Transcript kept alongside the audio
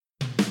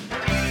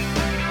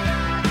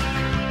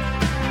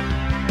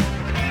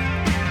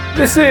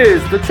This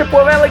is the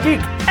Chippewa Valley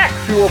Geek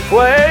Actual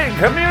Play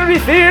Community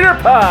Theater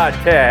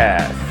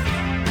Podcast.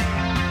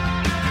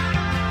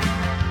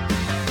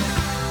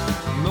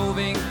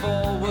 Moving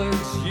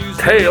forwards,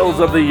 Tales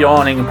of the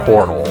Yawning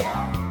Portal.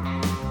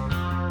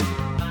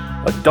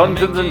 A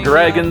Dungeons &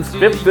 Dragons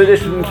 5th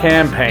Edition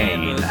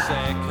campaign.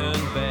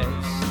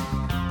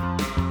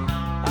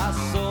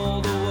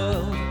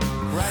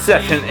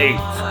 Session 8.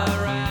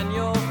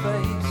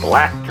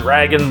 Black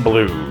Dragon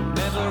Blues.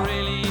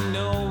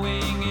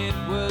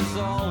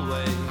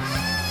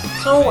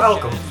 So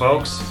welcome,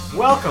 folks.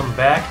 Welcome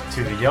back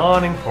to the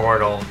Yawning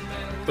Portal.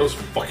 Those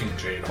fucking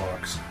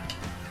Jadehawks.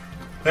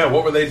 Yeah,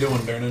 what were they doing,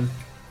 Dernan?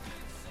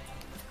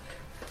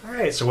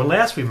 Alright, so when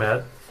last we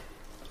met,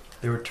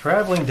 they were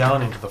traveling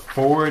down into the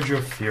Forge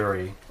of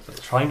Fury,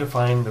 trying to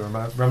find the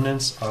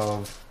remnants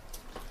of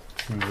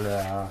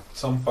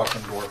Some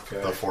fucking dwarf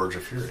guy. The Forge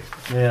of Fury.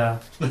 Yeah.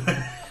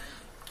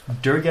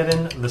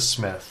 Durgeddon the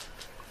Smith.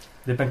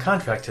 They've been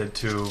contracted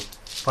to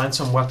find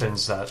some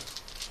weapons that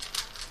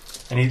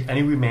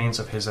any remains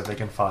of his that they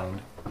can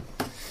find.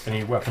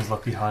 Any weapons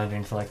left behind,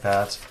 anything like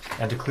that.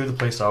 And to clear the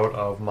place out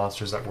of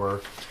monsters that were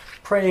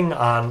preying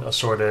on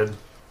assorted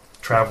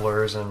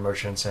travelers and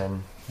merchants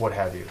and what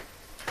have you.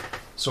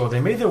 So they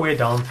made their way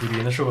down through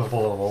the initial couple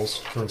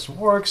levels, killing some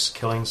orcs,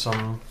 killing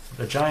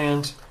a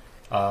giant.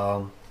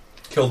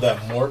 Killed that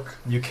Mork.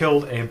 You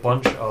killed a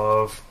bunch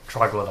of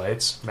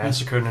troglodytes,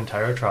 massacred an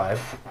entire tribe.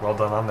 Well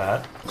done on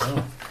that.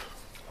 Oh.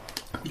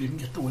 You didn't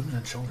get the women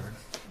and children.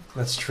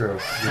 That's true.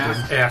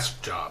 Ass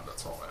job,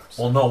 that's all that is.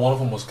 Well, no, one of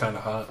them was kind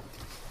of hot.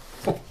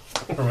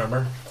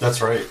 Remember? That's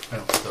right.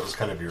 Yeah. That was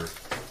kind of your...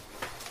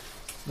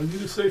 I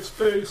need a safe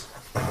space.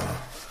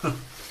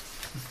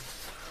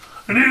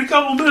 I need a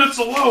couple minutes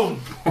alone.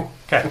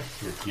 Okay.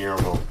 Your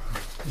Guillermo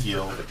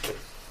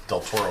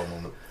del Toro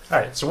moment.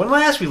 Alright, so when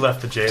last we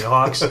left the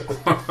Jadehawks,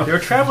 they were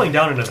traveling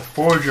down into the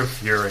Forge of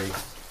Fury,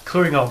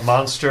 clearing out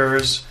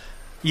monsters,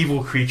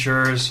 evil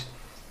creatures,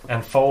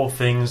 and foul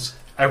things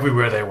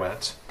everywhere they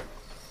went.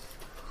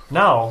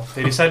 Now,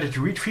 they decided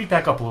to retreat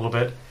back up a little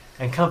bit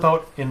and camp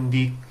out in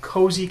the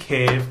cozy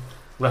cave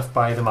left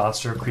by the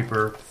monster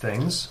creeper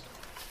things.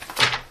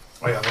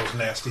 Oh yeah, those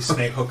nasty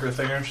snake hooker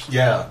thingers.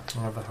 Yeah.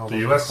 The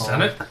U.S.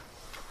 Senate?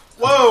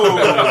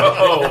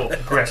 Whoa!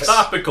 Gricks.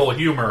 Topical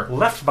humor.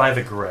 Left by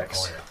the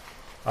Gricks.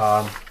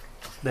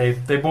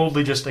 They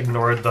boldly just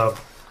ignored the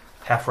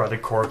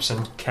half-rotted corpse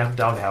and camped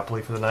down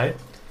happily for the night.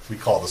 We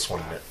call this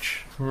one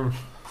Mitch.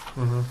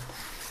 Mm-hmm.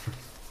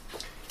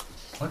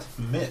 What?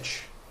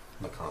 Mitch.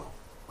 McConnell.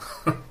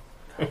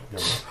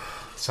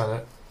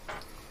 Senate.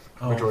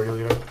 Oh. Majority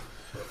Leader.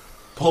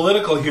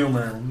 Political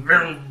humor.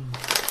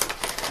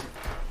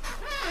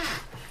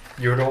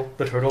 Yordle,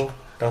 the turtle,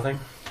 nothing.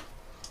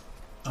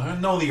 I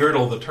know the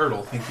Yordle the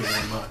turtle. Thank you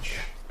very much.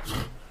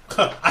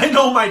 I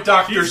know my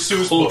Dr.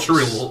 Seuss books.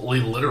 Culturally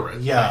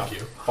literate. Yeah,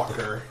 Thank you.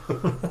 fucker.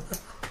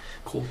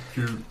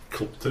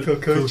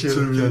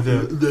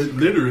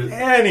 Literate.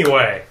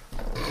 Anyway,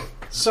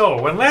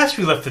 so when last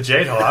we left the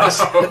Jadehawks,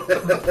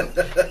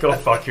 go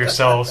fuck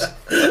yourselves.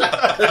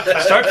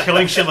 Start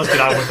killing shit. Let's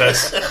get on with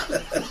this.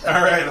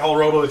 All right, I'll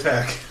robo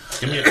attack.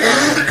 Give me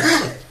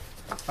a...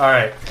 All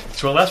right.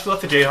 So when last we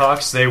left the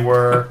Jayhawks, they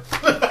were.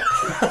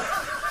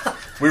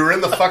 We were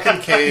in the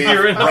fucking cave. You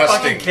were in the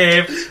resting. fucking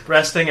cave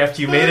resting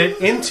after you made it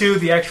into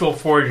the actual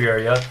forge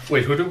area.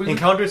 Wait, who did we...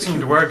 Encountered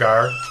some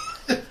Dwergar,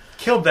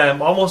 killed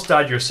them, almost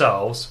died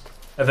yourselves,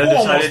 and then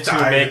decided to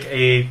make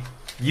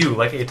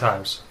like 8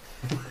 times.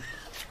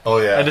 Oh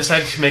yeah. And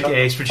decided to make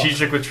a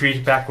strategic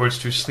retreat backwards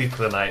to sleep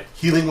for the night.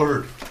 Healing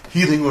word.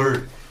 Healing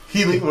word.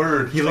 Healing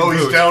word. Healing boot.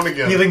 He's down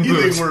again. Healing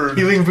boot. Word.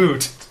 Healing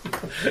boot.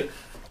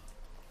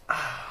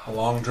 A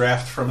long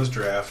draft from his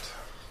draft.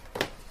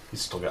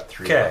 He's still got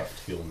 3 Okay.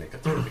 left. He'll make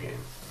it through the game.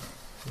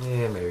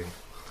 Yeah, maybe.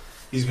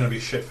 He's gonna be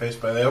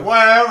shit-faced by that.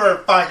 Whatever,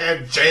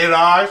 fucking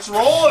Jadehawks,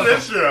 roll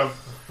initiative.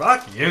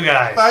 Fuck you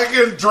guys.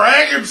 Fucking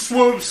dragon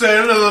swoops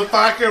into the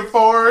fucking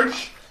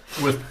forge.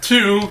 With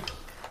 2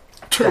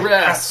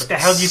 terrests. What the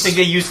hell do you think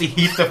they use to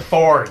heat the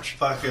forge?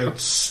 Fucking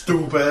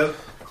stupid.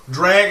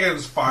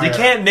 Dragon's fire. You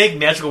can't make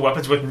magical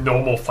weapons with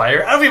normal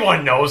fire.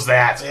 Everyone knows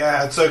that.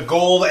 Yeah, it's a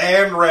gold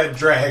and red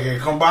dragon.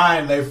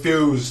 Combined, they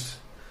fused.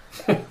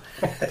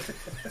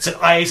 It's an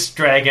ice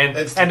dragon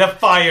and a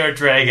fire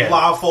dragon.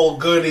 Lawful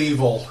good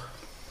evil.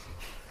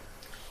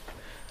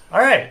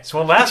 Alright, so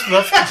when last we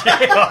left the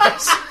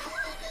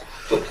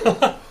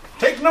Jayhawks...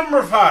 Take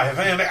number 5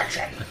 and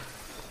action.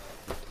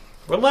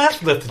 When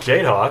last we left the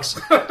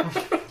Jayhawks...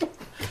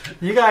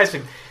 you guys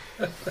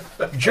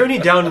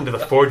journeyed down into the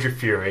Forge of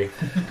Fury.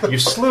 You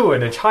slew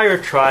an entire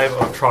tribe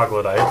of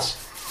troglodytes.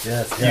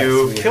 Yes.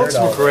 You killed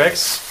some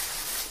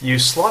Gricks. You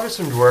slaughtered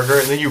some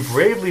Dwergar, and then you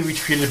bravely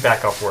retreated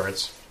back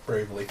upwards.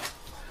 Bravely.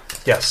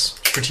 Yes,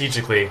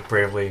 strategically,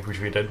 bravely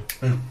retreated.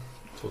 So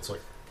it's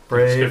like...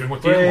 Skipping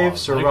with the Brave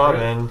in-laws, Sir like,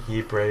 Robin,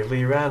 he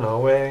bravely ran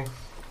away.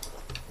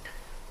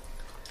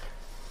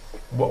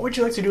 What would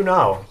you like to do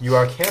now? You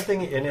are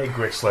camping in a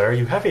Grix lair.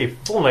 You have a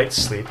full night's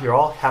sleep. You're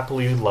all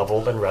happily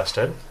leveled and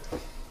rested.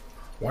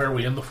 Why are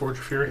we in the Forge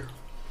of Fury?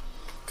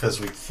 Because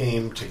we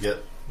came to get...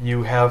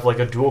 You have like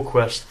a dual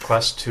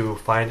quest to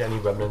find any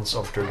remnants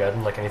of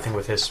Durgeddon, like anything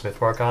with his smith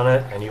mark on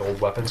it, any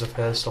old weapons of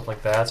his, stuff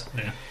like that.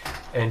 Yeah.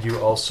 And you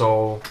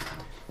also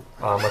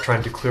are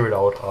trying to clear it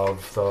out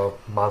of the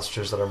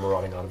monsters that are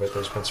marauding out of it.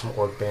 There's been some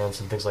orc bands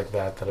and things like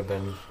that that have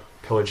been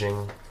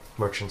pillaging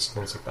merchants and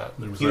things like that.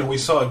 We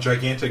saw a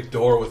gigantic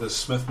door with a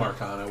smith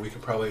mark on it. We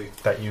could probably...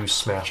 That you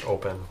smashed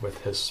open with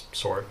his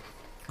sword.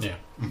 Yeah.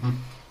 Mm-hmm.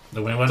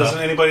 Then we went Doesn't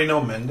up. anybody know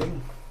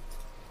mending?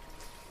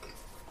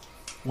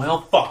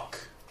 Well, fuck.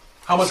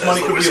 How much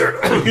money could we...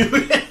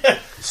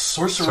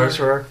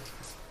 Sorcerer.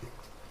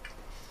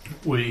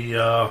 We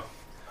I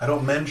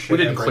don't mend shit. we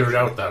didn't I clear break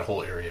out shit. that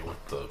whole area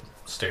with the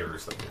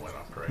stairs that we went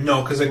up, right?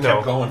 No, because it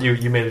kept going.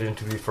 You made it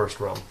into the first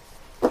room.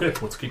 Yeah,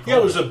 let's keep going. Yeah,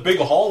 there's a big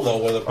hall,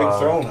 though, with a big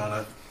throne on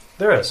it.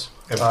 There is.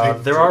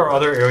 There are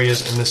other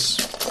areas in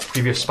this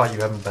previous spot you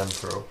haven't been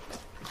through,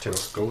 too.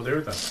 Go there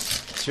then.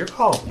 It's your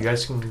call. You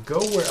guys can go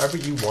wherever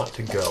you want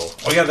to go.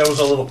 Oh, yeah, there was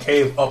a little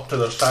cave up to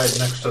the side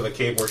next to the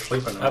cave we're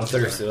sleeping in. I'm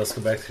thirsty. Let's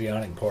go back to the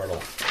Yawning portal.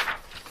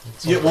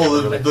 Yeah, well,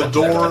 the Really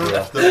door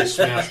idea. that we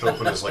smashed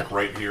open is like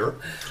right here.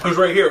 It was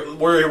right here.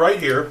 We're right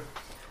here.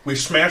 We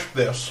smashed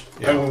this,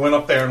 and we went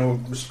up there,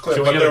 and it was clear.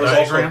 Can we But get there a was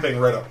also a diagram?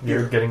 thing right up You're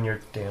here. getting your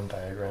damn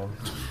diagram.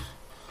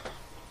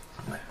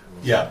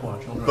 Yeah,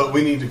 but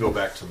we need to go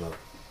back to the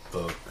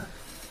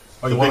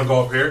Oh, you want to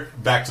go up here?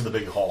 back to the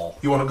big hall.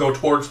 You want to go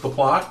towards the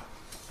plot?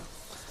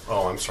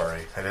 Oh, I'm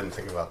sorry. I didn't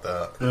think about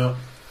that. Yeah.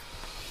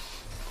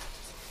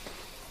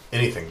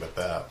 Anything but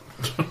that.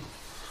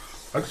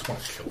 I just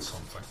want to kill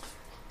something.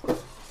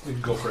 We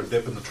can go for a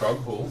dip in the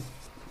trug pool.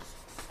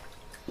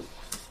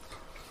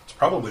 It's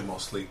probably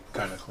mostly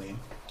kind of clean.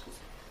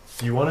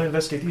 Do you want to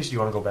investigate these or do you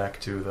want to go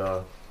back to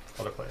the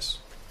other place?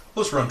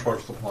 Let's run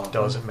towards the plot.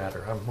 Doesn't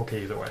matter. I'm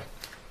okay either way.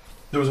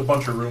 There was a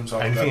bunch of rooms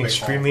off of that Anything big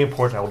extremely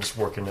important, I will just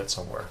work in it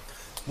somewhere.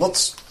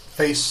 Let's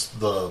face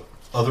the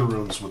other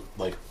rooms with,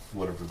 like,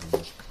 whatever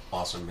the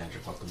awesome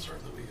magic weapons are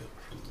that we get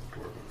from the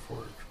Dwarven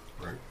Forge,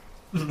 right?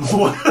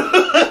 hall.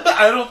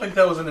 I don't think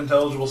that was an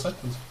intelligible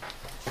sentence.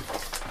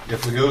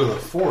 If we go to the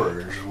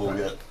Forge, we'll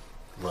get,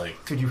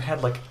 like... Dude, you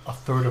had like a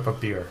third of a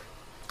beer.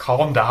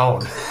 Calm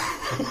down.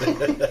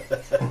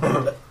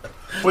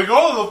 We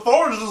go to the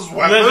forge. This is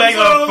weapons. Let's make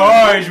the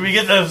forge. We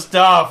get the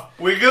stuff.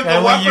 We get the And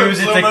we weapons, use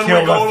it to and then kill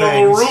we go the to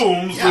things. the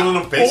rooms Yeah, in the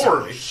basically.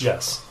 forge.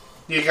 Yes.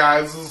 You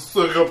guys, this is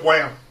a good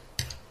plan.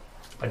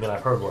 I mean,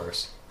 I've heard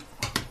worse.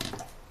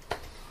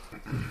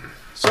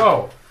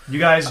 So, you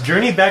guys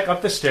journey back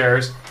up the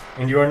stairs,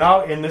 and you are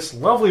now in this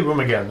lovely room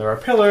again. There are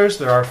pillars,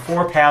 there are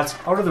 4 paths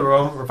out of the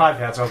room, or 5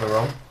 paths out of the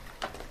room.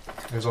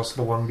 There's also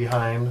the one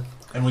behind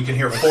And we can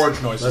hear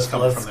forge noises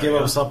coming Let's from give there.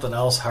 them something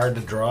else hard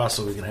to draw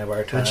so we can have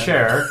our the time.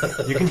 chair.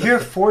 You can hear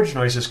forge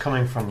noises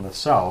coming from the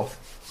south.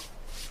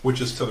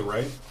 Which is to the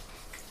right.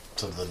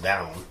 to the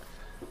down.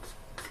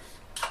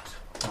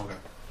 Okay.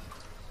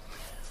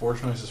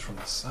 Forge noises from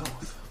the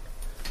south.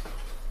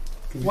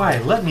 Why,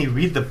 let me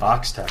read the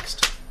box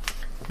text.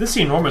 This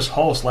enormous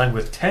hall is lined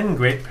with 10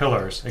 great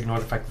pillars, ignore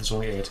the fact that there's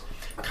only 8,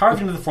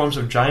 carved into the forms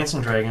of giants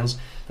and dragons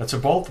that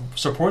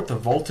support the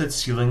vaulted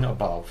ceiling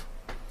above.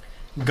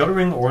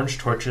 Guttering orange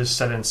torches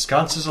set in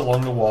sconces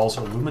along the walls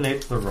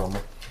illuminate the room,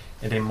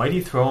 and a mighty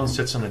throne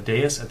sits on a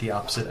dais at the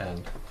opposite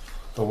end.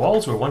 The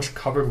walls were once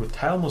covered with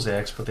tile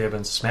mosaics, but they have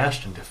been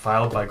smashed and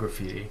defiled by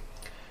graffiti.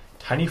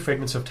 Tiny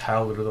fragments of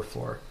tile litter the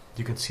floor.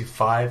 You can see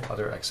 5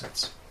 other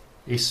exits.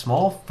 A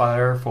small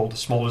fire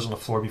smolders on the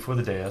floor before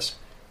the dais,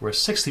 where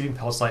 6 sleeping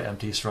pellets lie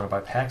empty, surrounded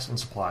by packs and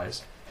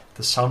supplies.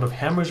 The sound of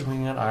hammers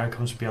ringing on iron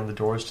comes beyond the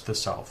doors to the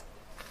south.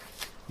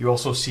 You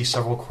also see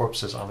several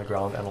corpses on the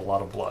ground and a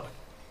lot of blood.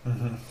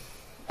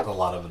 A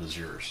lot of it is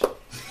yours.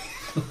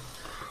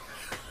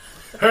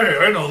 Hey,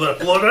 I know that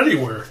blood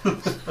anywhere.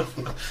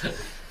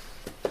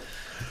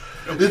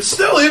 It's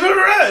still even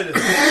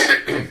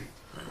red!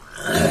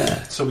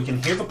 So we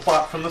can hear the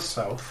plot from the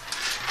south.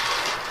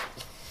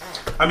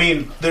 I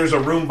mean, there's a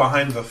room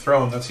behind the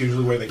throne. That's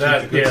usually where they keep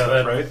the good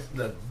stuff, right?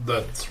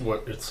 That's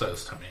what it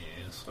says to me.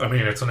 I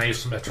mean, it's an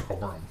asymmetrical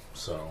room,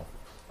 so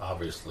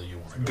obviously you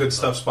want to go Good to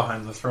stuff's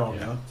behind the throne,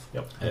 yeah?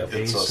 Yep.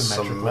 It's a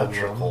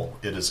Asymmetrical room.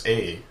 It is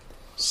a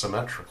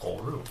symmetrical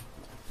room.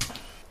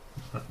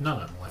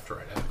 Not on left or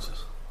right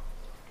axis.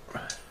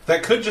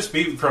 That could just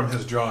be from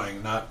his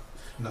drawing, not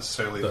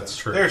necessarily That's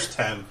true. There's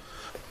 10.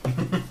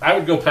 I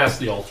would go past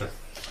the altar.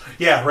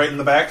 Yeah, right in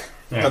the back?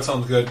 Yeah. That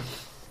sounds good.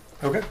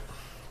 Okay.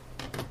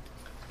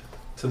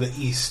 To the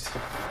east.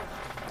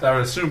 I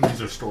would assume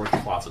these are storage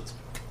closets.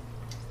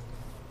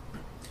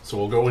 So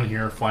we'll go in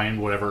here,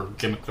 find whatever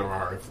gimmick there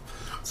are. If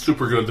it's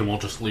super good, then we'll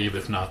just leave.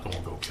 If not, then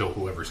we'll go kill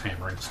whoever's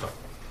hammering stuff.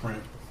 Right.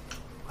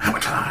 Hammer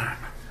time!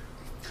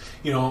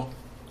 You know,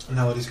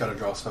 now that he's got to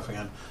draw stuff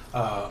again,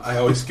 I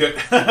always get,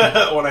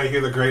 when I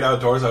hear the great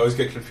outdoors, I always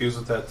get confused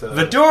with that.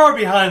 The door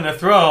behind the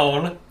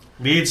throne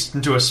leads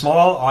into a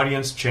small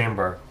audience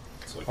chamber.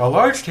 A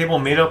large table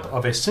made up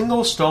of a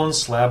single stone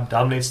slab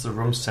dominates the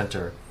room's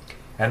center,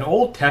 and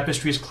old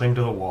tapestries cling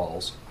to the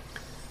walls.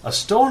 A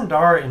stone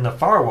door in the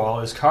far wall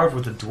is carved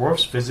with the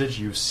dwarf's visage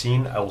you've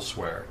seen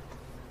elsewhere.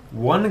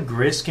 One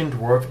gray-skinned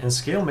dwarf in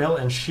scale mail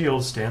and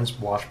shield stands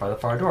watch by the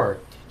far door.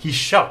 He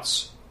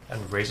shouts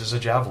and raises a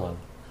javelin.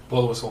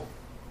 Blow the whistle.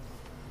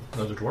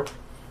 Another dwarf?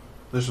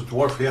 There's a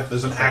dwarf, yeah.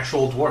 There's an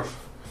actual dwarf.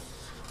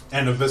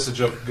 And a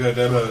visage of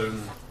Godeba,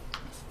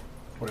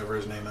 whatever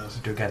his name is.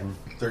 Durgeddon.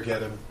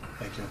 Durgeddon.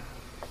 Thank you.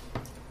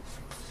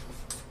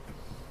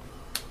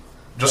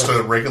 Just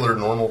a regular,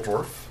 normal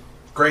dwarf?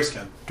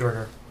 Grayskin.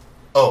 Durger.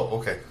 Oh,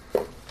 okay.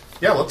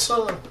 Yeah, let's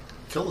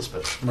kill this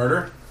bitch.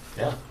 Murder?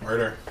 Yeah.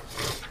 Murder.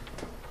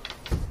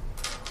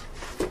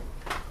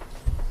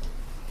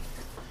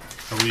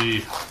 Are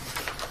we...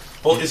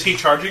 Well, is he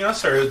charging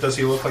us, or does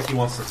he look like he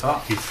wants to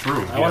talk? He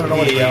threw. I want to know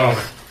what he yelled.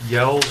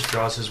 Yells,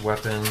 draws his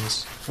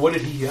weapons. What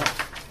did he yell?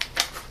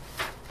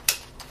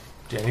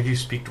 Do any of you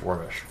speak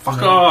Dwarvish?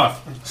 Fuck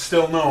off!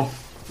 Still no.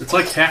 It's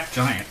like half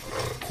giant.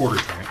 Quarter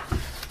giant.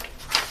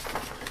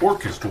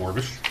 Orc is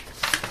dwarvish.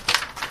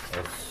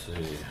 Let's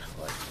see.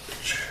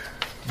 Language.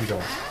 You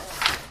don't.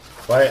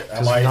 Why am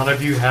Because I? none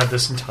of you have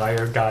this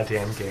entire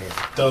goddamn game.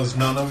 Does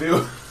none of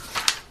you?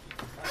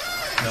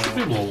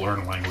 We No. will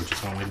learn languages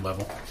when we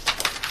level.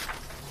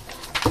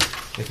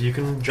 If you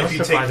can you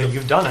justify take that the-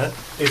 you've done it.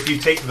 If you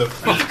take the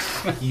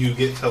feat, you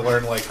get to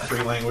learn like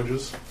 3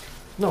 languages.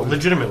 No,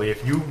 legitimately,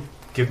 if you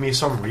give me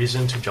some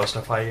reason to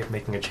justify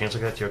making a change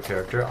like that to your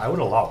character, I would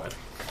allow it.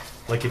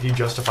 Like if you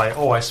justify,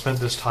 oh, I spent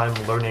this time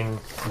learning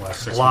The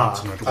last 6 blah.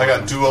 months in a dwarf. I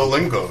got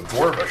Duolingo,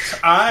 Dwarvish.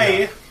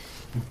 I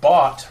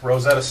bought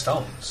Rosetta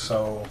Stone,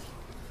 so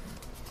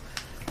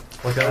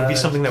Like that would be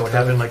something that would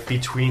happen like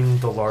between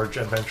the large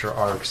adventure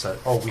arcs that,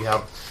 oh, we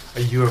have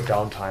a year of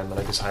downtime and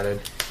I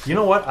decided, you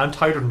know what, I'm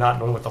tired of not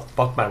knowing what the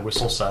fuck my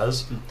whistle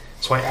says.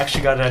 So I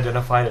actually got it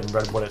identified and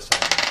read what it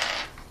said.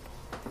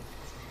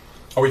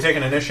 are we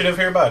taking initiative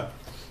here, bud?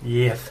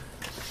 Yes.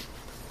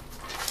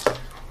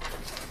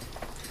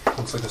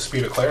 Looks like the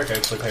speed of cleric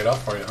actually paid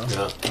off for you, huh?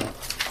 Yeah.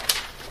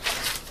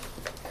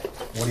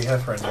 What do you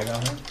have for a neg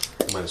on there?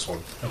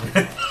 -1.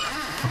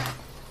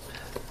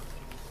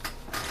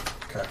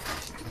 Okay.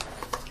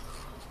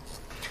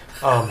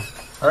 Um,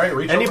 All right,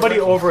 reach anybody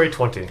over. over a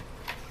 20?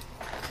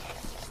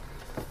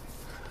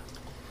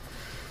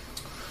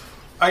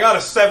 I got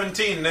a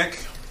 17, Nick.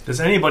 Does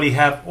anybody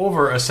have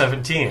over a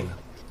 17?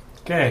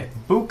 Okay,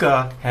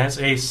 Buka has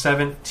a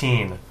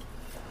 17.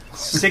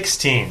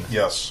 16.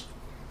 Yes.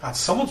 God,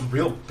 someone's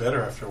real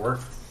bitter after work,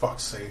 for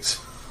fuck's sakes.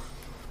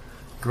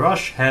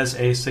 Grush has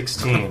a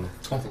 16.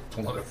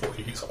 Don't let it fool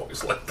you. He's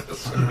always like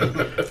this.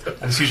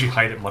 I just usually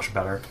hide it much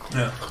better.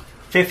 Yeah.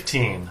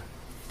 15.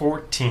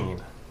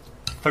 14.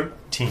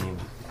 13.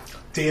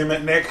 Damn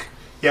it, Nick.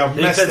 Yeah,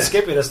 You missed said it.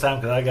 Skippy this time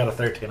because I got a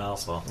 13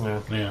 also. Yeah.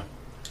 Yeah.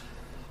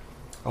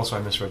 Also,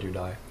 I misread your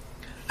die.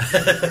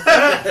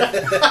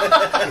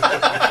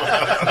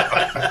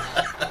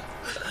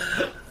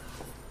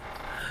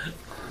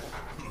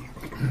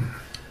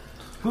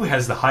 Who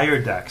has the higher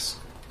dex?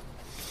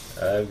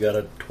 I've got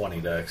a 20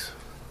 dex.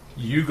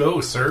 You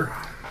go, sir.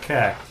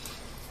 Okay.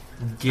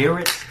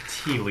 Garrett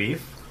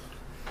Tealeaf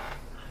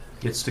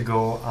gets to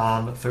go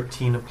on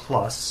 13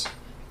 plus.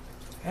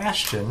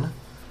 Ashton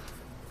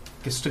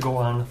gets to go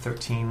on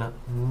 13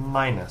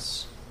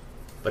 minus.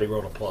 But he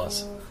wrote a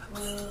plus.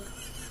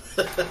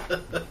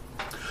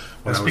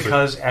 That's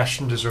because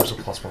Ashton deserves a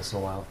plus once in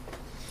a while.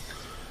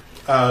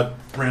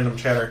 Random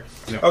chatter.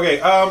 Yeah. Okay,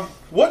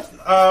 what,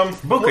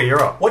 Buka,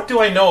 you're up. what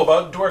do I know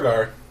about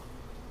Dwargar?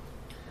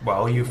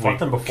 Well, you fought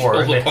them before.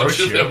 Killed And they a bunch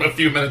hurt of them you. a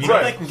few minutes You know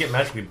ago. they can get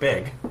magically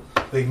big.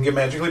 They can get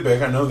magically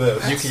big, I know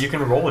this. You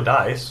can roll a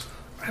dice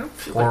I don't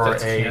feel or like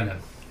that's a canon.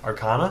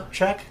 Arcana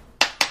check,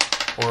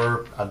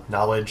 or a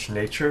knowledge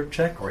nature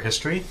check, or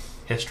history.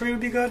 History would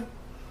be good.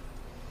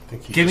 I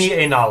think he Give me just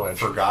a knowledge.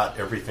 forgot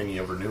everything he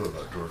ever knew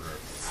about Dwargar.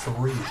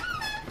 3.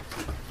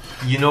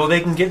 You know they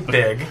can get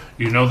big.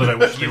 You know that I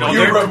wish they know were You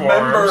they're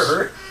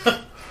remember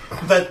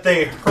that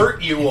they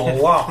hurt you a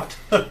lot.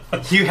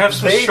 You have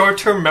some They-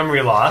 short-term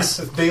memory loss.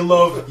 They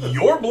love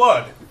your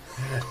blood.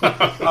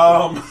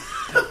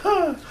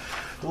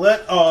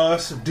 Let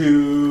us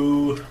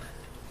do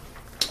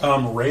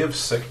Ray of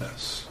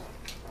Sickness.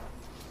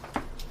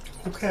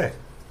 Okay.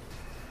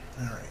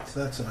 Alright,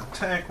 so that's an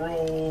attack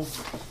roll.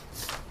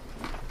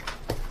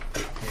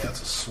 Yeah,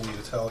 it's a sweet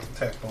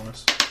attack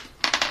bonus.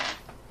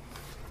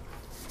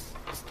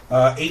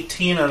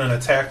 18 on an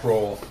attack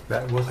roll.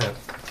 That will hit.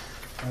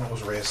 What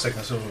was Ray of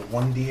Sickness? It was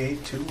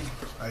 1d8 too?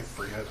 I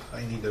forget.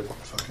 I need to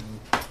fucking...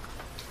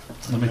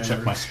 Let me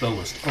check my spell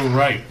list. Oh,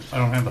 right. I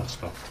don't have that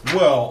spell.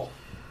 Well,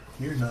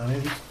 you're not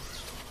any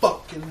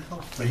fucking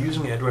help. Are you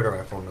using Android or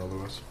iPhone now,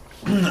 Lewis?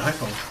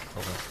 iPhone.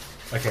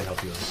 Okay. I can't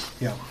help you with this.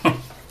 Yeah.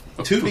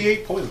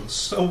 2d8 poison.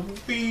 So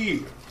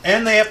be.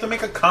 And they have to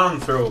make a con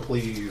throw,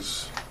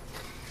 please.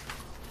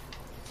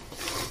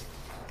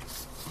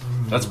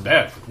 That's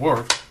bad for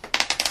dwarf.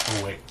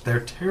 Oh, wait. They're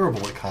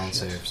terrible at con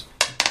saves.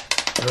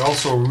 They're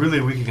also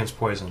really weak against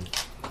poison.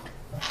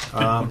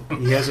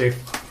 He has a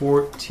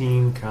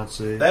 14 con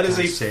save. That is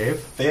a save.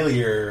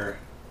 failure.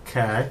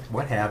 Okay.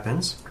 What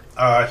happens?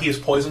 He is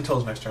poisoned till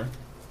his next turn.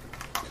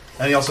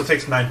 And he also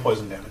takes 9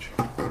 poison damage.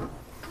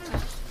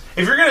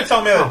 If you're going to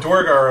tell me that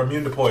Dwarg are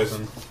immune to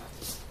poison...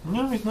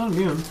 No, he's not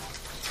immune.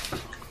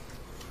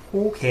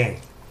 Okay.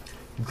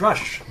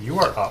 Drush, you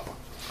are up.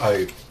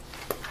 I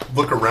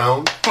look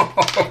around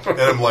and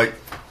I'm like,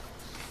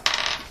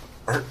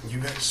 aren't you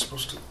guys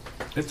supposed to?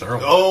 It's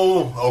early.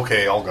 Oh,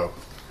 okay, I'll go.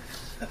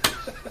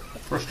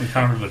 First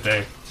encounter of the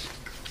day.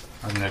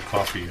 I haven't had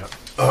coffee yet.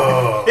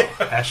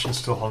 Ashton's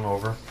still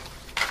hungover.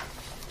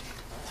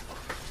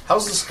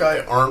 How's this guy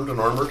armed and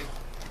armored?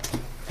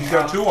 He's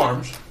got 2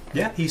 arms.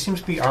 Yeah, he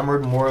seems to be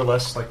armored more or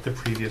less like the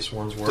previous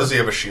ones were. Does he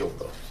have a shield,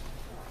 though?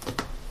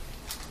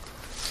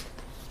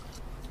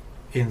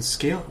 In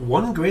scale,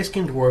 1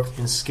 grayskin dwarf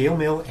in scale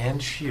mail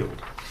and shield.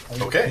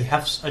 He Okay.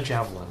 hefts a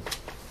javelin.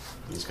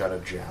 He's got a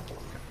javelin.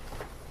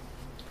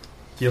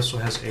 He also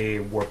has a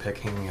war pick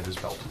hanging at his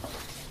belt.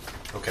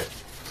 Okay.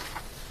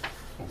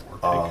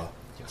 Or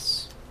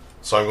Yes.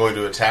 So I'm going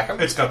to attack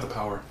him It's got the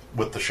power.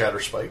 with the Shatter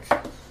Spike.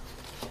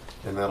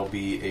 And that'll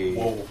be a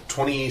Whoa.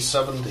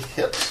 27 to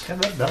hit. Yeah,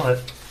 that'll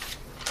hit.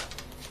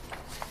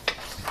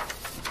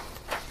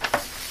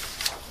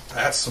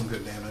 That's some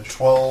good damage.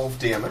 12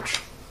 damage.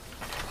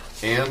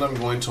 And I'm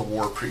going to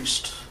War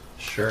Priest.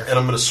 Sure. And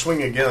I'm going to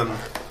swing again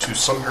to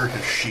sunder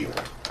his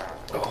shield.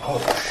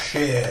 Oh,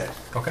 shit.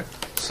 Okay.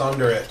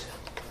 Sunder it.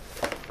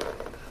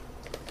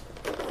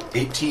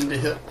 18 to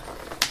hit.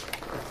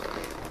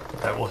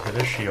 That will hit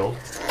his shield.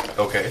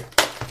 Okay.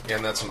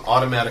 And that's an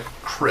automatic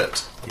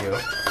crit.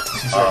 Yep.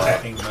 He's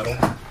attacking metal,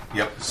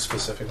 Yep.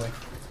 specifically.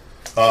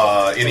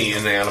 Any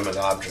inanimate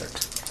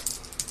object.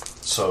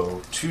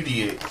 So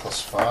 2d8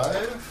 plus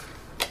 5.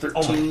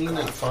 13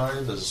 and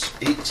 5 is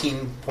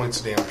 18 points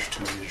of damage to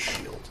his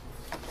shield.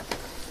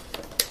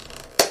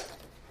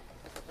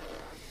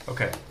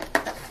 Okay.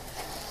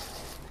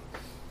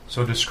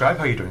 So describe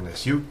how you're doing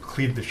this. You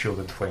cleave the shield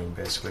in flame,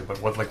 basically.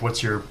 But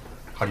what's your?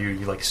 How do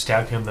you like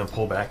stab him, then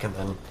pull back, and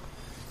then?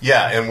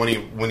 Yeah, and when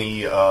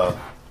he yeah,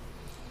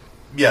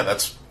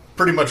 that's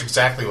pretty much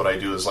exactly what I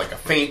do. Is like a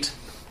feint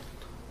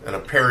and a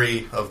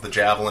parry of the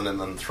javelin, and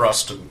then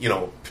thrust, and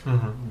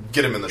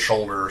get him in the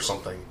shoulder or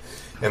something,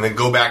 and then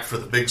go back for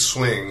the big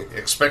swing,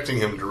 expecting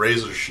him to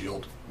raise his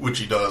shield, which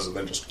he does, and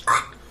then just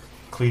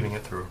Cleaving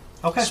it through.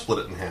 Okay. split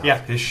it in half. Yeah,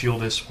 his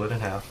shield is split in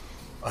half.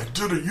 I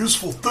did a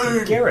useful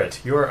thing. Garrett,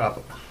 you're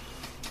up.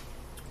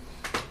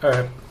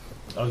 Alright.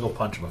 I'll go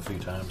punch him a few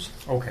times.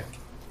 Okay.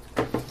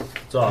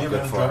 It's all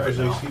good for drop right his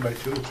now. AC by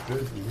 2. It's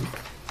good.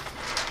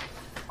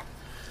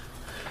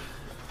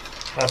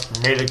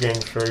 That's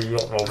mitigating, sure you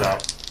don't know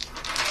that.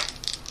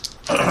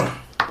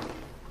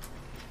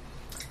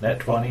 Net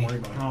 20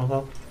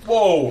 Uh-huh.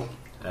 Whoa!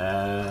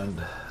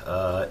 and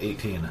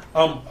 18.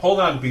 Hold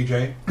on,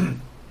 BJ.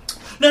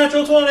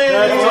 Natural 20!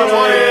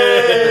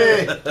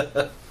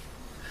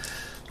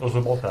 Those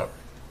are both up.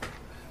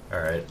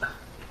 Alright.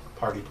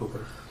 Party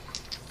pooper.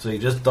 So you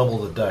just double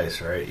the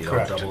dice, right? You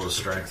Correct. don't double the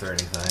strength or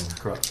anything.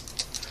 Correct.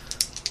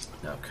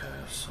 Okay,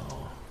 so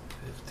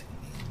 15.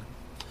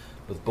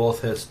 With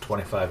both hits,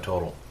 25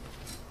 total.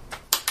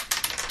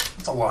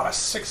 That's a lot of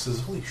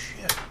 6s. Holy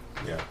shit.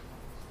 Yeah.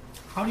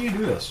 How do you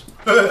do this?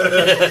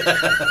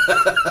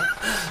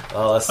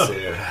 Oh, let's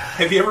see.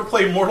 Have you ever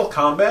played Mortal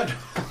Kombat?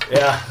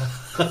 Yeah.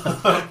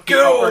 Get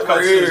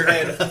over his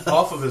head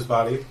off of his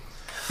body.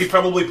 He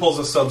probably pulls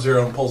a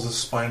Sub-Zero and pulls his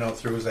spine out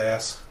through his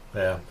ass.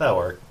 Yeah, that'll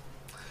work.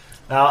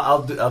 Now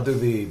I'll do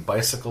the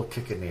bicycle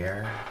kick in the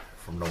air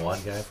from the one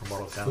guy from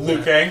Mortal Kombat.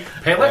 Liu Kang?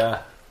 Pele?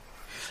 Yeah.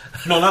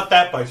 No, not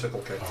that bicycle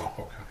kick. Oh,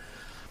 okay.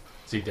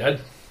 Is he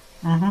dead?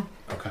 Mm-hmm.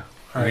 Okay.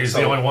 All right, He's so-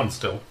 the only one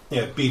still.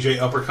 Yeah, BJ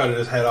uppercutted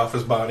his head off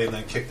his body and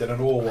then kicked it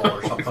into a wall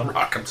or something.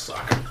 Rock him,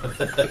 sock him.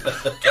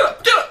 Get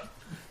up, get up!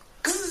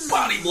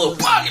 Body blow,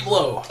 body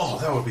blow! Oh,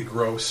 that would be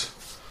gross.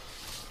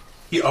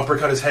 He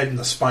uppercut his head and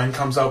the spine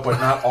comes out, but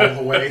not all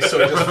the way, so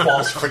it just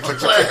falls. Click, click,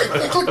 click.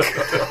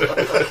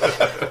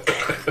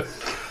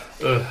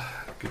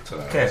 Good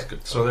times, Okay,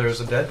 good so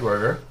there's a dead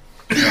dwarger.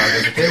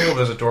 There's a table,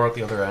 there's a door at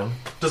the other end.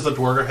 Does the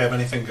Dwarger have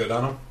anything good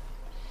on him?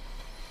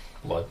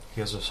 blood.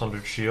 He has a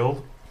sundered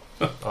shield.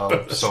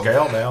 Some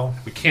Scale mail.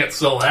 We can't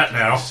sell that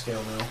now.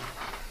 Scale mail.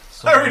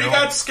 some I already mail,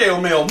 got scale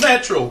mail.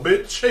 Natural,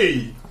 bitch.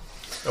 Hey.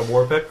 a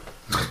war pick,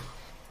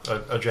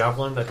 a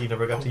javelin that he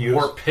never got to use.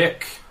 War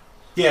pick.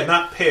 Yeah,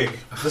 not pig.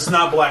 This is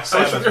not Black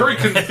I was Sabbath. very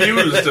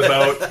confused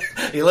about.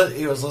 He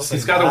was listening.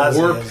 He's got to a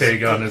war Ozzy.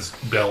 pig on his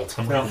belt.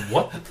 I'm like,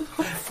 what the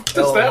fuck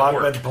does Oh, that I've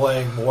work? been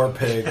playing War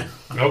Pig.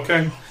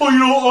 Okay. Oh, you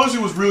know,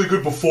 Ozzy was really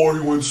good before he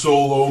went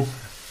solo.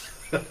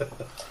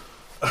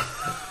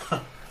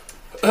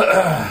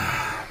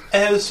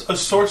 As a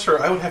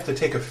sorcerer, I would have to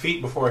take a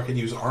feat before I could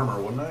use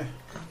armor, wouldn't I?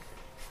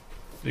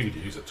 You could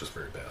use it just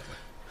very badly.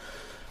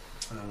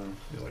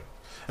 You like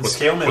And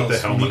scale mail put the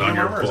is helmet medium on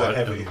your armor, or is that butt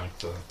heavy? and like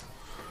the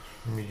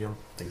Medium. I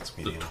think it's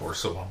the medium.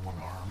 torso on one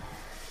arm.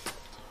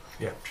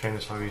 Yeah,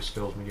 China's heavy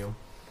skills medium.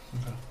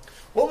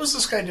 What was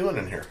this guy doing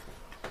in here?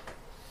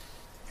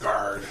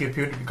 Guard. He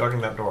appeared to be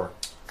guarding that door.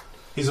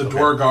 He's a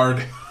door guard.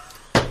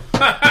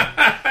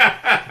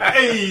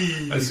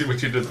 Hey! I see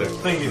what you did there.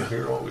 Thank you.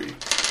 Here all week.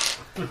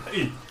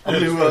 Hey. I'll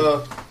do,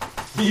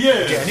 Do Yeah.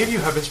 any of you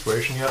have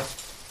inspiration yet?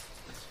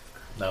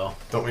 No.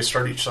 Don't we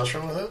start each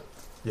session with it?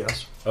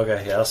 Yes.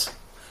 Okay, yes.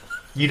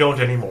 You don't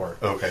anymore.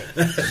 Okay.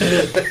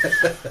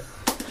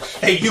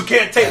 Hey, you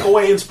can't take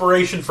away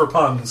inspiration for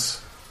puns.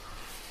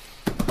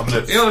 I'm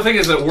gonna. You know, the thing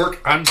is, at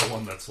work, I'm the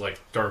one that's like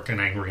dark and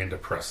angry and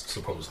depressed,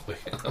 supposedly.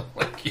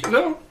 Like, you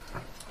know?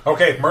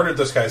 Okay, murdered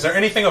this guy. Is there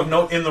anything of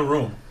note in the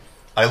room?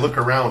 I look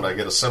around. I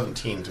get a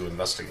 17 to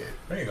investigate.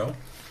 There you go.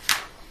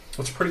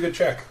 That's a pretty good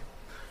check.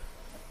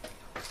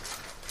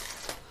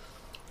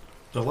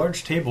 The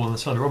large table in the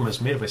center of the room is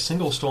made of a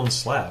single stone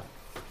slab.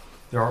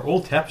 There are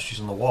old tapestries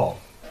on the wall.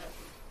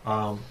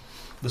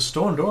 The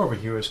stone door over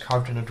here is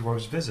carved in a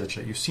dwarf's visage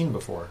that you've seen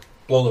before.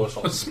 Blow the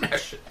whistle.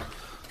 Smash it.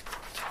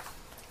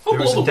 There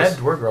was a dead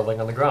dwarf girl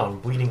laying on the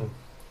ground, bleeding.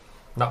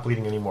 Not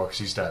bleeding anymore because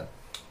he's dead.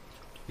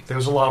 There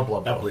was a lot of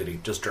blood. Not though.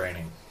 bleeding, just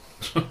draining.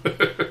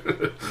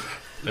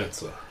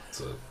 It's a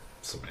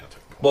semantic.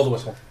 Blow the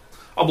whistle.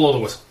 I'll blow the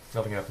whistle.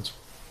 Nothing happens.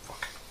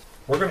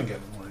 We're going to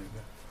get in one.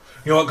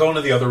 You know what? Go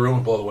into the other room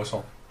and blow the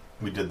whistle.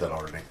 We did that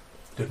already.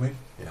 Did we?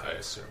 Yeah, I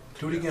assume.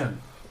 Do it again.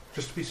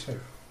 Just to be safe.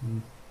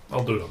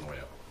 I'll do it on the way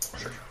up.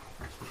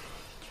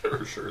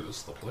 Sure, this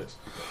is the place.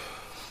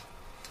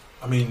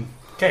 I mean...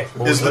 Okay.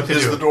 Is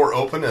the door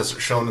open as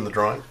it's shown in the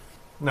drawing?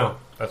 No,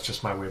 that's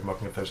just my way of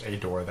looking if there's a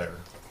door there.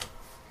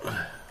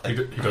 He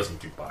doesn't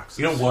do boxes.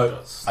 You know what? He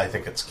does. I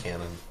think it's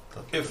canon.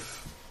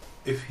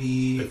 If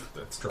he If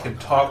that's drawn can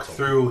down, talk it's open.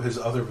 through his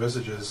other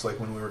visages, like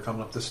when we were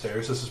coming up the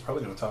stairs, this is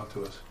probably going to talk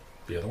to us.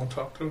 The other one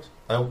talk to us?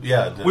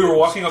 Yeah. We were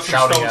walking up some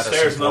shouting stone at us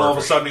stairs, in and then all of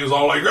a Dwarvish. sudden he was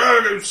all like,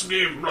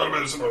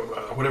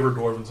 whatever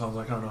dwarven sounds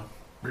like, I don't know.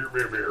 Beer,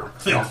 beer, beer.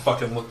 They all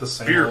fucking look the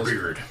same. Beer, All those-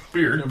 beard.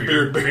 Beard,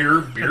 Beard,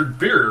 beard, beard,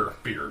 beard,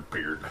 beard,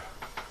 beard.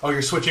 Oh,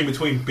 you're switching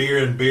between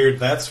beard and beard.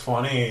 That's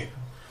funny.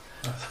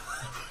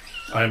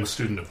 I am a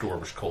student of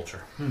Dwarvish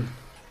culture.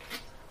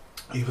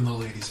 Even the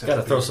ladies have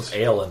Gotta throw beards. some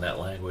ale in that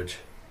language.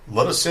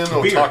 Let us in,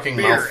 O Beer, talking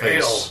Beer, mouth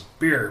face.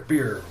 ale,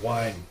 beer,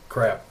 wine,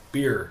 crap,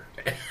 beer.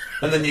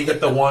 And then you get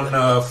the one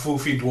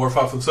foofy dwarf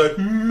off to the side,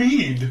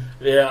 mead.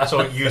 Yeah.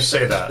 So you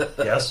say that,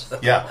 yes?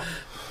 Yeah.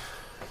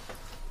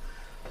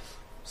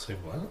 Say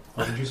what?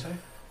 What did you say?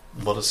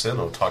 Let us in,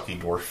 O talky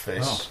dwarf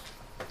face.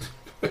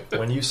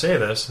 When you say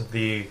this,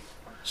 the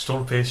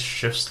stone face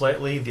shifts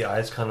slightly, the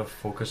eyes kind of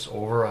focus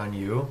over on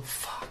you.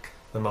 Fuck.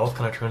 The mouth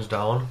kind of turns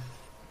down.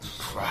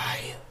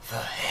 Pry the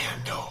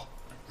handle,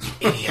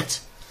 idiot.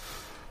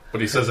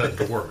 But he says that in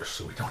Dwarvish,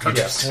 so we don't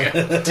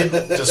understand.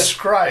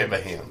 Describe a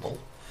handle.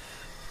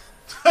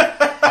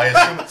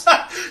 I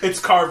assume It's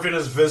carved in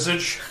his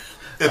visage.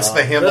 it's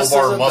the this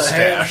handlebar isn't the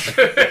mustache.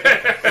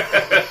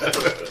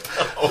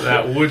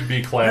 That would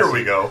be classic. Here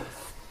we go.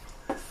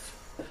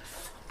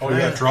 Oh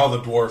yeah, draw the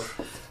dwarf.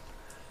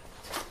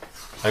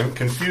 I'm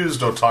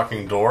confused, O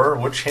talking door.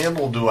 Which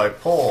handle do I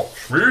pull?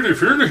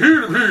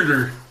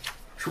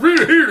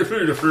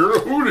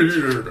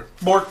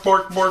 Bork,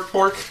 bork, bork,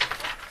 bork.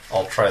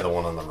 I'll try the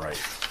one on the right.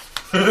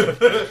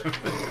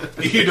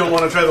 You don't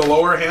want to try the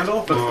lower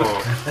handle?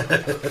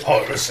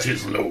 Harvest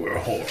his lower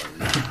horn.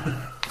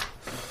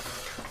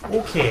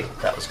 Okay.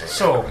 That was good.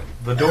 So,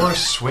 the door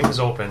swings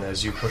open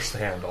as you push the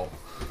handle.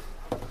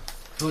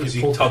 As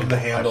you tug the I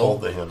handle,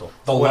 pulled the handle.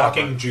 the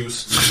locking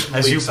juice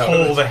As you leaks out of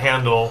pull it. the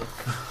handle,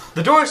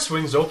 the door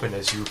swings open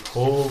as you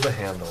pull the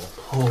handle.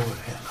 Pull the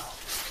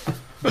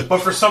handle.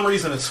 But for some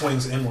reason it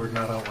swings inward,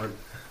 not outward.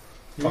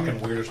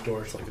 Fucking weirdest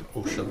doors. Like an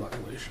ocean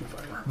localization, if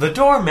I were. The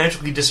door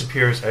magically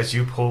disappears as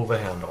you pull the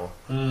handle.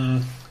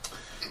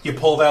 You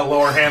pull that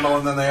lower handle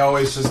and then they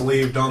always just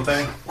leave, don't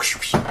they?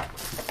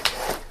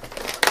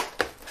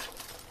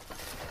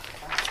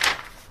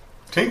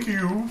 Thank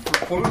you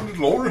for pulling the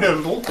lower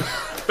handle.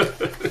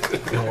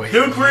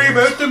 Don't worry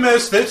about the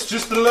mess, that's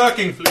just the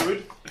locking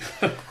fluid.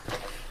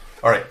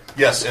 Alright,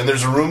 yes, and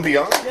there's a room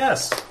beyond?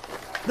 Yes.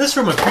 This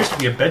room appears to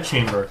be a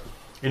bedchamber.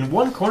 In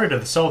one corner to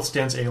the south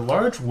stands a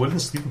large wooden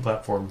sleeping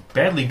platform,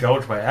 badly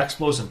gouged by axe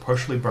blows and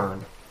partially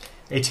burned.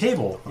 A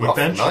table, a Rough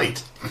bench,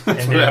 night.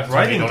 and Yeah, a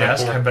writing you don't have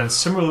desk board. have been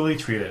similarly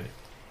treated.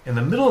 In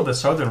the middle of the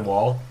southern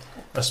wall,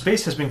 a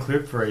space has been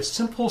cleared for a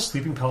simple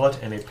sleeping pallet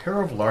and a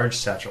pair of large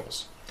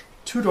satchels.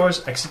 Two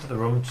doors exit the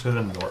room to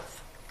the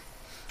north.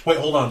 Wait,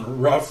 hold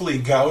on. Roughly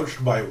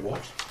gouged by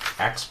what?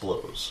 Axe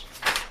blows.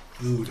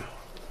 Dude.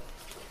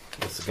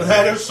 It's a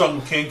That is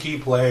some kinky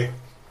play.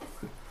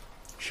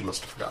 She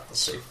must have forgot the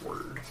safe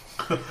word.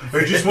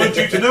 I just want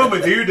you to know, my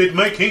dear, that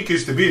my kink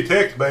is to be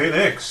attacked by an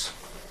X.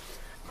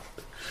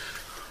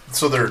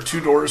 So there are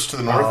two doors to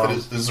the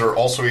north. Is there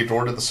also a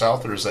door to the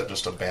south, or is that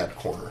just a bad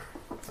corner?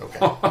 Okay.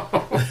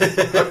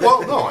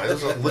 Well, no,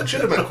 it's a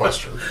legitimate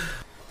question.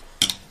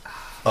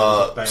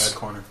 Bad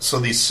corner. So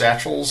these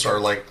satchels are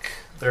like...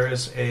 There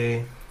is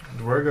a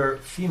Dwerger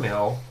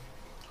female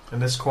in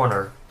this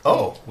corner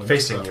Oh,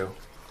 facing you.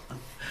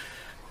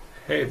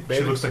 Hey, She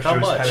baby, looks like how she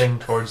was much? heading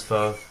towards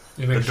the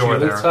You think door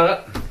she looks there.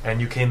 hot?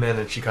 And you came in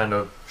and she kind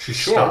of She's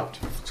short.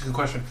 stopped. That's a good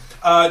question.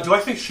 Do I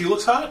think she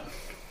looks hot?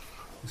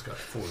 He's got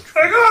forge.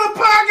 I got a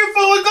pocket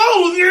full of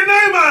gold with your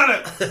name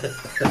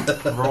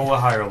on it! Roll a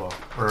high or low.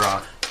 Or,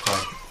 sorry.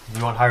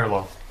 You want high or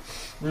low?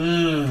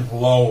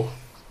 Low.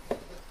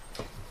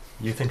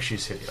 You think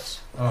she's hideous.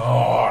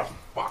 Oh,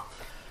 fuck.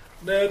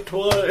 That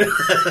twice.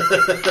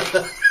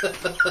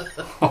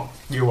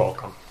 You're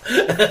welcome.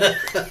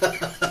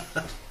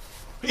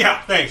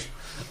 Yeah, thanks.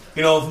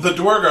 You know, the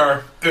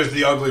Dwargar is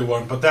the ugly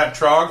one, but that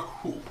Trog,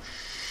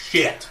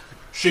 shit.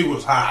 She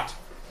was hot.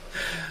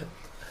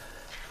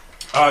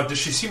 Does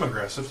she seem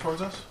aggressive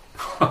towards us?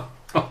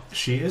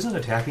 She isn't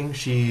attacking.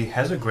 She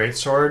has a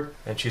greatsword,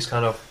 and she's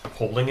kind of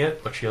holding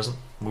it, but she hasn't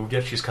moved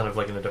yet. She's kind of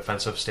like in a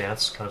defensive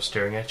stance, kind of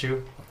staring at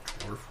you.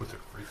 Dwarf with a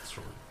great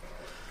sword.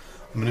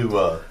 I'm going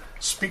to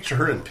speak to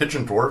her in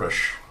Pigeon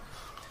Dwarvish.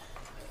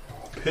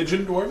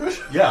 Pigeon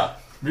Dwarvish? Yeah.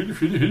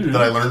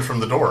 That I learned from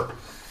the door.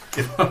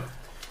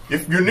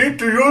 If you need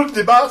to use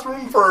the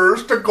bathroom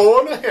first, go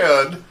on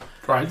ahead.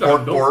 Try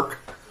that. Bork.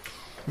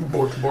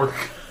 Bork.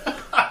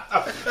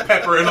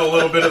 Pepper in a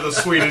little bit of the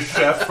Swedish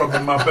chef from the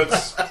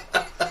Muppets.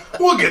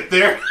 We'll get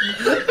there.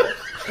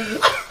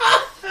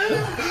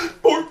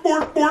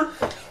 Bork.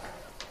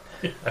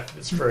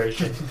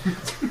 Inspiration.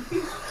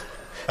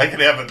 I can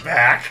have it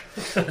back.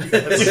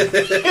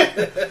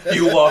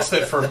 You lost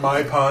it for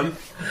my pun.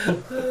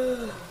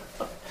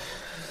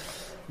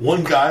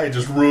 One guy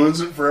just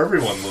ruins it for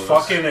everyone, Lewis.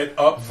 Fucking it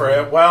up for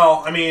it.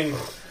 Well, I mean,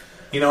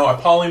 you know, I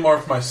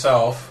polymorphed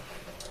myself.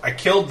 I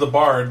killed the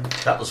bard.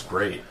 That was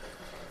great.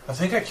 I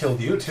think I killed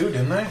you too,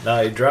 didn't I?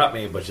 No, you dropped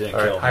me, but you didn't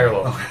kill me. High or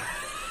low?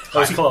 That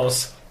was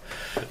close.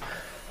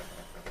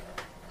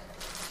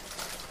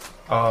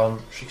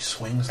 She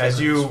swings the As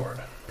you sword.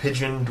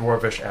 Pigeon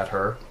Dwarvish at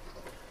her,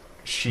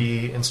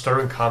 she, in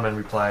stuttering comment,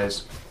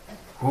 replies,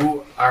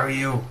 "Who are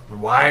you?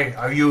 Why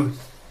are you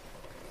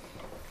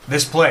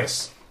this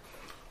place?"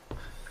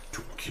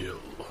 To kill.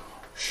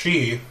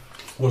 She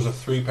was a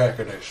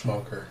 3-pack-a-day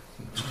smoker.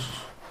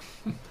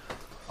 I'm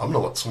going to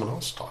let someone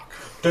else talk.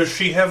 Does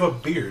she have a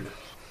beard?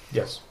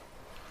 Yes.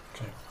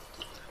 Okay.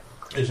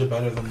 Is it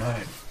better than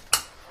mine?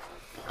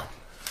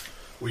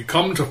 We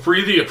come to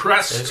free the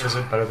oppressed. Is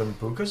it better than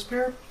Buka's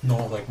beard?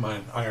 No, like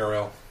mine.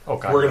 IRL. Oh,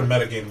 God. We're going to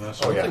metagame this.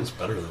 Oh, yeah. Nothing's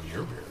better than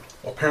your beard.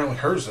 Well, apparently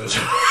hers is.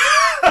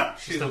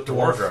 She's a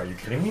Dwarf. dwarf. Are you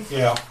kidding me?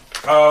 Yeah.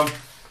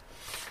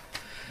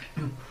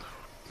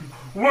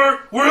 We're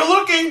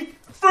looking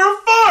for a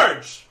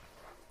forge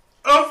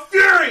of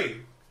fury.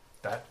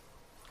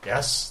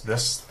 Yes,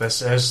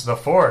 this is the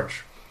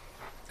forge.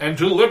 And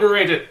to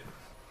liberate it.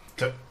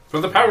 For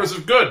the powers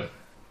of good.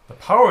 The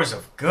powers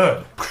of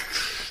good.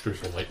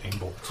 There's a lightning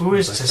bolt. Who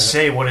is to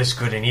say what is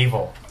good and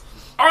evil?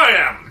 I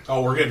am!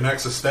 Oh, we're getting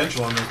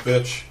existential on this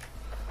bitch.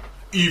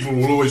 Evil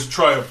will always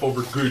triumph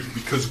over good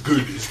because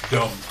good is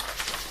dumb.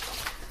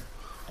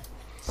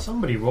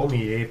 Somebody roll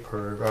me a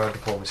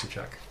diplomacy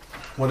check.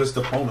 What is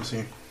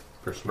diplomacy?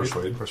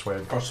 Persuade.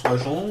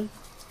 Persuasion.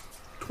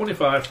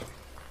 25.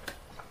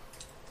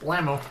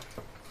 Blammo.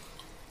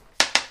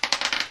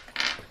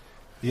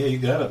 Yeah, you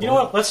got it. You know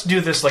what? Let's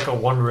do this like a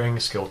one-ring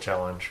skill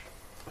challenge.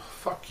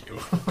 Fuck you.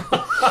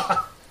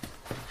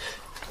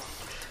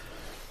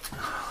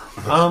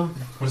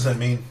 What does that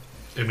mean?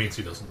 It means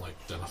he doesn't like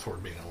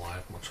Denethor being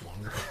alive much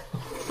longer.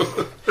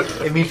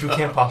 It means we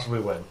can't possibly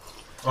win.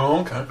 Oh,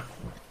 okay.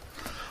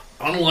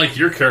 Unlike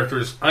your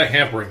characters, I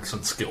have ranks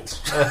and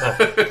skills.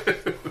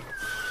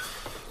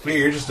 Me,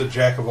 you're just a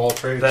jack of all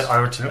trades. That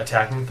aren't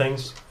attacking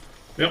things.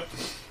 Yep.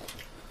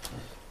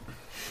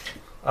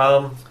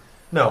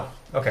 No.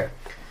 Okay.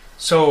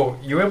 So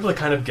you're able to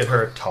kind of get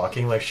her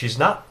talking. Like, she's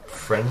not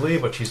friendly,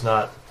 but she's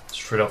not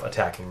straight up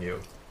attacking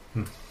you.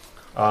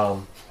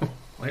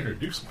 I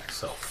introduce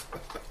myself.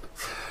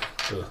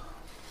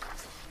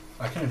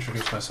 I can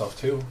introduce myself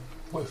too.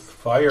 With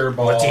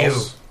fireballs. What do you?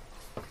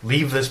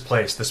 Leave this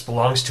place. This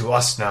belongs to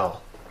us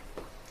now.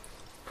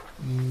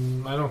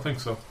 I don't think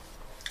so.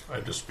 I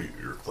dispute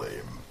your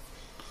claim.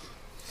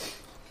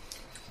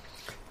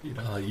 You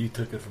know how you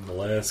took it from the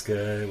last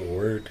guy, but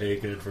we're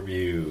taking it from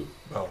you.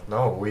 Oh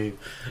no, we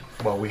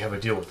have a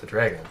deal with the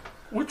dragon,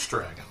 Which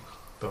dragon?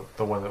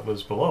 the one that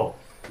was below.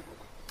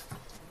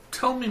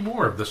 Tell me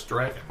more of this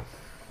dragon.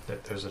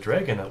 That there's a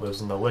dragon that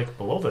lives in the lake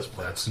below this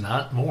place. That's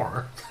not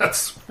more.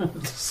 That's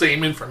the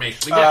same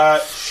information again.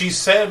 She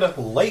said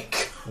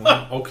lake.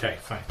 Okay,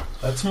 fine.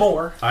 That's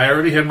more. I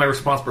already had my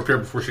response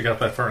prepared before she got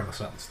that far in the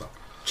sentence, though.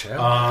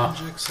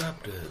 Challenge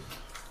accepted.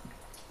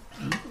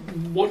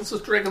 What does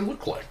this dragon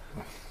look like?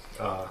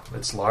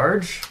 It's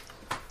large,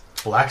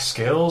 black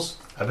scales,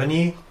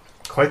 ebony,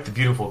 quite the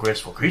beautiful,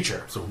 graceful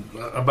creature. So,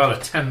 about a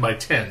 10 by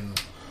 10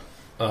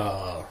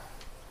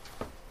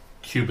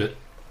 cubit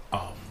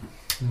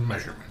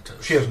measurement.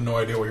 She has no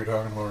idea what you're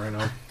talking about right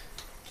now.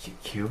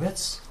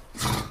 Cubits?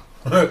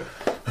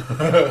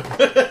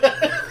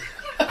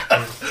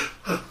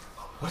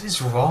 What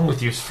is wrong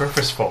with you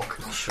surface folk?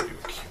 I'll show you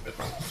a cubit.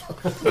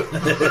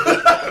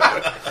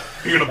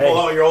 You're gonna pull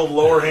out your old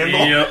lower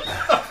handle? Yep.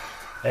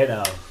 Hey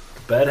now,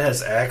 the bed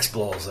has axe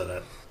blows in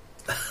it.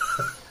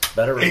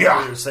 Better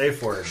remember your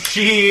safe word.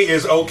 She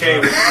is okay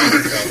with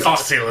it.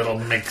 Saucy little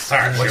minx,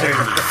 aren't you?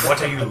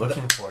 What are you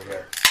looking for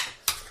here?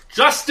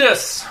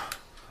 Justice!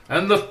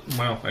 And the...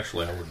 Well,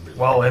 actually, I wouldn't be...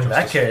 Well, in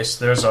that case,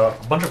 there's a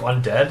bunch of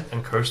undead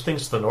and cursed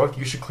things to the north.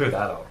 You should clear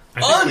that out.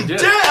 I think we did.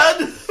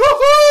 Undead!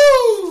 Woohoo!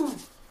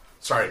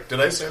 Sorry, did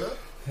I say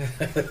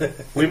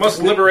that? We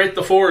must liberate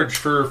the forge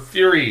for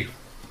Fury.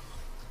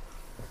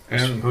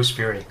 And Who's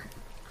Fury?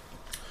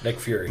 Nick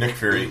Fury. Nick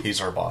Fury, he's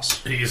our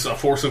boss. he's a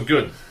force of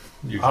good,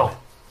 usually.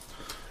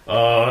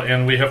 Oh.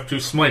 And we have to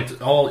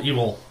smite all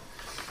evil.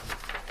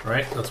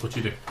 Right? That's what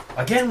you do.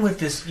 Again with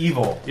this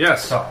evil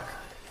Yes. talk.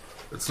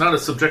 It's not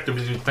as subjective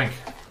as you'd think.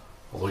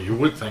 Although you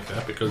would think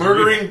that because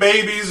Murdering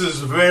babies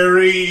is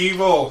very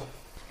evil.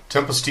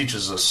 Tempest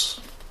teaches us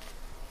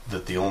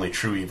that the only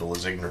true evil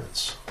is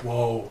ignorance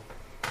Whoa.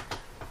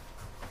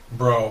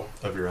 Bro,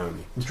 of your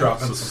enemy.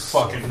 dropping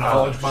some fucking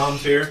knowledge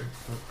bombs here.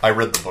 I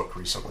read the book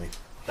recently.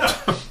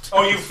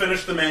 Oh, you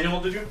finished the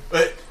manual, did you?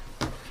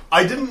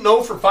 I didn't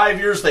know for 5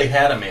 years they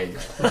had a manual.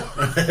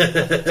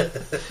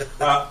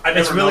 I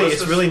never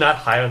It's really not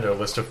high on their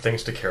list of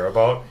things to care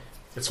about.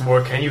 It's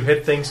more, can you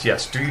hit things?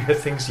 Yes. Do you hit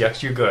things?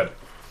 Yes, you're good.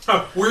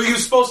 Huh, were you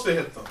supposed to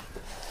hit them?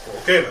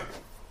 Okay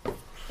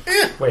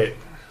then. Wait,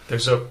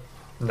 there's a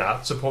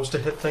not supposed to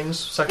hit things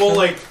section? Well,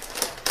 like,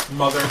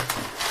 mother.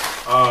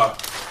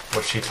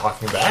 Was she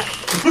talking back?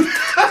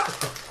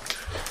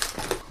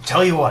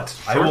 Tell you what,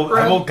 I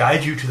will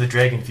guide you to the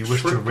dragon if you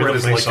wish to rid the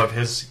place of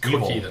his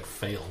evil. cookie that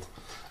failed.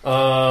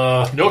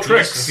 No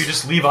tricks. If you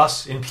just leave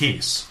us in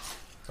peace.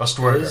 Us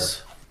to work.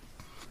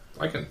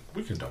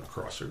 We can double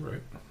cross her,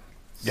 right?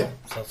 Yeah.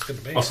 Sounds good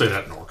to me. I'll say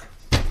that in orc.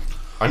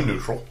 I'm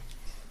neutral.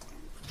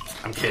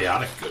 I'm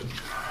chaotic good.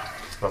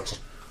 That's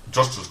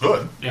just as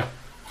good. Yeah.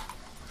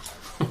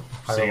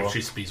 See if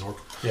she speaks orc.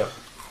 Yep.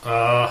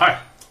 Hi.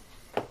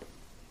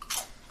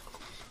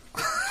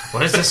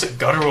 What is this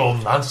guttural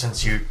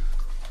nonsense you...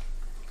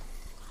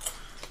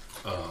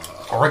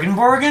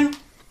 Organ-borgan?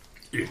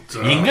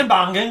 Yingen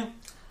bongen?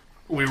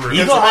 We were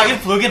Eagle-hagen,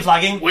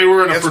 flugen-flagging? we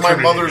were in a It's my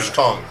fraternity mother's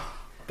together. tongue.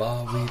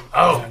 Bobby,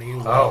 Oh. Johnny,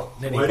 Oh.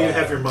 Nitty Why do you Bob.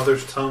 have your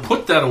mother's tongue?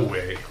 Put that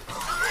away.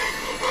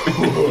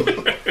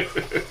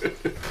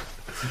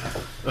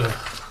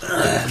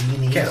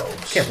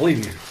 Can't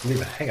believe you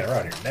leave it hanging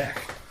around your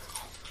neck.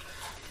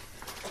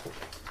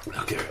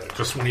 Okay,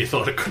 just when you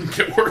thought it couldn't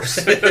get worse.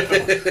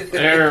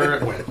 There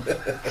it went.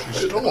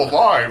 She's still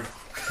alive.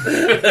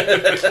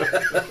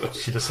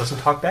 She just doesn't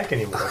talk back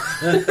anymore.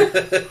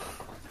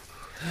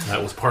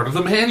 That was part of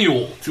the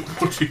manual.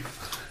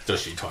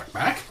 Does she talk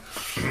back?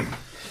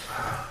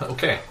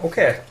 Okay.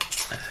 Okay.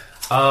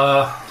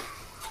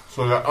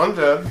 So we got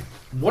undead.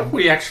 What are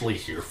we actually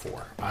here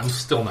for? I'm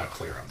still not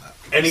clear on that.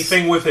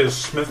 Anything with his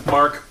Smith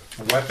Mark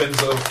weapons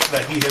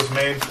that he has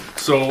made.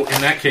 So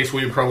in that case,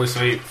 we would probably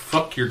say,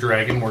 "Fuck your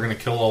dragon. We're going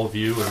to kill all of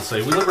you," and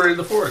say, "We liberated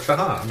the forest."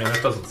 Haha. I mean,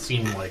 that doesn't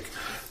seem like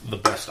the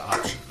best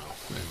option,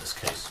 though. In this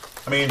case,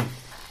 I mean,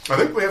 I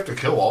think we have to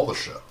kill all the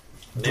shit.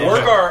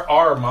 Dorg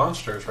are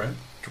monsters, right?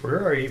 Where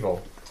are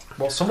evil?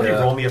 Well, somebody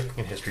Yeah. roll me a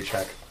fucking history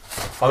check.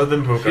 Other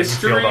than Puka, you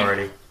History? failed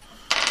already.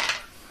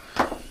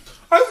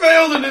 I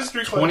failed in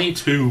history class.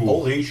 22.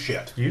 Holy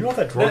shit. You know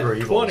that Droger are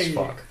evil as 20.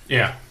 fuck.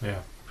 Yeah.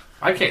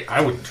 I can't.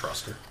 I wouldn't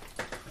trust her.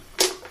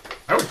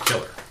 I would kill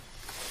her.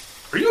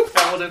 Are you a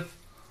paladin?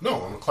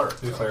 No, I'm a cleric.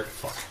 He's a cleric.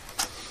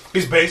 Fuck.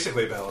 He's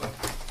basically a paladin.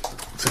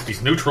 Except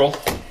he's neutral.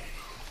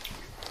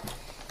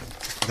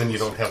 Then you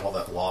don't have all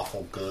that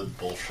lawful good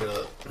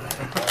bullshit.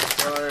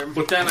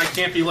 But then I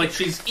can't be like,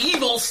 she's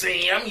evil,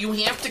 Sam. You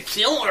have to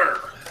kill her.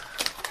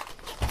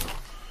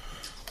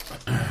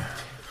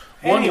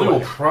 One we will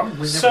Anyway, probably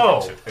never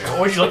so, get to. what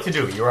would you like to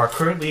do? You are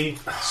currently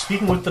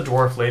speaking with the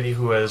dwarf lady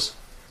who has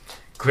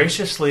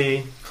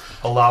graciously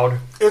allowed...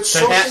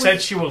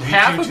 said she will lead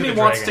Half you of to me the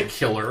wants dragon. to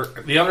kill her.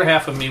 The other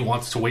half of me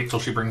wants to wait till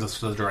she brings us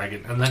to the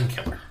dragon and then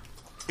kill her.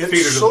 Feed her to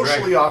It's the socially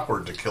dragon.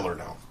 awkward to kill her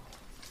now.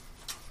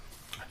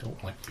 I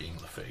don't like being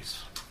the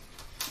face.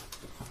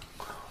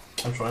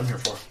 That's what I'm here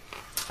for.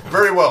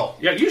 Very well.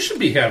 Yeah, you should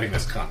be having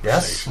this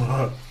Yes?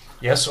 conversation.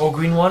 Yes, oh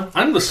green one?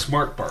 I'm the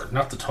smart bard,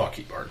 not the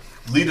talky bard.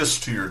 Lead us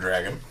to your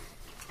dragon.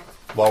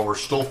 While we're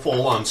still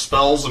full on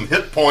spells and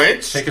hit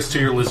points. Take us to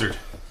your lizard.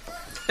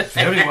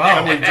 Very And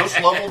well. we just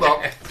leveled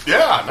up.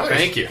 Yeah, nice.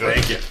 Thank you, Good.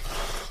 thank you.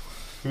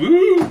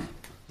 Woo!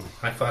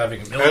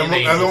 High-fiving a million And then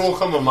angels. we'll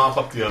come and mop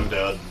up the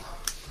undead.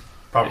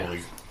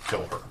 Probably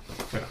kill her.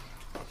 Yeah.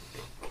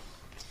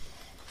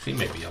 She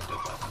may be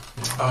undead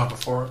by then.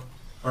 Before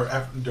or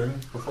after,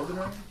 before the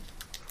dragon?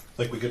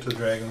 Like we get to the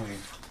dragon, we...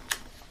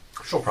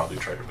 She'll probably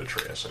try to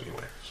betray us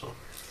anyway. So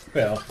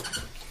Well,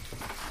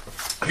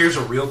 Here's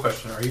a real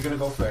question. Are you going to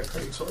go for that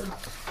great sword?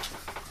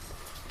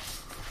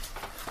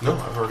 no,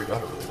 I've already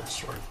got a really good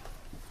sword.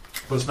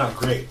 But it's not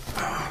great.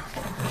 I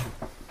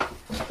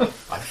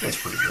think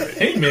it's pretty great.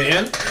 Hey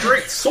man,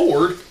 great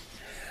sword.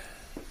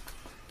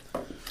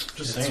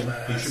 Just saying.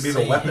 You should be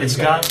the weapon It's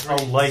guy.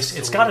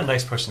 got a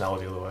nice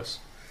personality, Lewis.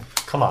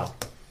 Come on.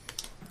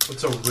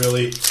 It's a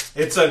really...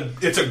 It's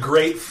a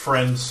great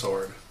friend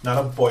sword. Not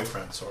a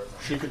boyfriend sword.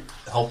 She could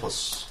help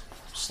us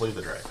slay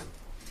the dragon.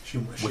 She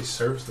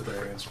serves the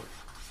dragon.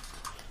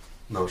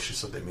 No, she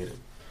said they made it.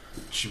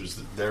 She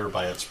was there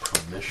by its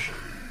permission.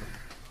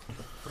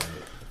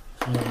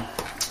 Right?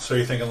 So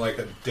you're thinking like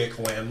a dick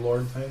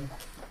landlord thing?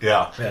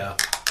 Yeah. yeah.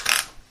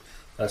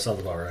 That sounds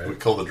about We right.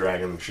 kill the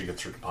dragon and she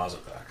gets her deposit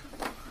back.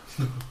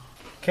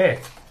 Okay.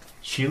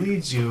 She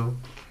leads you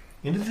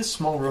into this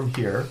small room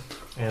here,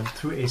 and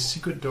through a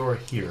secret door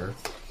here.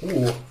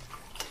 Ooh.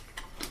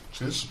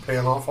 See, this is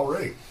paying off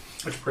already.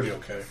 It's pretty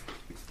okay.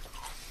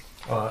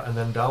 And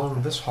then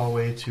down this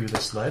hallway to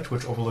this ledge,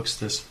 which overlooks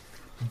this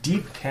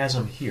deep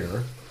chasm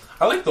here.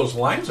 I like those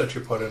lines that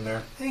you put in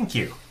there. Thank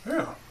you.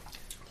 Yeah.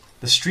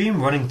 The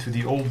stream running through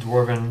the old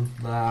dwarven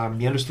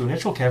meanders through a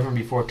natural cavern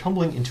before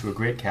tumbling into a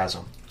great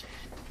chasm.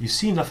 You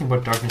see nothing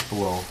but darkness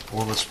below,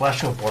 while the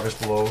splashing of waters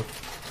below,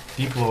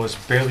 deep below, is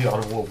barely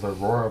audible of the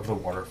roar of the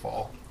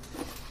waterfall.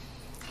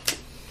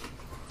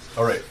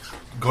 All right,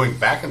 going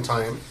back in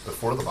time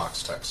before the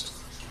box text.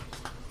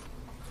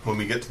 When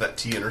we get to that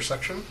T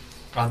intersection,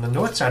 On the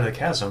north side of the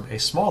chasm, a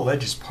small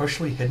ledge is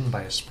partially hidden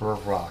by a spur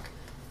of rock,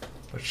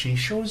 but she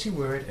shows you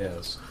where it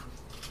is.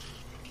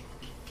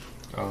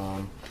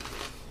 I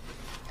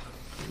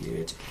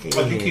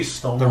think he's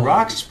stone. The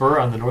rock spur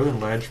on the northern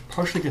ledge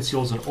partially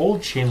conceals an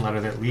old chain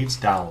ladder that leads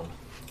down.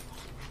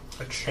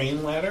 A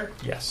chain ladder?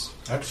 Yes.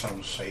 That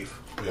sounds safe.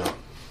 yeah,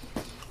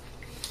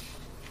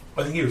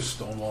 I think he was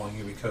stonewalling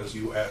you because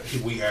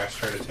we asked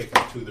her to take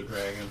him to the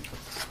dragon.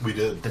 we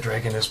did. The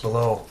dragon is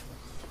below.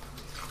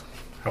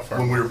 How far?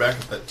 When we were back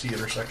at that T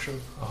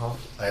intersection, Uh-huh.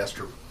 I asked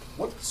her,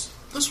 "What's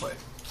this way?"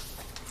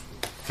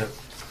 The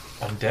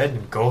undead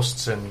and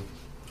ghosts and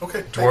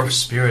Okay, thank dwarf you.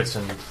 spirits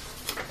and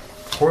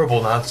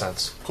horrible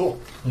nonsense. Cool.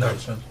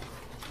 Nonsense.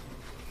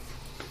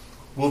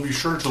 We'll be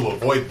sure to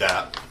avoid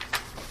that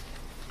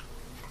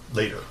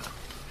later.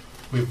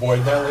 We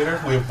avoid that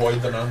later? We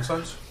avoid the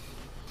nonsense?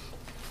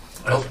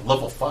 Oh,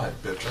 level 5,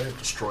 bitch. I have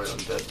destroy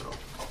undead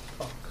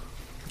now.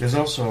 There's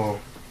also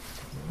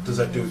Does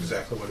that do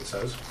exactly what it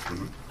says?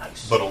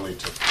 Nice. But only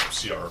to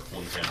CR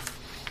 110.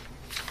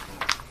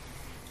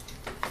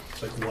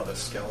 It's like what, a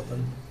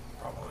skeleton?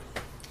 Probably.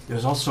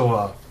 There's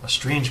also a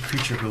strange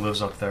creature who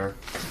lives up there.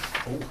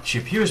 Oh. She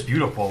appears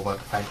beautiful, but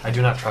I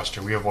do not trust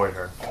her. We avoid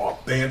her. Oh,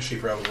 banshee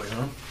probably,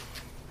 huh?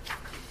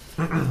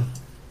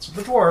 So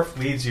the dwarf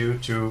leads you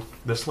to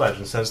this ledge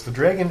and says, "The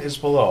dragon is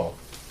below.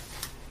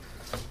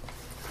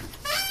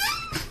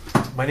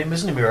 My name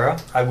is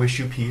Namira. I wish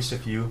you peace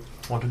if you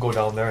want to go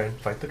down there and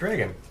fight the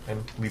dragon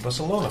and leave us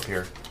alone up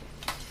here.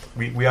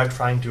 We are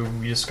trying to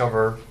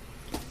rediscover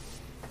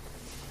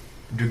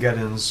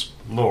Dugeddin's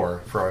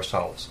lore for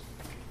ourselves."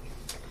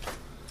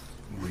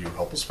 Will you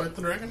help us fight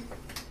the dragon?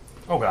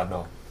 Oh god,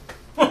 no.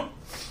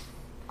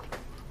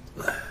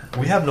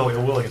 We have no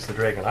ill will against the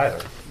dragon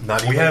either.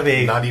 Not We even, have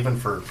a- not even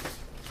for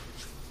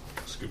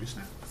Scooby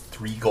Snap.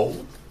 3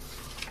 gold?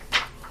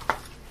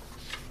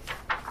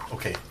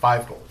 Okay,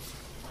 5 gold.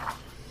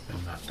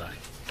 And not die.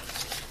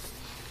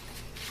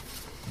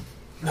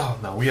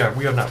 No, we are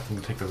not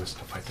going to take the risk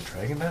to fight the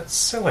dragon. That's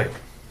silly.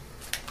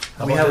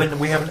 How We about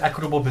have an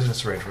equitable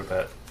business arrangement with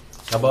that.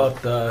 How about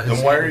his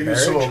Then why are you marriage?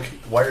 so okay?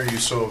 Why are you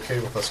so okay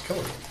with us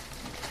killing him?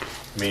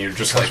 I mean, you're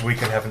just Because like we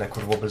can have an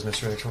equitable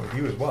business arrangement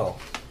with you as well.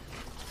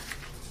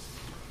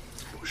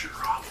 push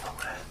her off the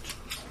ledge.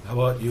 How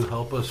about you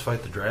help us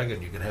fight the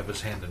dragon? You can have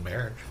his hand in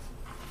marriage.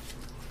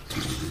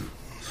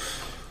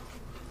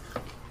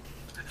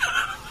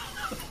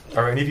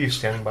 Are any of you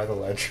standing by the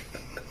ledge?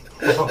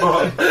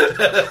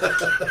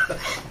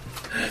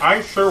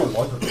 I sure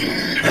wasn't.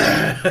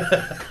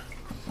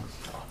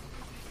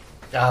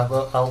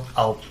 Well,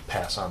 I'll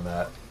pass on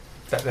that.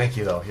 Thank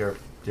you, though. You're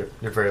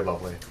very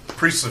lovely.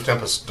 Priests of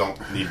Tempest don't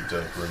need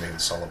to remain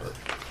celibate.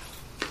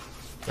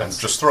 I'm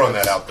just throwing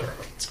that out there.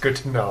 It's good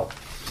to know.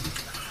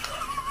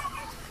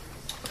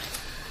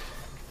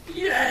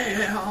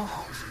 Yeah.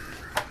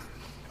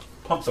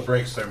 Pump the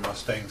brakes there,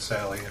 Mustang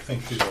Sally. I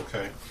think she's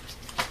okay.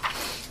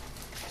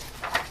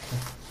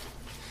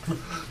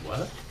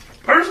 What?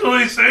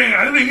 Personally saying,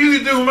 I think you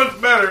could do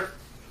much better.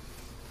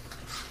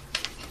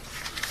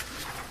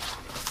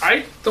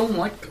 I don't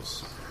like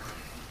this.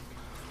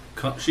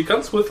 She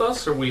comes with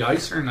us, or we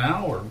ice her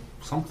now, or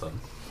something.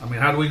 I mean,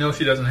 how do we know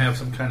she doesn't have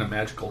some kind of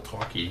magical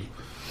talkie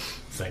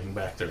thing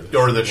back there?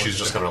 Or that she's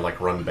just going to like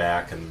run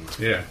back and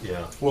Yeah.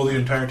 yeah. Well, the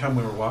entire time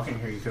we were walking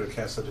here, you could have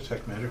cast the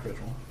Detect Magic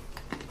ritual.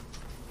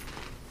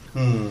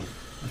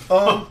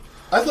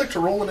 I'd like to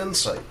roll an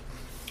insight.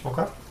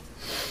 Okay.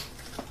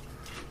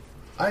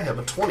 I have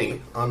a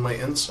 20 on my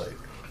insight.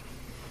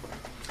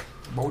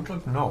 What would you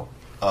like to know?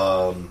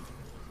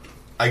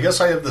 I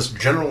guess I have this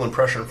general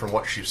impression from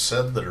what she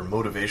said that her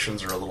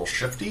motivations are a little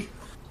shifty.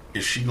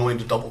 Is she going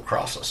to double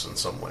cross us in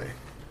some way?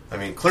 I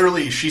mean,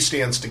 clearly she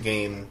stands to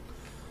gain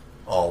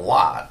a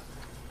lot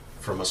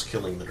from us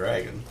killing the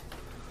dragon.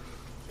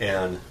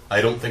 And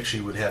I don't think she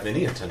would have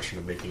any intention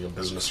of making a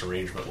business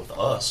arrangement with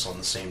us on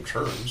the same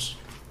terms.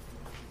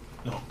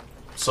 No.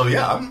 So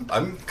yeah,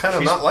 I'm kind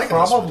of She's not liking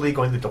this. probably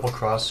going to double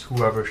cross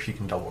whoever she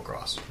can double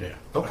cross. Yeah.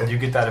 Okay. You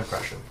get that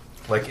impression.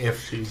 Like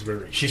if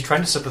she's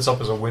trying to set this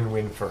up as a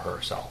win-win for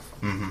herself.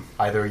 Mm-hmm.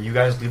 Either you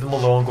guys leave them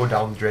alone, go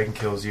down, the dragon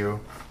kills you,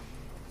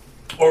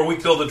 Or we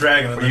kill the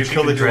dragon, and or then you she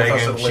kill the can deal with us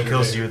dragon, at a she later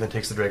kills date. you, then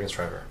takes the dragon's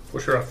treasure.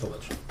 Push her off the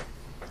ledge.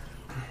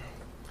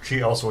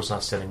 She also was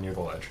not standing near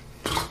the ledge.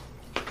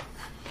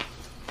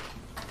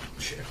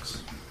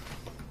 Chicks.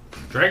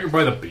 Drag her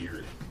by the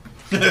beard.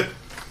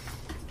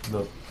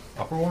 The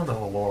upper one or the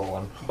lower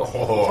one?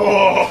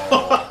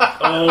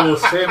 Oh,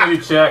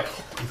 sanity check.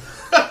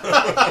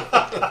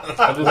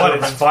 What?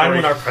 It's fine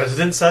when our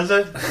president says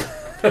it.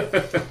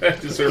 I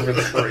deserve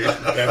inspiration.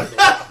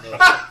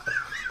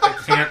 I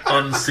can't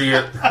unsee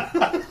it.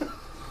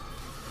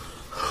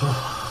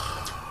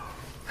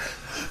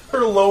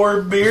 Her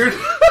lower beard.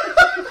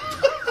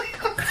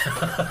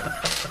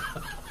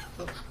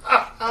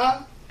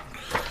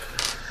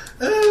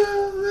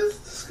 That's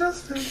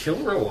disgusting.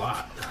 Kill her a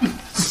lot.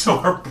 So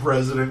our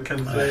president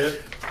can say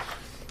it.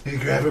 You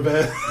grab a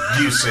bed.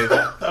 Do you say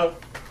that? Oh.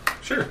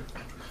 Sure.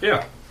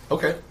 Yeah.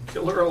 Okay.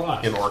 Kill her a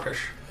lot. In Orcish.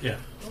 Yeah.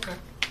 Okay.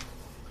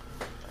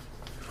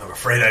 I'm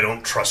afraid I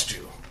don't trust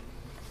you.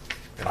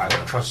 And I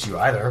don't trust you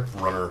either.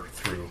 Run her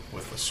through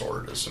with the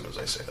sword as soon as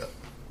I say that.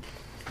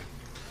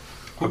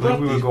 I believe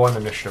we would go on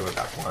initiative at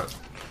that point.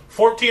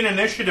 14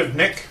 initiative,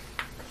 Nick.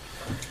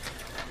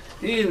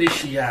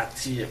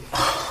 Initiative.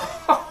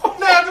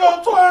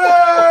 Natural 20!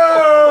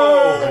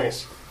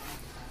 Nice.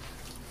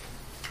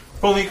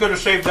 If only you could have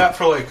saved that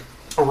for like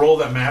a roll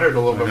that mattered a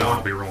little bit No, more.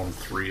 I'll be rolling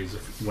threes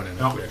if we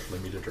actually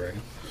meet a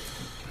dragon.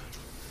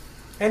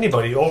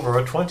 Anybody over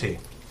a 20.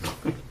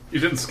 You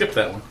didn't skip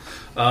that one.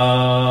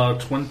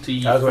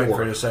 24. I was waiting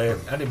for you to say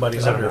anybody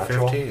Is that under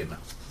natural? 15.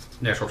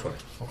 Natural 20.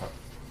 Okay.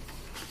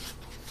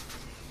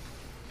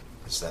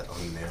 Is that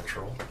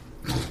unnatural?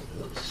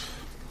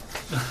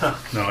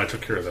 No, I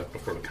took care of that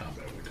before the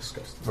combat we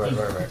discussed. Right.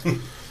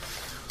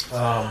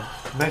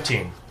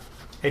 19.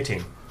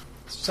 18.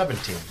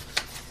 17.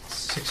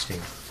 16.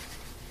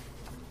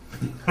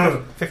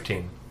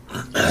 15.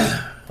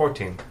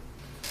 14.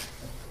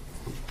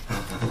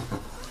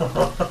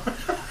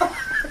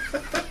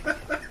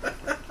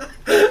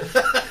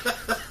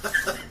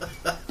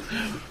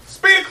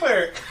 Speed a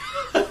cleric.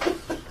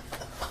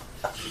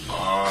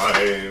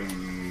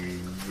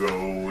 I'm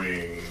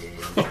going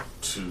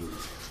to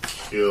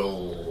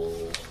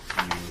kill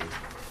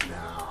you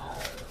now.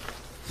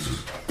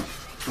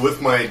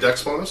 With my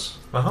dex bonus,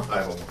 Uh-huh. I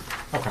have a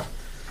 1. Okay.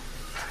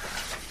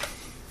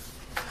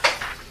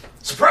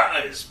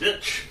 Surprise,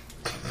 bitch!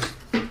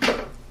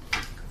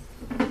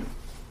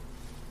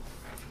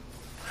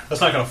 That's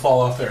not going to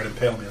fall off there and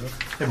impale me, is it?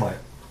 It might.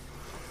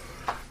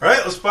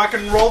 Alright, let's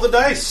fucking roll the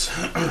dice.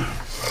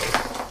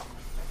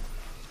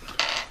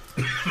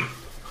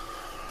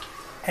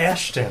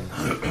 Ashton.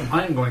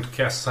 I am going to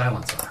cast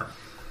silence on her.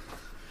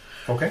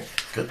 Okay.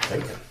 Good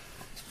thinking.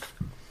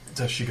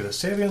 Does she get a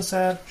save against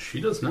that?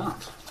 She does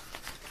not.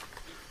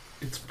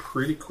 It's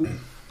pretty cool.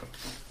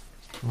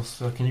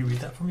 Can you read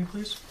that for me,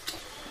 please?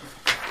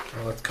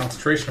 That's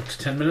concentration up to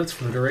 10 minutes.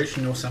 For the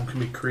duration, no sound can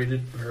be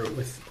created or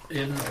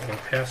within or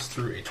pass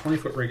through a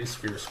 20-foot radius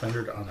sphere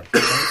centered on a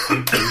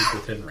 20 feet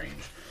within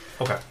range.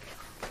 Okay.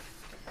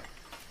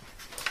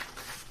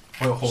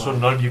 Well, hold So on.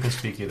 none of you can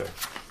speak either.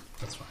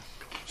 That's fine.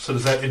 So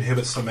does that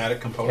inhibit somatic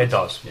components? It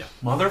does. Yeah.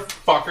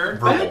 Motherfucker.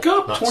 Verbal, Back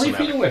up not 20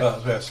 feet somatic. away.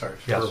 Yeah, sorry.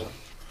 Yes. Verbal.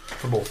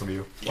 For both of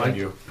you. Why? And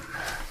you.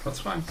 That's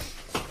fine.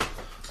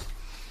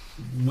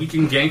 We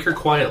can gank her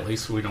quietly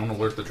so we don't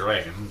alert the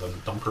dragon, then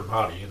dump her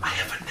body. And I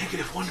have a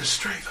 -1 to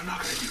strength. I'm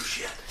not going to do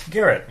shit.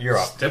 Garrett, you're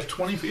up. step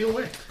 20 feet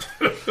away.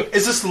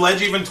 Is this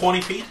ledge even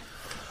 20 feet?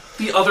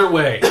 The other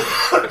way.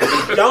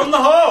 Down the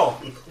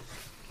hall.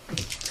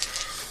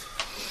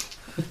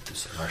 Do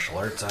some martial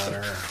arts on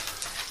her.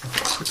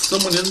 Put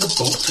someone in the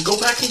boat to go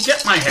back and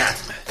get my hat.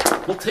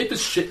 We'll tape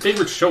his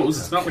favorite shows.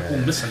 It's not like we'll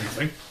miss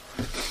anything.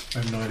 I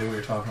have no idea what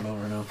you're talking about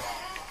right now.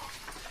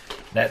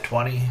 Net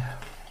 20.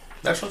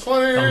 Natural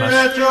 20!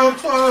 Natural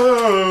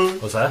 20!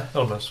 What's that?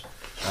 It'll miss.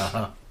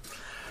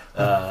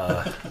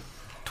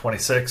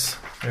 26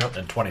 Yep.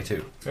 and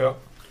 22. Yep.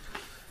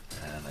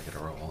 And I get a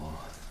roll.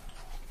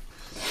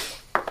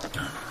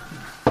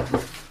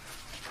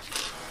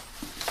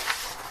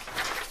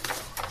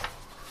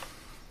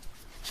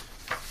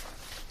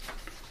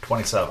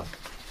 $27.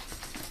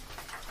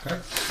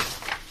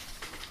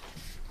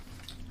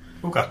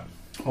 Okay.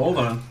 Hold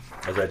on.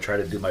 As I try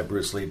to do my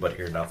Bruce Lee, but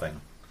hear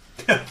nothing.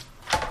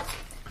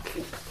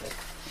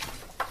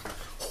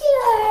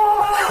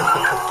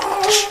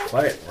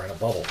 Quiet, we're in a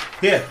bubble.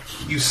 Yeah,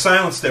 you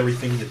silenced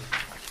everything, you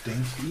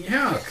dink.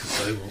 Yeah,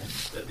 because I will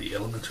add the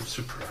element of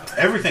surprise.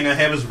 Everything I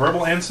have is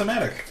verbal and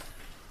somatic.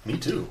 Me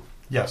too.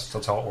 Yes,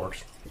 that's how it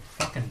works.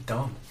 Fucking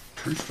dumb.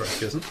 True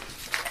strike isn't.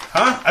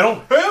 Huh? I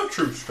don't have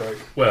True Strike.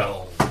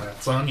 Well,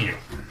 that's on you.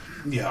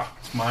 Yeah,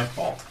 it's my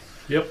fault.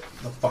 Yep.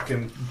 The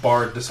fucking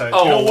bard decides,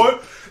 Oh. you know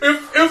what?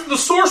 If the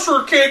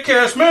sorcerer can't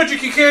cast magic,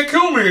 he can't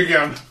kill me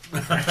again.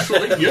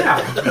 Actually, yeah.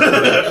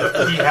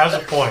 He has a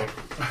point.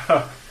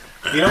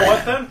 You know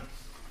what, then?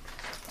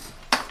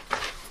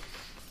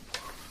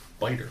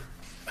 Biter.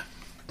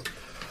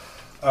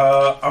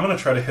 I'm going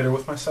to try to hit her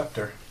with my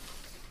scepter.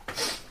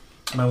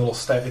 My little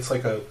staff. It's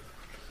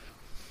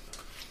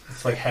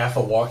like half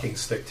a walking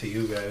stick to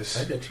you guys.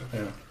 I get you.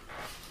 Yeah.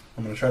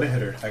 I'm going to try to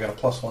hit her. I got a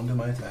 +1 to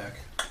my attack.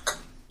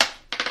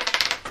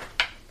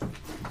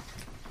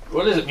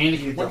 What does it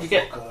mean? What do you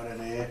get?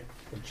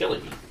 Jelly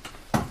bean.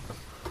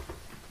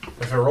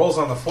 If it rolls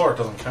on the floor, it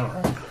doesn't count,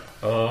 right?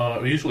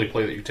 We usually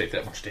play that you take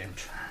that much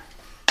damage.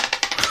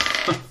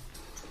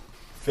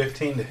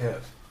 15 to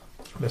hit.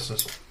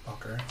 Misses.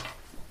 Fucker.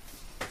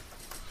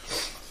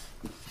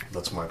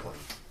 That's my plan.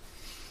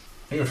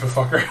 You're a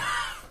fucker.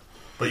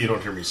 But you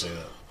don't hear me say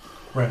that.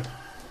 Right.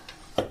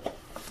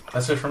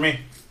 That's it for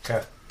me.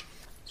 Okay.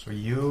 So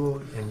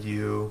you,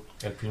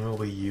 and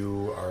presumably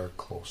you are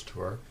close to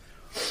her.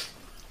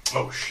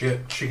 Oh shit!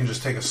 She can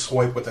just take a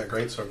swipe with that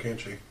greatsword, can't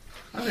she?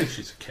 I think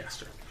she's a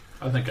caster.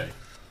 I think I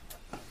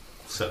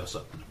set us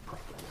up in a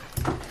proper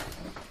way.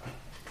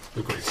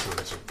 The great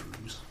sword is a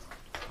ruse.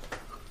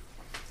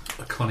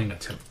 A cunning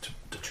attempt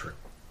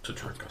to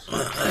trick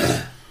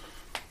us.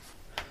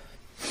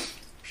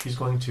 She's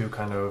going to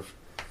kind of,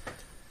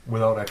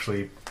 without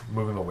actually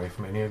moving away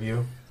from any of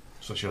you,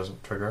 so she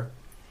doesn't trigger,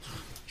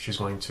 she's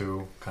going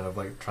to kind of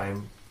like try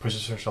and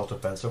position herself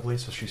defensively,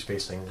 so she's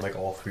facing like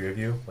all three of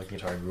you, like the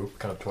entire group,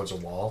 kind of towards a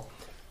wall.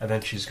 And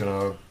then she's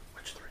gonna...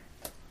 Which three?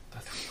 The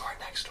three who are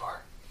next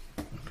door.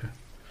 Okay.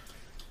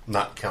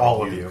 Not counting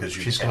All of you. because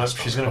you She's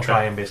gonna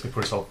try and basically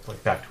put herself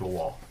like back to a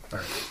wall.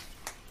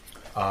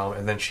 Alright.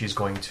 And then she's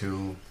going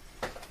to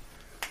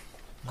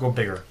go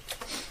bigger.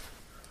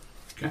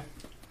 Okay.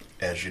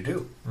 As you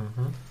do.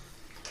 Mm-hmm.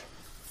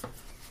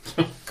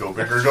 Go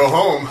big or go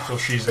home. So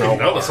she's now No,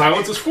 the large.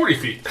 silence is 40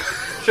 feet.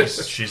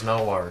 She's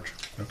now large.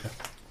 Okay.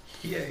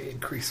 Yay,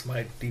 increase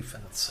my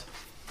defense.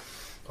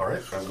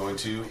 Alright, I'm going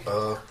to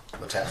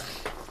attack.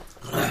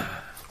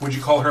 Would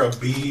you call her a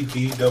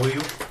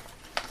BDW?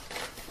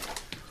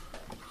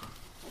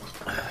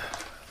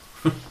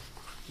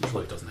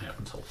 Usually it doesn't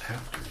happen until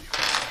after you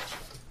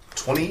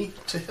 20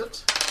 to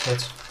hit.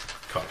 That's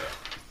caught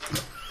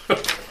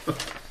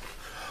that.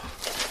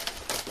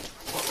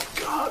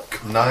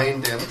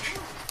 9 damage.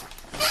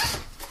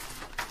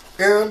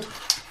 And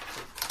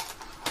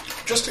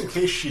just in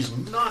case she's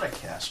not a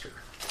caster,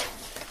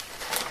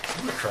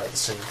 I'm going to try the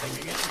same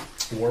thing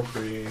again. War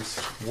priest.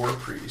 War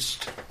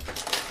Priest.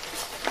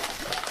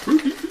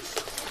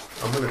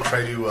 I'm going to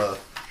try to,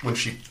 when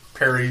she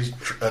parries,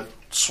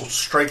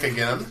 strike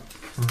again.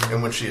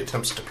 And when she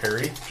attempts to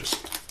parry,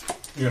 just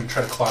You're gonna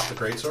try to clock the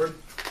greatsword?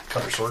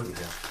 cut her sword in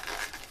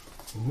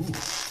half. Ooh.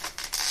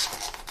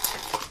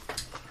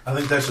 I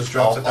think that just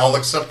drops it down. I'll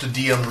accept a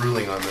DM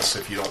ruling on this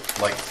if you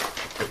don't like.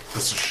 If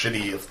this is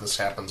shitty, if this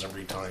happens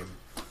every time.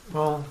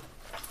 well.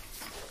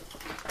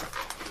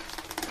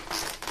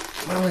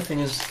 My only thing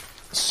is,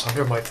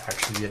 Sunder might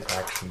actually be an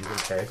action you can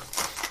take.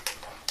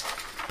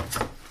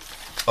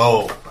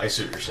 Oh, I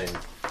see what you're saying.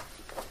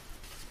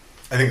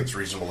 I think it's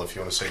reasonable if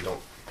you want to say don't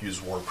use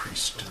War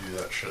Priest to do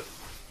that shit.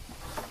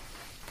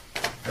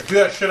 Do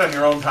that shit on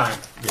your own time,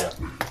 Yeah.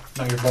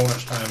 not your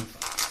bonus time.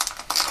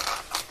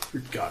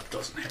 Your god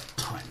doesn't have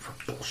time for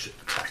bullshit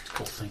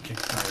tactical thinking.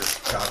 Not your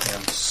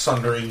goddamn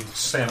sundering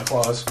Santa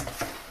Claus.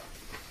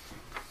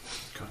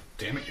 God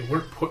damn it, you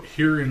weren't put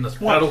here in this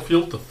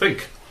battlefield to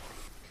think.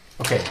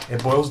 Okay,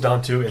 it boils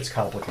down to it's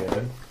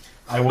complicated.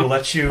 I will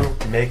let you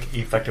make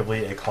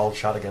effectively a called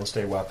shot against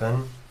a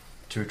weapon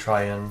to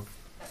try and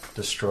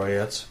destroy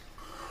it.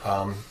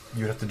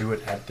 You have to do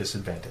it at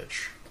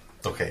disadvantage.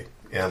 Okay.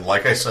 And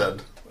like I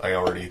said, I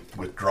already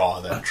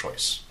withdraw that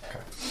choice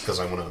because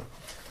I want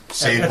to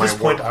save At my this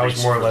point, War I was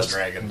Priest more or for the less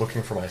dragon.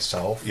 looking for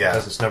myself Yeah.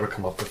 because it's never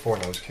come up before,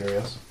 and I was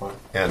curious. But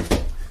And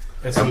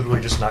it's literally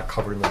just not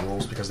covered in the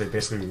rules because they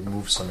basically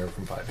removed Sunder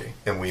from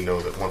 5e. we know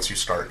that once you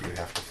start, you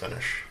have to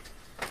finish.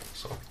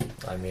 So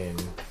I mean,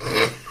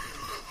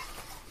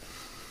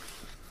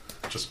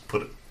 just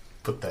put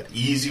that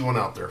easy one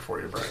out there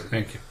for you, Brian.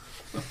 Thank you.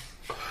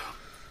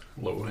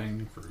 Low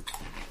hanging fruit.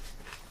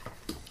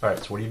 all right.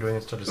 So what are you doing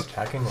instead of just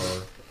attacking,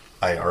 or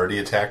I already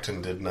attacked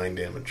and did 9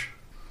 damage.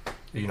 are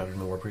you not doing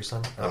the War Priest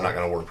then? I'm not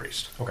going to War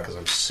Priest. Okay. Because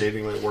I'm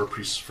saving my War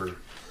Priests for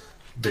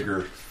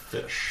bigger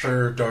fish.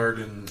 Sure,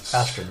 Darden's.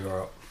 Astrid,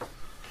 you're up.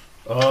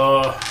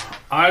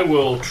 I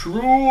will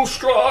true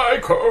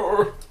strike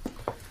her.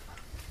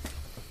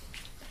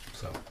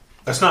 So,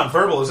 That's not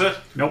verbal, is it?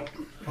 nope.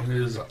 It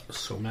is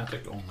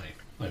somatic only.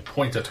 I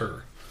point at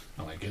her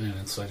and I get an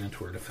insight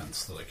into her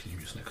defense that I can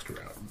use next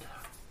round.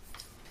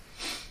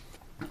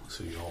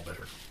 So you all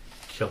better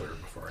kill her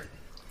before it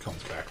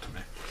comes back to me.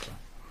 So.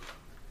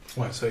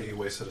 Why, so you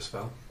wasted a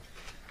spell?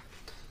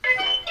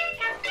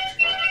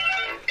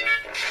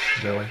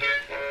 Really?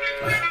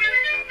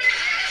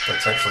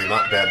 That's actually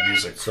not bad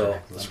music. So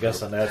for this I'm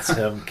guessing that's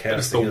him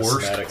It's the casting his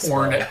worst somatic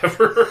porn spell.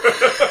 ever.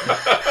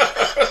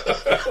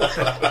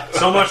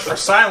 So much for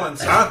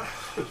silence, huh?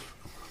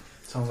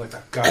 Sounds like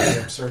that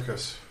goddamn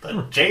circus.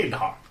 The Jade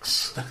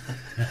Hawks.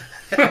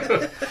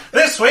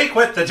 This week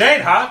with the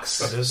Jade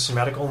Hawks, It is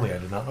somatic only. I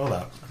did not know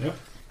that. Yep.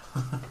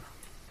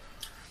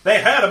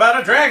 they heard about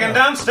a dragon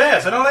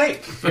downstairs in a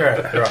lake. You're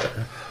right. You're right.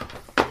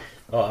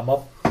 Oh, I'm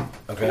up. Put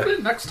Okay.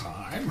 it next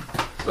time.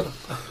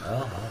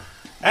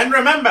 And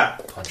remember,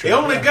 Punch the her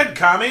only again. good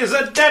commie is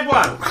a dead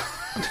one.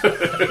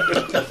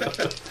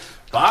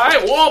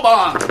 Buy war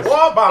bonds.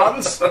 War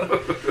bonds.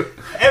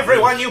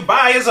 Everyone you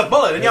buy is a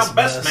bullet in your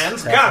best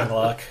man's gun.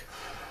 Luck.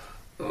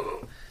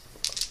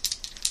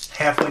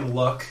 Halfling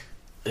luck.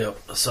 Yep.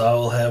 So I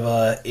will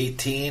have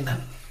 18 Are you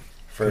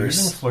for.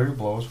 using flurry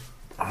blows?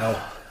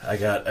 No, I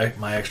got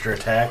my extra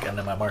attack and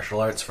then my martial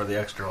arts for the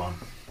extra one.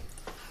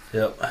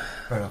 Yep.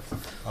 Fair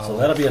enough. So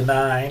that'll be a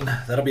 9.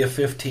 That'll be a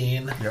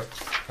 15. Yep.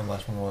 And the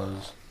last one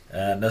was...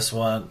 And this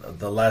one,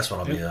 the last one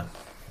will be a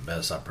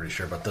miss, I'm pretty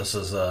sure. But this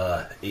is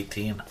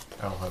 18.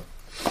 I'll have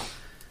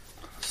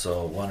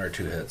So 1 or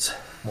 2 hits.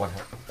 1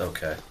 hit.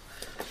 Okay.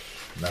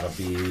 And that'll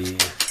be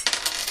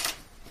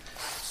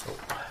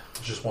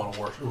Just want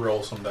to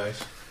roll some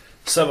dice.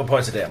 7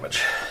 points of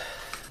damage.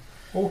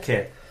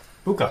 Okay.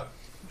 Buka.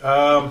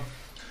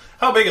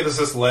 How big is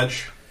this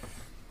ledge?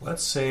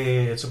 Let's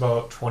say it's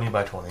about 20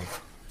 by 20.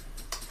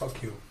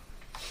 Fuck you.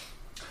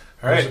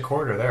 All There's right. a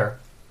corridor there.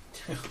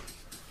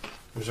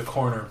 There's a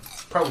corner.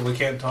 Probably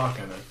can't talk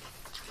in it.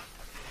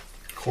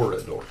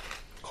 Corridor.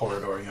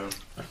 Corridor, yeah.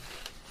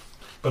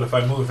 But if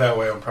I move that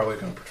way, I'm probably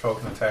going to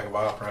provoke an attack of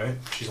op, right?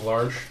 She's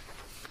large.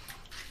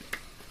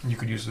 You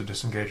could use the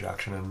disengage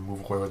action and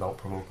move away without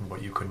provoking,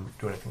 but you couldn't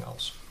do anything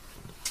else.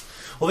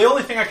 Well, the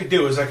only thing I could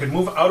do is I could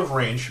move out of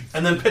range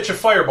and then pitch a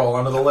fireball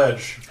onto the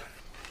ledge.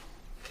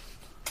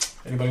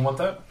 Anybody want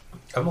that?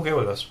 I'm okay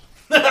with this.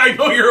 I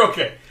know you're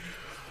okay.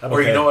 I'm Or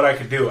okay. you know what I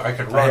could do? I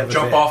could run, have a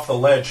jump fan. off the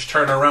ledge,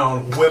 turn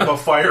around, whip a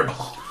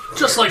fireball.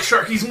 Just like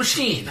Sharky's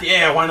machine.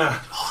 Yeah, why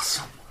not?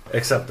 Awesome.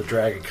 Except the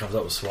dragon comes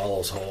up and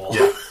swallows whole.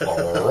 Yeah.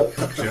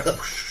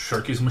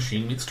 Sharky's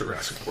machine meets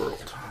Jurassic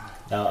World.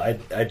 Now,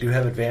 I do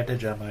have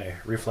advantage on my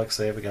reflex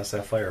save against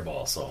that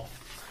fireball, so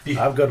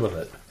Yeah. I'm good with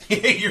it.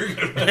 You're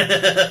good.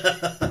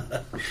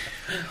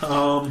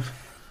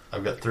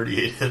 I've got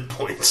 38 hit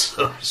points.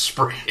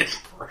 Spray and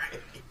pray.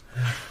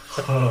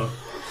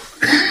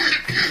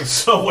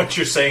 So what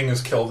you're saying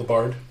is kill the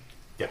bard?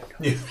 Yeah.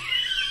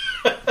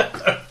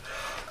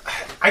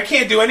 I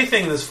can't do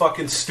anything in this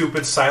fucking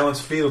stupid silence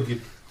field, you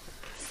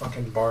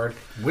fucking bard.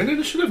 Win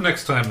initiative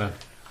next time, then.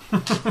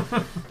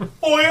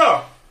 Oh,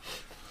 yeah.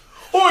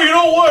 Oh, you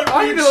know what?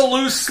 I'm going to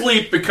lose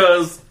sleep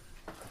because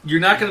you're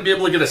not going to be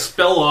able to get a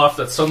spell off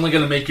that's suddenly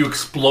going to make you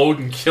explode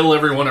and kill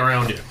everyone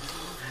around you.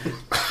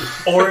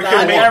 Or it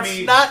can make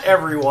me... Not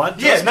everyone.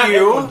 Yeah, Just not you.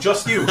 everyone,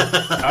 just you. All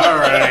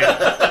right.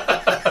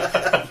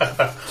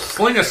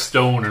 Sling a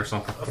stone or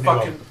something.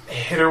 Fucking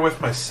hit her with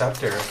my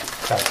scepter.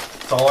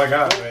 That's all I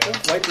got, man.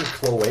 Wipe your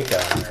cloaca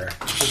on her.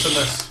 What's in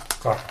this?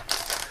 Oh,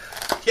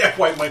 Yeah,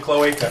 wipe my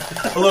cloaca.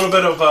 A little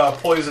bit of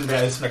poison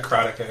damage. It's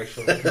necrotic,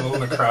 actually. A little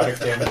necrotic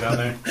damage on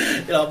there.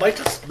 You know, it might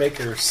just make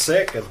her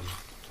sick and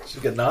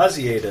she'll get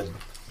nauseated.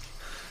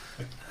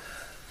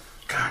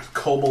 God,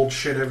 kobold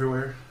shit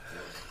everywhere.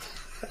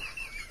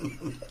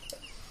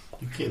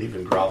 You can't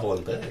even grovel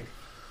and beg.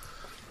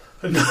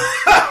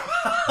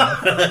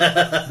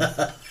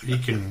 He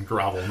can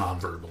grovel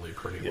non-verbally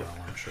pretty well,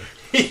 I'm sure.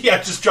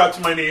 Yeah, just drop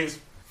to my knees.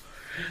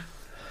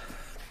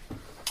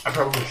 I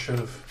probably should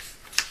have.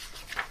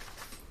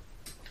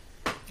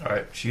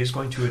 Alright, she is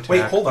going to attack.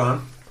 Wait, hold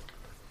on.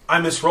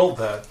 I misrolled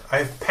that. I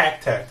have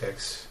pack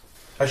tactics.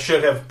 I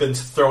should have been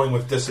throwing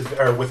with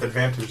with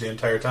advantage the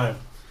entire time.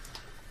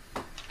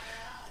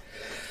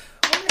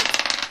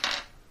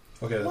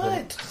 Okay,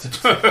 What?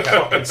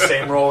 fucking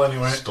same roll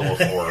anyway. Still a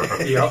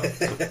 4.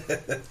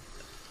 Yep.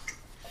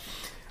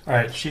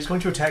 Alright, she's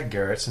going to attack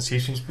Garrett since he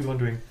seems to be the one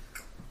doing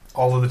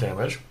all of the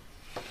damage.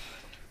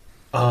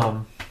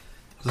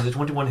 This is a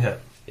 21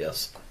 hit.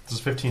 Yes. This is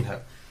 15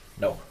 hit.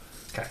 No.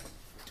 Okay.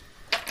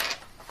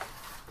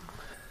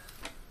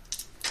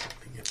 Let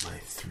me get my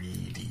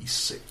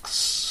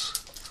 3d6.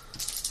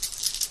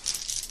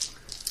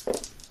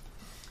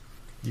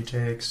 You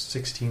take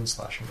 16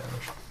 slashing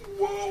damage.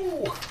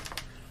 Whoa!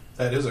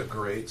 That is a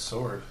great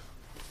sword.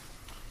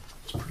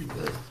 It's pretty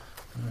good.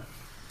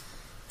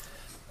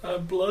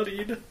 I'm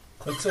bloodied.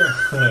 It's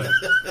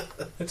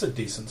a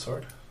decent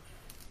sword.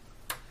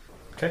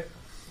 Okay.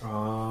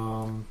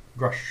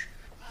 Grush.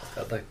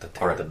 I'd like to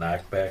take Alright. the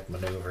knockback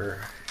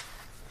maneuver.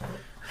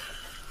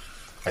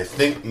 I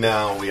think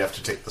now we have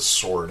to take the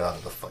sword out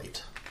of the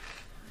fight.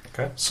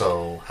 Okay.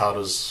 So how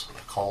does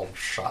a called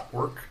shot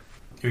work?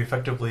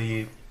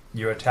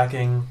 You're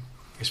attacking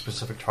a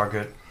specific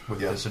target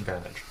with Yeah.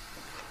 disadvantage.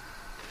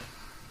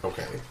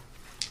 Okay.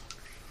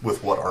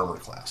 With what armor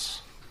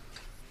class?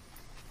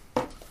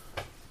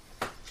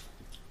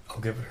 I'll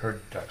give it her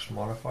dex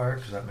modifier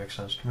because that makes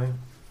sense to me.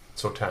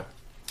 So 10.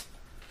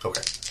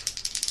 Okay.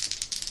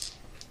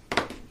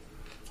 I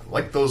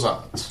like those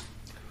odds.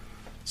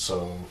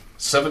 So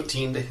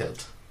 17 to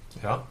hit.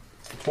 Yeah.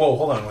 Whoa,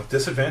 hold on. With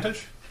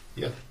disadvantage?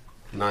 Yeah.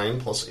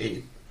 9 plus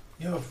 8.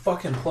 You have a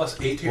fucking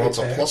 +8 to your Well, it's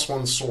a attack.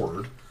 +1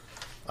 sword.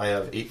 I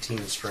have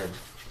 18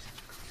 strength.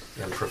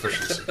 And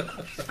proficiency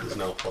is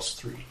now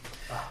 +3.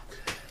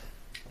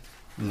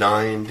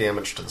 9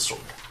 damage to the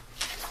sword.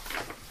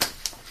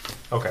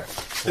 Okay.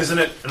 Isn't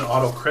it an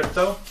auto crit,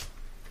 though?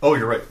 Oh,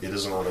 you're right. It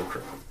is an auto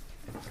crit.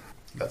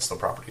 That's the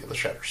property of the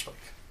Shatter Spike.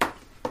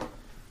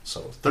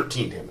 So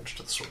 13 damage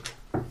to the sword.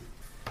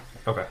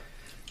 Okay.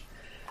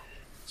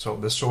 So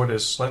this sword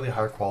is slightly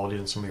higher quality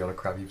than some of the other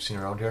crap you've seen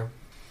around here.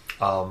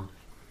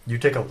 You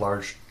take a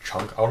large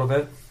chunk out of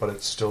it, but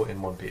it's still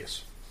in one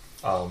piece.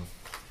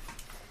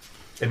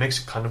 it makes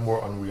it kind of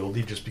more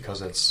unwieldy just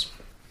because it's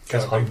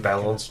Got a big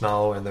unbalanced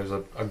now, and there's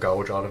a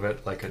gouge out of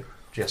it. Like, it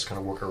just kind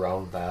of work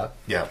around that.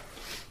 Yeah.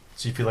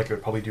 So you feel like it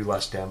would probably do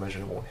less damage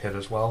and it won't hit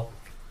as well,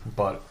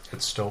 but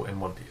it's still in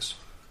one piece.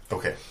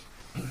 Okay.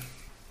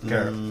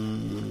 Garrett.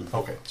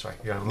 Okay, sorry.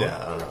 You gotta move? Yeah,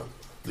 I don't know.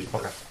 Leave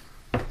Okay.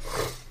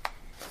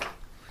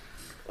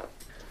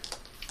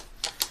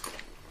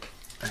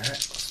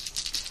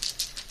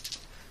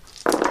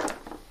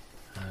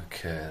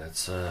 Okay,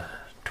 that's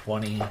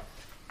 20,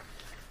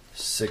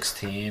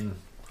 16,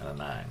 and a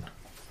 9.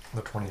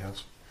 The 20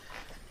 hits.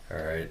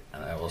 Alright,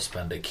 and I will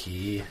spend a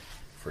key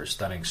for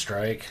stunning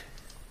strike.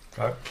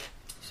 Alright.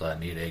 So I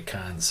need a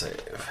con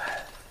save.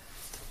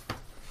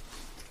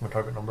 What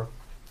target number?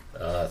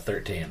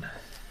 13.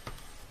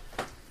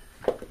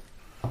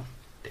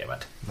 Damn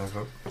it. No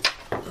vote.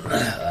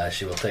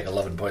 She will take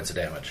 11 points of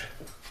damage.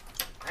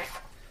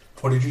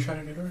 What did you try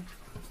to do to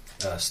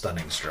her?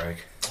 Stunning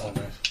strike. Oh,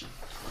 nice.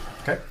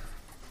 Okay.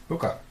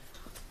 Okay.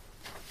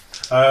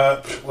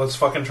 Let's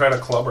fucking try to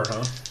club her,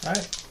 huh?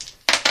 Alright.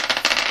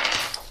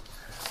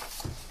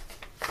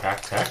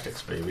 Pack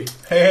tactics, baby.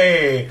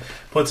 Hey!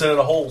 Puts it at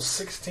a whole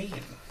 16.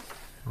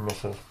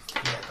 Misses.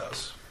 Yeah, it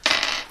does.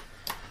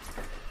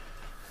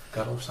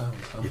 Gotta love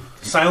silence, huh?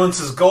 Silence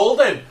is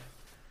golden!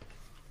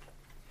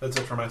 That's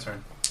it for my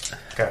turn.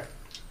 Okay.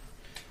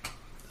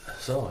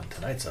 So, in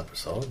tonight's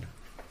episode,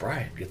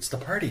 Brian gets the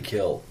party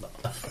kill.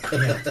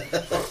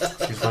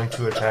 She's going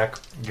to attack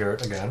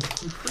Garrett again.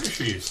 I'm pretty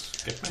sure you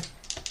skipped me.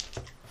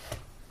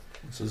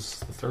 This is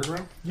the third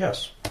round?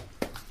 Yes.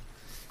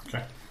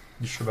 Okay.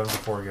 You should have been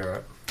before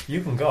Garrett.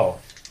 You can go.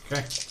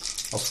 Okay.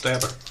 I'll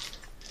stab her.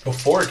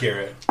 Before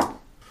Garrett.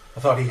 I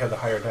thought he had the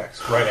higher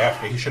dex. Right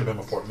after. He should have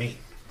been before me.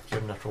 You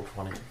have a natural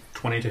 20.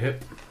 20 to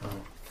hit.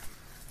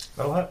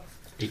 That'll hit.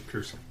 8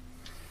 piercing.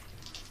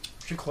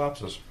 She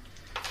collapses.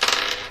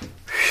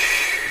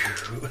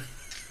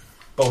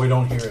 But we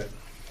don't hear it.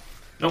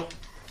 Nope.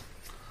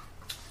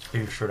 Are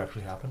you sure it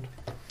actually happened?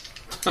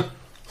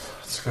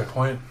 That's a good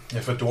point.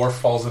 If a dwarf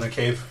falls in a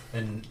cave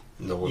and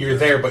No one you're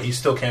there, but you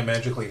still can't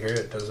magically hear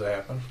it, does it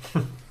happen?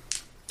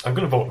 I'm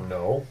going to vote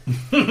no.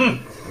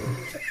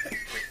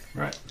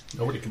 Right.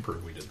 Nobody can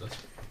prove we did this.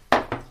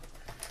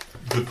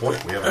 Good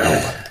point. We have an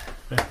alibi.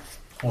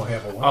 We'll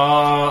have a one.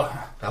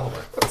 Alibi.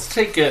 Let's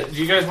take it.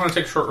 Do you guys want to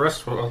take a short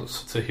rest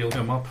to heal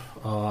him up?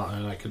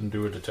 And I can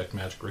do a detect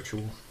magic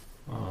ritual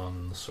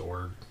on the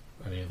sword.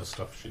 Any of the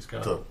stuff she's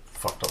got. The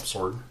fucked up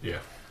sword. Yeah.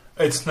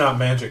 It's not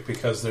magic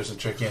because there's a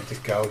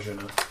gigantic gouge in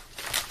it.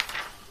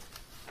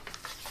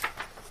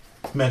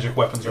 Magic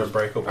weapons are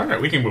unbreakable. All right,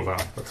 we can move on.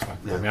 That's fine.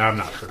 Yeah. I mean, I'm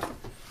not hurt.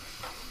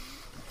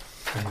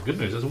 And the good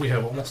news is we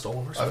have almost all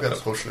of our I've got a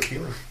spells. potion of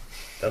healing.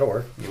 That'll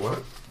work. You want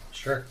it?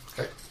 Sure.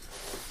 Okay.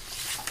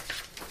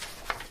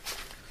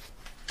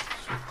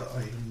 The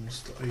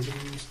items. I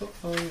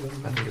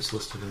think it's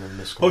listed in the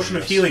miscellaneous. Potion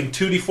of healing,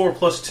 2d4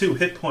 plus 2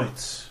 hit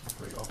points.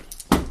 There we go.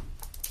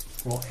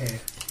 Well, hey.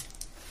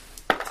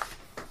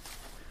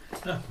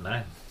 Oh,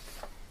 9.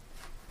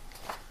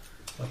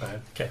 Not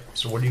bad. Okay,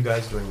 so what are you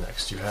guys doing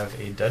next? You have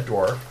a dead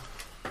dwarf.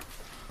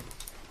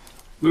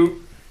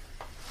 Loot.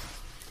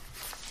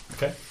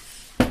 Okay.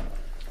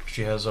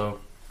 She has a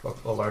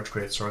large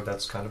greatsword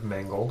that's kind of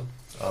mangled.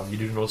 You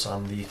do notice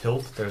on the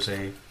hilt there's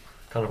a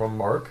kind of a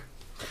mark.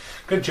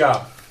 Good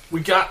job. We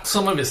got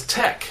some of his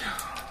tech.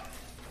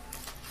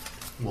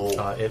 Well,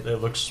 It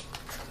looks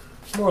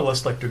more or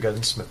less like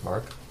Dugan's smith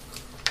mark.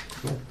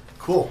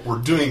 cool. We're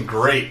doing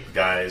great,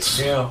 guys.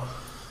 Yeah.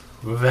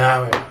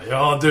 Very well.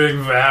 You're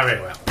doing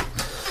very well.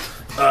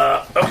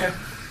 Okay.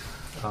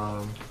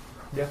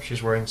 Yeah,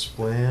 she's wearing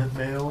splint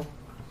mail.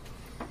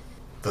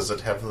 Does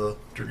it have the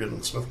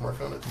Dragon Smith mark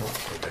on it? No.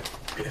 Okay.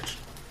 Bitch.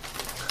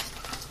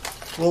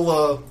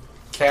 We'll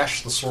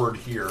cache the sword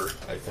here,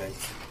 I think,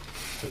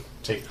 to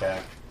take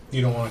back.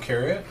 You don't want to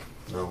carry it?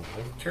 No,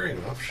 I'm carrying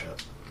enough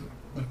shit.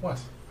 Like what?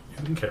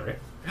 You can carry it.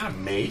 I got a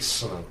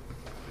mace and a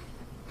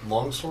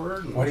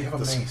longsword. And Why do you have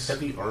a this mace?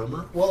 heavy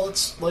armor. Well,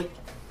 it's like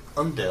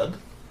undead.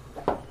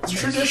 It's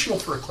traditional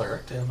for a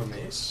cleric to have a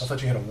mace. I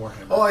thought you had a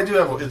warhammer. Oh, I do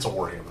have. It's a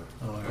warhammer.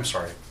 Oh, okay. I'm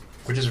sorry.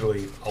 Which is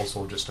really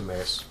also just a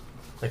mace,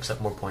 except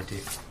more pointy.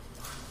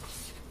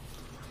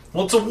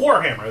 Well, it's a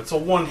warhammer. It's a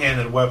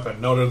one-handed weapon.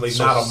 Notably,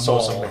 not a so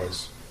it's a maul.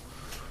 mace.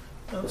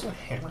 No, it's a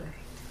hammer.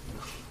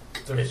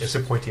 It's a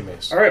pointy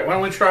mace. All right, why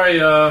don't we try...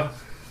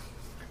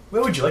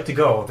 Where would you like to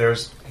go?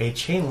 There's a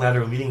chain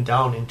ladder leading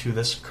down into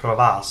this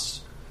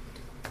crevasse.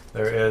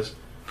 There is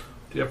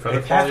do you have a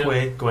feather fall yet?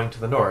 pathway going to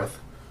the north.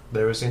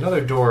 There is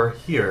another door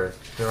here.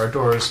 There are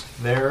doors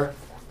there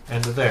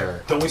and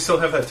there. Don't we still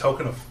have that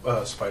token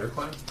of spider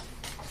climb?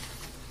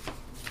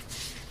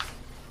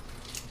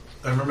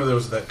 I remember there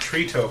was that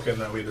tree token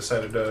that we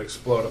decided to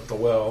explode up the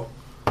well.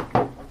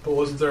 But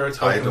wasn't there a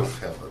token I don't of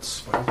have it.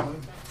 spider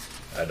climb?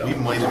 I We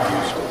don't. might have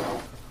used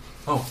it.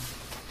 Oh,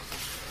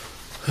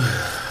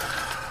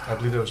 I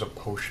believe there was a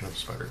potion of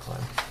spider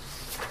climb.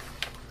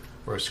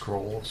 Or a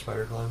scroll of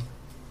spider climb.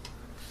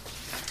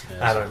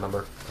 Yeah, I don't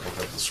remember. I don't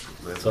have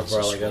the So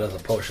far, all I got is a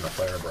potion of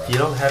fire breath. You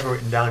don't have it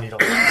written down, you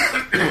don't.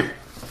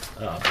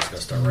 Oh, I'm just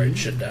gonna start writing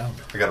shit down.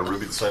 I got a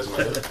ruby the size of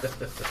my head.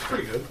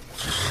 Pretty good.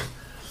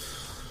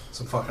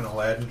 Some fucking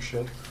Aladdin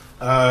shit.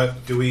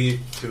 Do we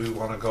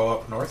want to go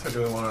up north, or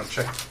do we want to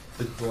check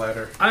the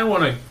ladder? I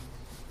want to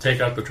take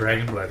out the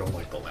dragon, but I don't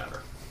like the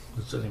ladder.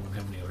 Does anyone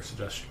have any other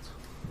suggestions?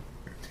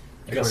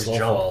 I got Where's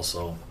Slowfall,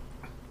 so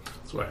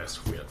That's why I asked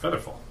if we had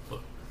Featherfall. But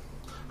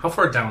how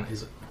far down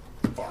is it?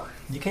 Far.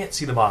 You can't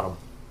see the bottom.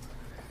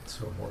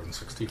 So more than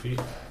 60 feet.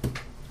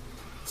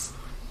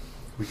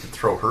 We could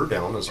throw her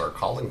down as our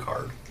calling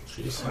card.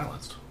 She is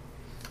silenced.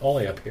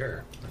 only up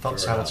here. I thought We're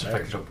silence down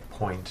there. affected a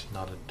point,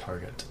 not a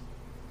target.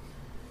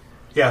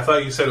 Yeah, I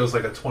thought you said it was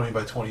like a 20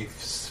 by 20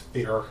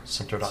 sphere.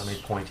 Centered on a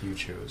point you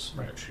choose.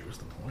 Right, she was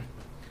the point.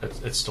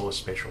 It's still a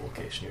spatial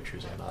location you're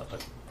choosing, not a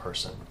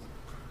person.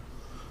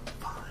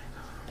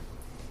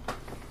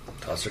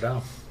 Toss her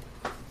down.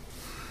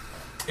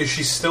 Is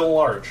she still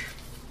large?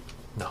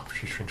 No,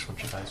 she shrinks when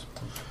she dies.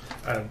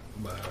 I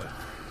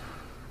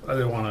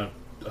don't want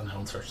to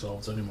announce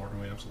ourselves anymore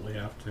than we absolutely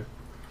have to.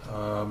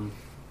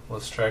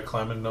 Let's try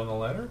climbing down the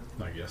ladder.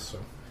 I guess so,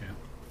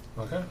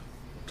 yeah. Okay.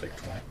 Take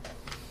 20.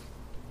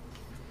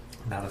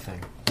 Not a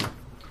thing. I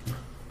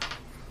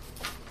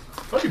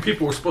thought you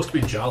people were supposed to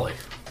be jolly.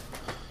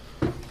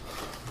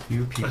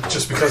 You people.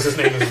 Just because his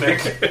name is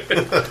Nick.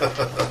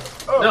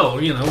 No,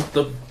 you know,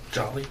 the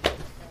jolly.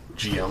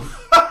 GM.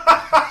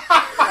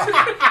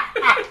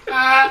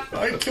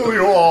 I kill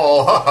you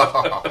all.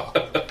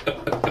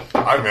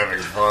 I'm having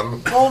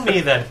fun. Roll me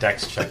that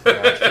dex check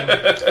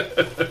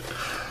reaction.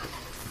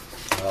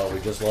 Well, we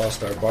just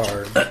lost our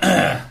bard.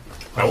 I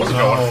wasn't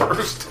going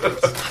first.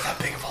 Not that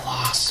big of a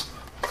loss.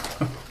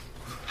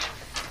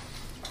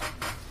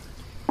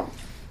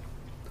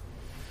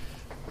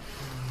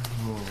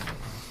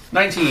 Hmm.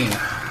 19.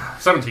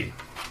 17.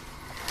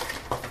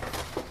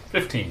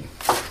 15.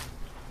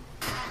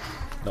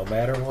 No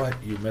matter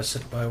what, you miss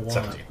it by one.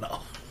 17.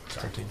 No.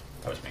 13.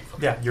 I was being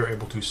funny. Yeah, you're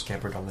able to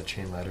scamper down the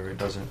chain ladder.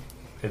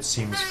 It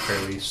seems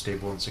fairly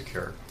stable and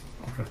secure.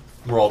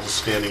 We're all just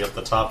standing at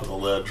the top of the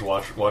ledge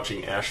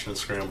watching Ashton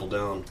scramble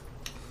down.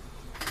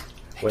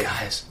 Hey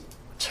guys,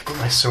 check what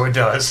my sword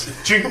does.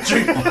 Chink,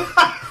 chink.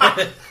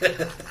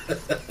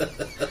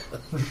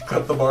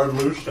 Cut the bard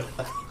loose.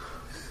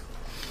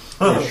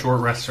 These short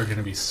rests are going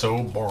to be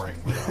so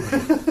boring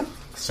without me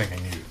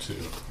singing you to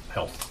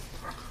help.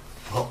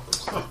 Well,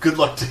 good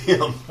luck to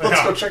him.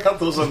 Let's go check out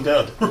those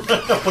undead.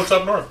 What's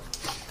up north?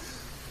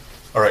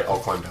 All right, I'll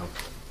climb down.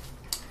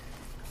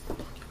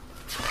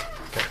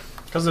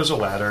 Because there's a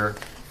ladder.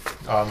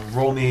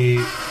 Roll me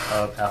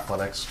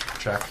athletics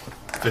check.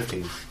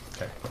 15.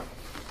 Okay.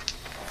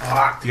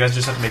 You guys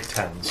just have to make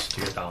 10s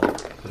to get down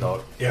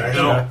without. Yeah, I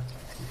know.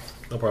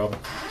 No problem.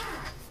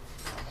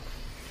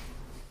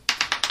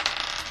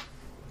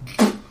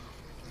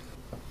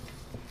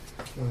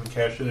 Want to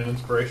cash in an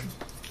inspiration?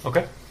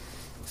 Okay.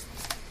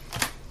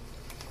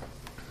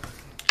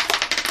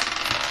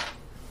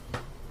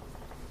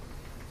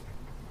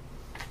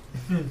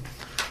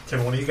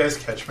 Can one of you guys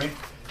catch me?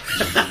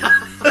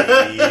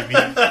 Maybe.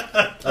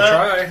 I'll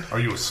try. Are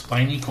you a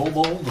spiny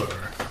kobold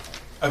or?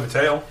 I have a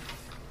tail.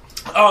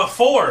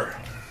 4.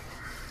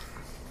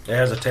 It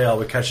has a tail.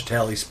 We catch a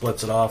tail, he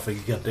splits it off, and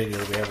he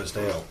continues. We have his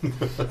tail.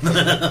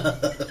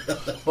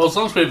 Well, as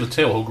long as we have the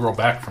tail, he'll grow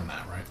back from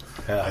that, right?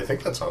 Yeah. I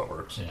think that's how it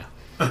works. Yeah.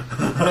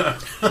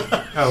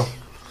 Oh.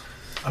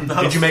 I'm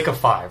not. Did you make a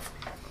 5?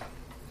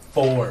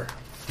 4?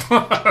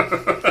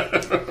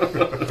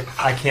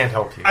 I can't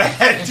help you. I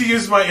had to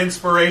use my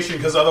inspiration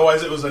because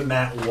otherwise it was a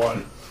nat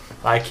 1.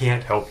 I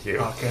can't help you.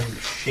 Fucking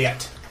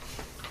shit.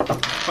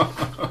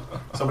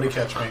 Somebody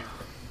catch me.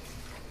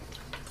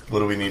 What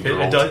do we need to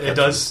roll? It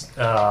does.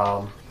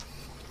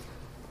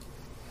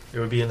 It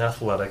would be an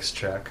athletics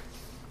check.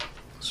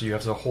 So you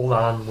have to hold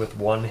on with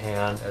one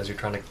hand as you're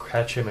trying to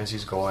catch him as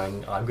he's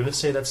going. I'm going to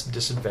say that's a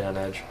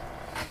disadvantage,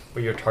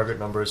 but your target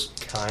number is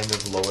kind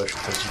of lowish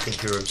because you can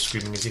hear him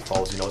screaming as he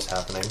falls. You know what's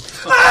happening.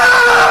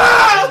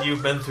 And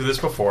you've been through this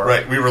before.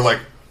 Right, we were like,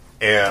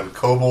 and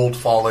kobold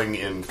falling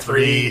in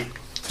 3,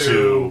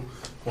 2,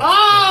 1.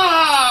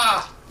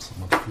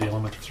 Someone for the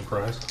element of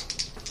surprise.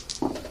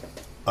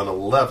 An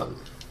 11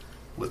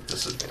 with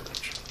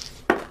disadvantage.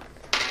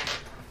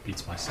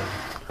 Beats my 7.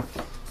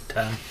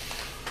 10.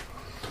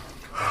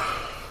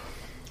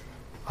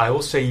 I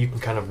will say you can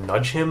kind of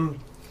nudge him.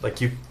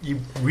 Like you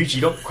reach,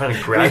 you don't kind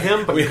of grab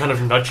him, but you kind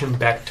of nudge him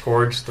back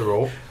towards the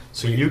rope.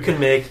 So you can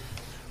make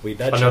We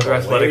nudge another him away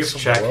athletics from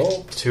check the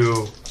rope.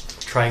 to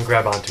try and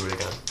grab onto it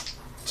again.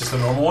 Just a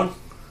normal one?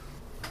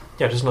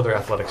 Yeah, just another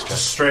athletics check.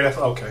 Just straight up.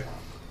 Okay.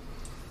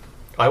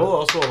 I will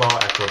also allow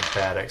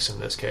acrobatics in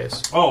this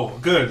case. Oh,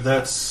 good.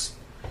 That's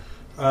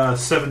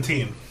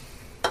 17.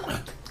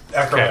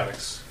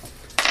 Acrobatics.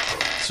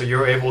 So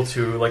you're able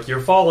to, like, you're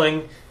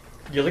falling,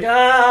 you're like,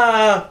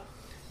 ah!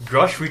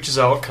 Grush reaches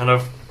out, kind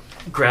of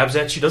grabs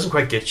at you, doesn't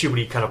quite get you, but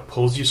he kind of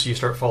pulls you so you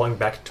start falling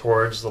back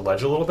towards the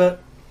ledge a little bit.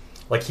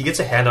 Like, he gets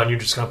a hand on you,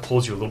 just kind of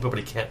pulls you a little bit, but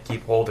he can't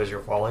keep hold as you're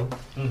falling.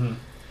 Mm-hmm.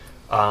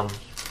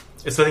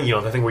 It's the thing,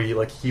 the thing where you,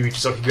 like, he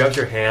reaches out, he grabs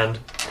your hand,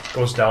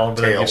 goes down,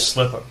 but then Tail. you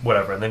slip,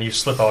 whatever, and then you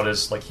slip out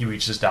as like he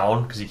reaches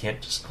down because you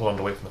can't just hold on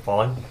to weight from the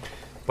falling.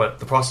 But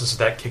the process of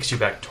that kicks you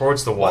back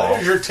towards the wall. Why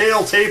is your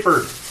tail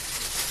tapered?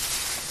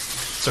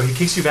 So he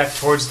kicks you back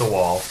towards the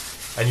wall,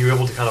 and you're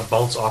able to kind of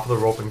bounce off of the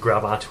rope and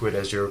grab onto it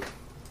as you're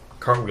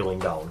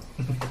cartwheeling down.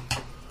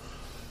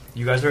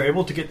 You guys are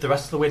able to get the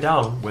rest of the way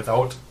down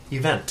without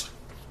event.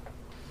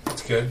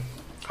 That's good.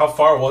 How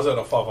far was it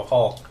off a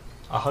fall?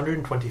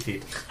 120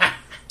 feet. I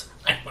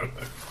would have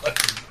been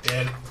fucking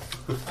dead.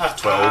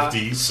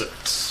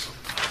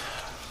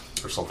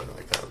 12d6. Or something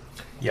like that.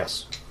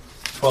 Yes.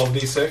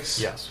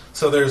 12d6? Yes.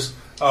 So there's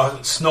a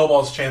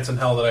snowball's chance in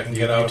hell that I can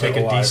get out You of take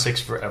it a alive.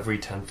 d6 for every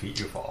 10 feet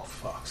you fall.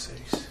 Fuck's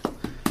sakes.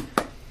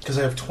 Because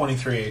I have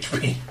 23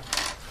 HP.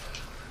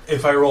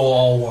 If I roll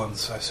all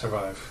ones, I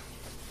survive.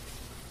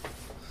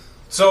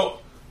 So,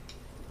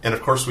 And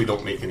of course we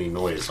don't make any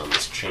noise on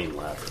this chain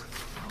ladder.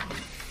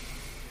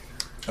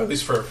 at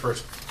least for our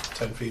first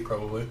 10 feet,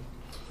 probably.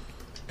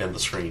 And the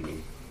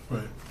screaming.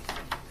 Right.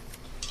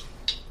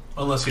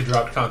 Unless you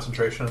dropped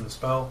concentration on the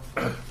spell.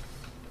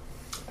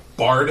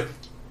 Bard.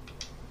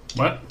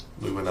 What?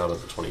 We went out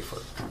of the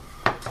 20-foot.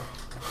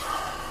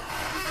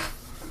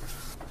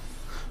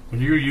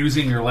 When you're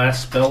using your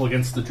last spell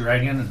against the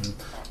dragon and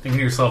thinking to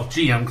yourself,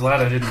 gee, I'm glad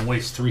I didn't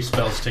waste 3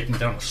 spells taking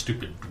down a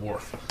stupid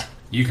dwarf,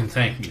 you can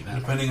thank me now.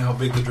 Depending on how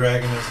big the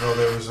dragon is, though,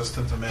 they're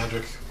resistant to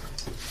magic.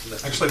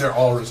 Actually, they're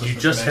all resistant You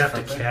just to magic. have to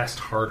aren't they? cast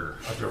harder.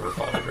 I've never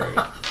fought a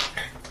dragon.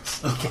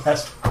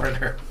 Cast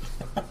harder.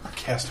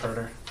 Cast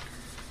harder.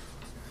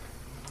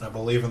 I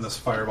believe in this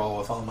fireball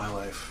with all my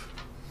life.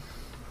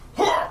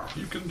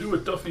 You can do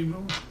it, Duffy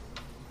Moon.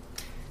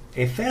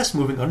 A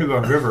fast-moving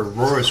underground river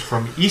roars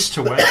from east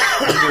to west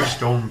under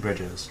stone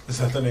bridges. Is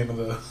that the name of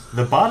the...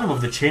 The bottom of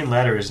the chain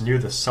ladder is near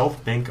the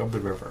south bank of the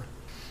river.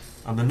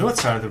 On the north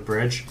side of the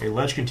bridge, a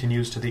ledge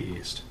continues to the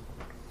east.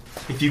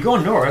 If you go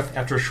north,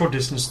 after a short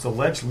distance, the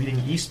ledge leading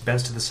east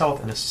bends to the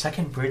south, and a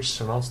second bridge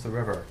surmounts the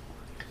river.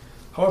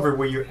 However,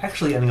 where you're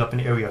actually ending up in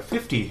Area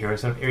 50 here,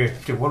 instead of Area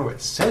 51 where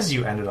it says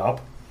you ended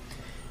up,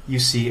 you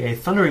see a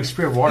thundering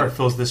spear of water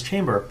fills this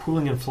chamber,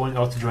 pooling and flowing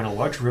out to join a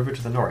large river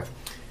to the north.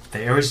 The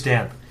air is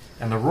damp,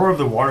 and the roar of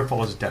the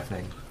waterfall is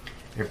deafening.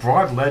 A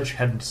broad ledge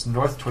heads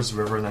north towards the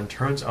river and then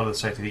turns out of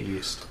sight to the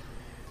east.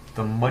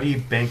 The muddy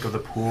bank of the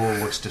pool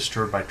looks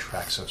disturbed by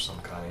tracks of some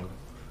kind.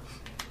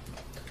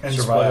 And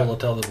Survival splat. will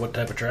tell us what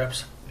type of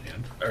traps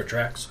And or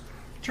tracks.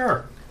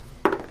 Sure.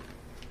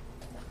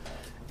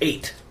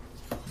 8.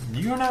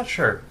 You're not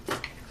sure.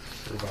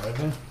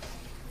 surviving.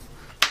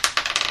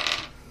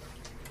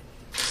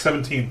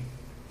 17.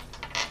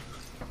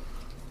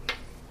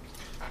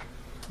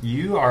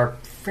 You are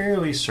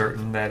fairly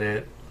certain that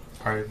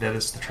that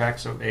is the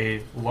tracks of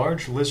a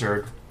large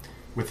lizard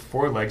with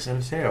 4 legs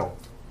and a tail.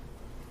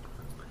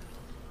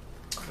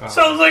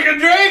 Sounds like a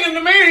dragon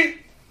to me!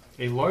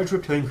 A large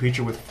reptilian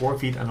creature with 4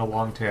 feet and a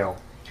long tail.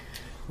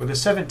 With a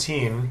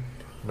 17,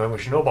 knowing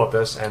what you know about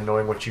this and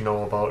knowing what you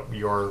know about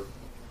your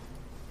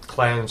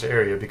clan's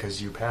area,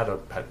 because you've had a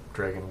pet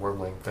dragon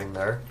wormling thing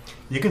there,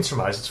 you can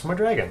surmise it's from a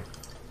dragon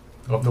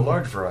of the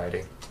large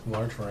variety.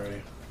 Large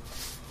variety.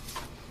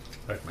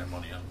 Spend my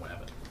money on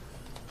Wabbit.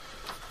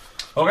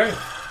 Okay.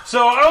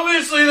 So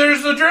obviously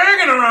there's a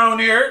dragon around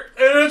here,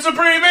 and it's a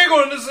pretty big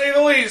one to say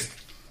the least.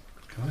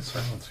 Can I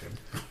silence him?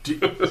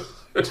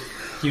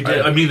 You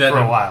did. I mean that for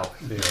a while.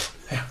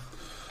 Yeah.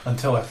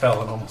 Until I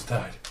fell and almost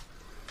died.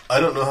 I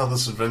don't know how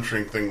this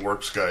adventuring thing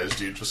works, guys.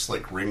 Do you just,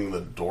 like, ring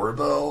the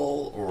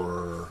doorbell,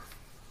 or...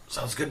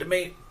 Sounds good to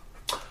me.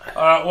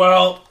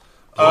 Well,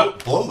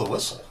 blow the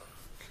whistle.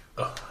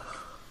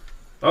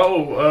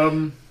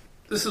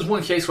 This is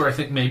one case where I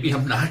think maybe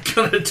I'm not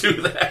going to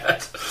do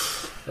that.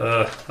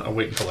 I'll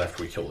wait until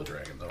after we kill the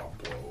dragon, then I'll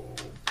blow.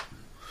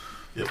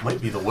 It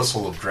might be the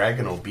whistle of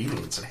dragon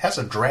obedience. It has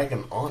a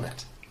dragon on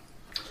it.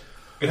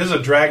 it is a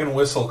dragon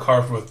whistle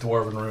carved with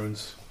dwarven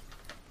runes.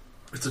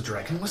 It's a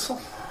dragon whistle?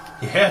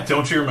 Yeah,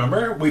 don't you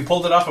remember? We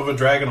pulled it off of a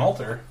dragon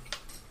altar.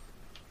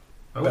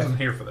 I wasn't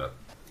here for that.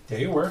 Yeah,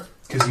 you were.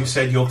 Because you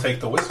said you'll take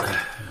the whistle.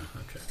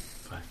 Okay,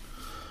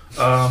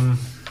 fine.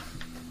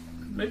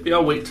 Maybe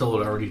I'll wait till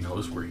it already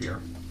knows we're here.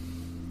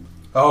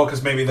 Oh,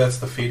 because maybe that's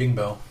the feeding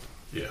bell.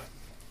 Yeah.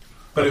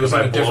 But it was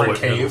in a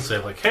different It'll cave. say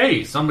like,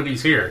 hey,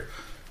 somebody's here.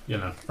 You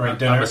know, Right, I'm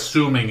dinner.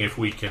 assuming if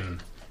we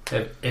can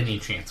have any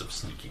chance of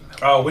sneaking them.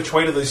 Oh, which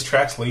way do these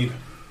tracks lead?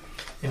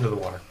 Into the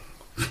water.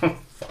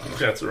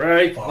 That's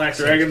right. Black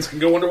dragons can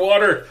go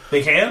underwater.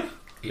 They can?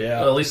 Yeah.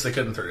 Well, at least they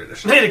couldn't 3rd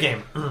edition. Play the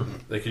game.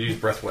 They could use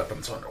breath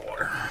weapons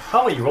underwater.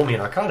 How about you roll me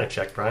an Arcana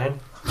check, Brian?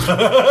 Bard,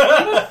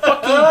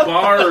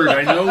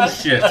 I know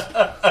shit.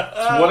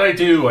 It's what I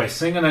do. I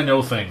sing and I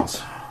know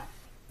things.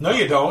 No,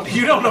 you don't.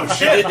 You don't know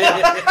shit.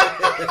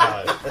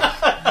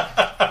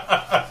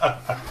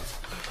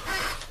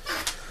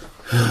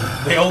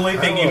 The only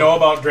thing you know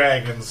about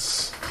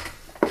dragons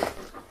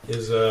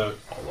is All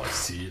I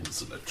see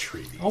is an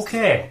Atreides.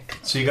 Okay,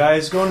 so you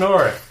guys go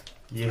north.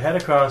 You head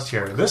across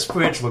here. This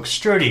bridge looks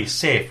sturdy,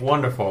 safe,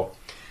 wonderful.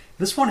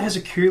 This one has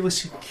a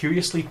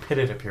curiously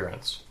pitted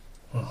appearance.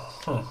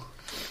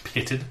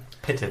 Pitted?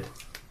 Pitted.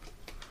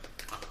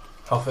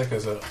 How thick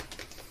is it?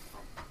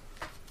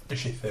 Is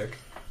she thick?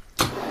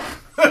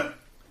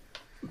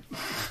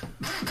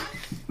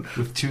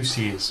 With 2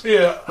 C's.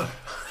 Yeah.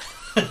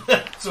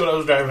 That's what I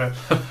was driving at.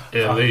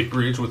 Yeah, they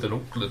bridge with an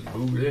Oakland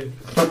booty.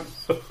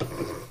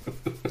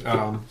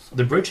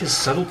 The bridge has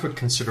settled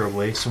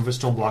considerably. Some of its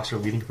stone blocks are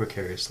leaning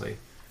precariously.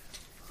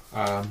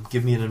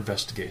 Give me an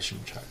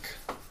investigation check.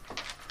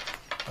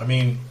 I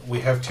mean,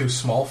 we have 2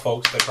 small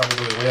folks. They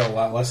probably weigh a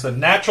lot less than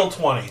natural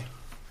 20.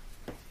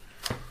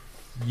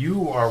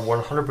 You are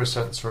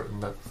 100% certain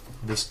that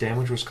this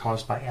damage was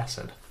caused by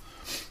acid.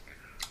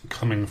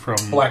 Coming from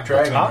Black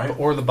Dragon, the top right?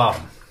 or the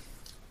bottom?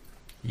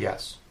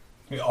 Yes.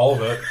 All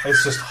of it.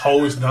 It's just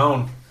hosed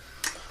down.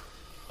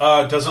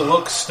 Does it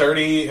look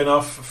sturdy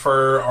enough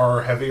for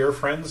our heavier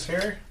friends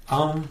here?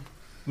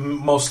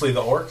 Mostly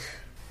the orc.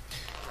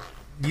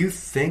 You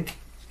think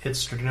it's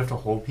sturdy enough to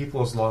hold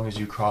people as long as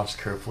you cross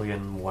carefully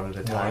and one at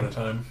a time? One at a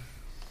time.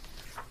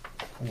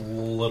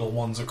 Little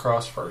ones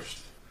across first.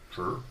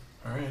 Sure.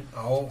 All right.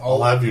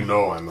 I'll have you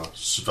know I'm a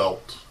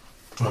svelte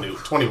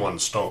 21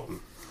 stone.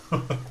 I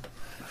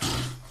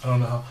don't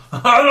know.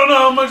 I don't know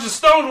how much a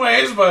stone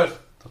weighs, but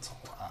That's a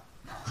lot.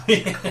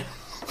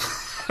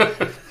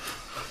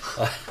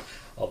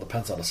 All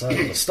depends on the size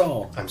of the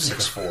stone. I'm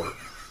 6'4".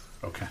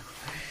 Okay.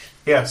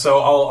 yeah. So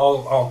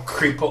I'll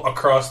creep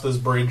across this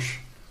bridge.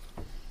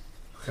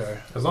 Okay,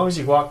 As long as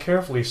you walk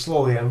carefully,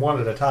 slowly, and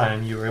one at a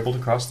time, you are able to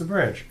cross the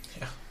bridge.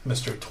 yeah,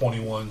 Mr.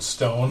 21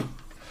 Stone.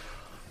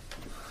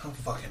 How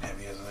fucking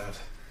heavy is that?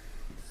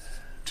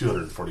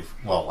 240.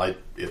 Well,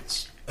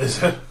 Is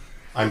it?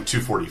 I'm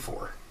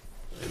 244,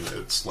 and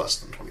it's less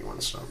than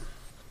 21 stone.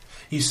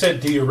 You said,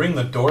 do you ring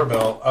the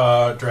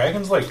doorbell?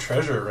 Dragons like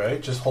treasure,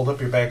 right? Just hold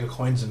up your bag of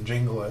coins and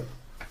jingle it.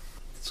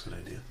 That's a good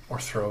idea. Or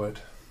throw it.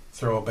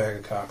 Throw a bag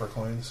of copper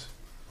coins.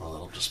 Well,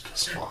 that'll just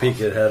piss them off. Peek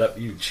your head up,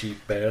 you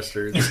cheap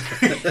bastards. You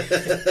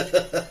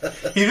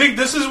think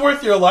this is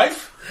worth your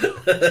life?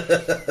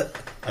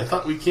 I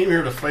thought we came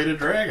here to fight a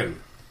dragon.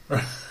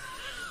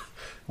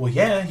 Well,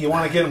 yeah, you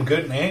want to get him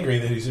good and angry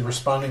that he's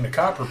responding to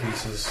copper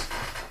pieces.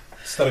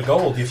 Instead of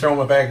gold, you throw him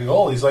a bag of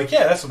gold, he's like,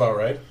 yeah, that's about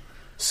right.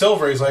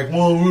 Silver, he's like,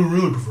 well, we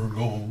really prefer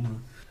gold.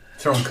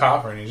 Throw him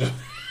copper and he just...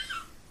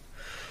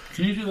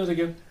 Can you do that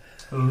again?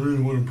 I really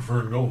would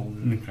prefer gold.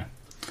 Okay.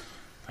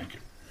 Thank you.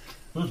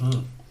 Mm-hmm.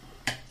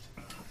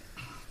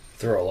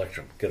 Throw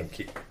electrum, get them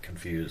keep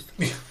confused.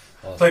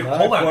 Like,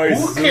 hold on,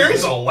 who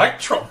carries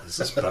electrum? Is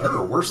this better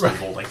or worse than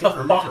gold? I The can't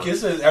remember. fuck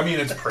is it? I mean,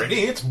 it's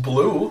pretty, it's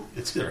blue.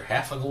 It's either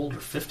half a gold or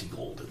 50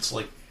 gold. It's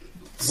like,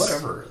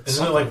 whatever. It's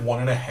Isn't it like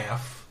 1.5?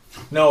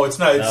 No, it's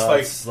not. It's, No,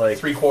 like, it's like-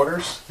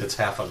 3/4. It's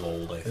half a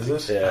gold, I think.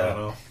 Is it? Yeah. I don't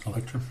know.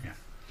 Electrum? Yeah.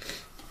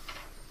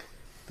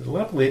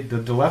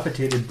 The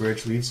dilapidated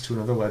bridge leads to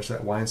another ledge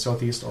that winds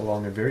southeast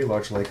along a very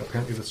large lake,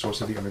 apparently the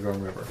source of the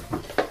underground river.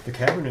 The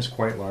cavern is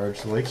quite large,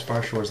 the lake's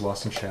far shore is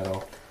lost in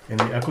shadow, and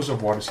the echoes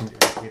of water seem to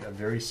indicate a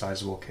very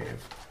sizable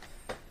cave.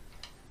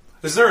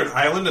 Is there an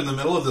island in the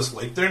middle of this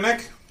lake there,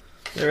 Nick?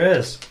 There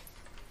is.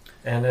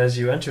 And as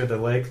you enter the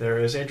lake, there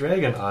is a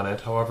dragon on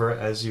it. However,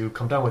 as you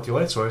come down with your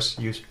light source,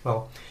 you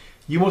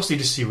mostly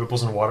just see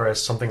ripples in water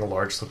as something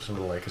large slips into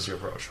the lake as you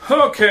approach.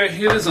 Okay,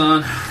 it is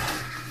on.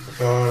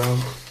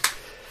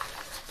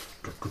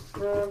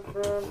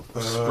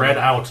 Spread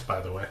out, by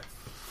the way.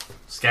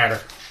 Scatter.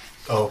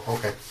 Oh,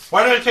 okay.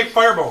 Why did I take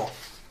fireball?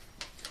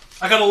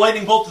 I got a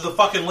lightning bolt to the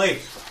fucking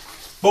lake.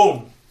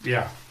 Boom.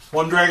 Yeah.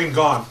 One dragon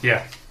gone.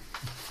 Yeah.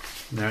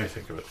 Now you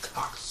think of it.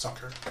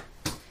 Cocksucker.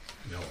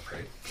 No,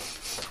 right?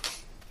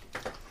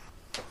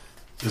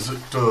 Is it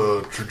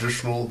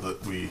traditional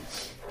that we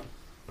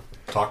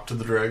talk to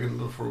the dragon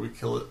before we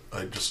kill it?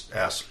 I just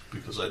ask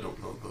because I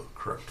don't know the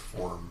correct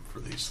form for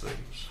these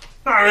things.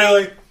 Not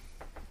really.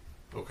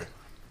 Okay.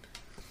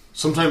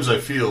 Sometimes I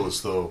feel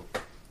as though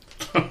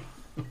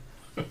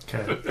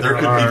Okay. there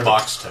could be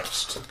box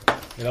text.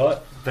 You know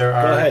what? There Go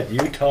are ahead, you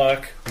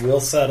talk, we'll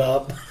set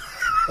up.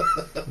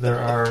 there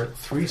are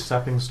 3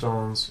 stepping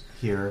stones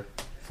here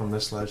from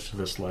this ledge to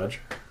this ledge.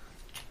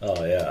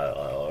 Oh yeah,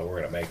 we're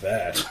gonna make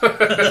that.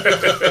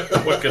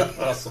 What could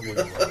possibly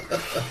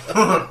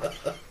work?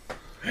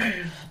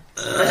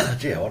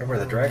 Gee, I wonder where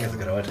the dragon's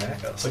gonna attack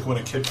It's us. like when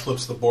a kid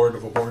flips the board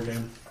of a board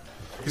game.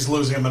 He's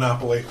losing a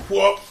Monopoly.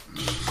 Whoop.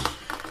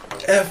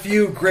 F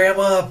you,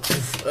 Grandma!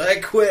 Pff, I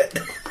quit.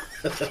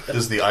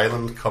 Is the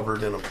island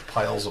covered in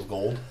piles of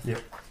gold?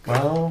 Yep.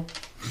 Well,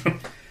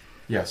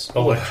 yes.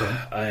 Electrum.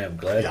 I am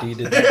glad Yeah. Dee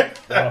didn't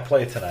want to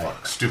play tonight.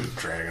 Fuck, stupid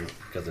dragon.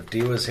 Because if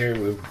Dee was here,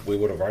 we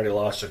would have already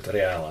lost her to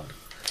the island.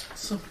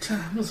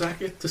 Sometimes I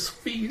get this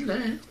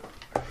feeling.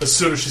 As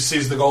soon as she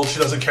sees the gold, she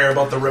doesn't care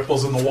about the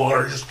ripples in the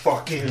water. Just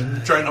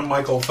fucking trying to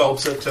Michael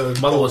Phelps it to...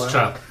 Motherless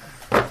child.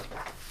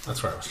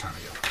 That's where I was trying to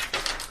go.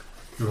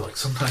 You were like,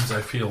 sometimes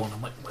I feel, and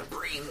I'm like, my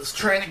brain is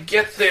trying to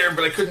get there,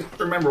 but I couldn't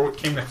remember what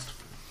came next.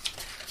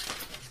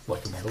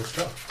 Like a motherless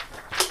child.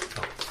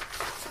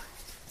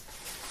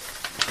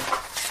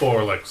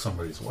 Or like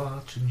somebody's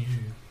watching you.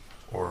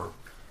 Or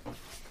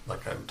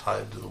like I'm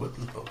tied to the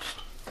whipping post.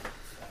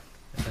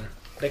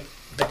 Nick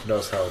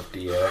knows how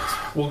Dee acts.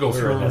 We'll go We were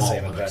through in them the all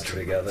same the next adventure two.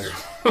 together.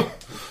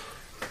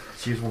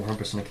 She's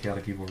 100% a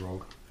chaotic evil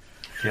rogue.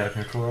 Chaotic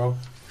neutral rogue.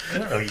 You're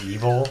not really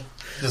evil.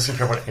 Doesn't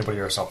care about anybody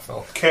yourself,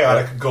 though.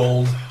 Chaotic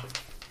gold.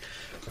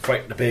 We're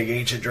fighting the big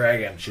ancient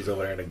dragon. She's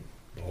over there in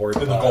the hoard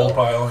In pile. the gold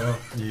pile,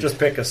 yeah. Just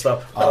picking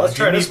stuff. Let's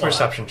try this one.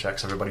 perception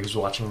checks, everybody who's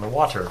watching in the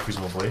water,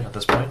 presumably, at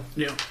this point.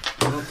 Yeah.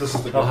 This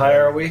is the How high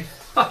are we?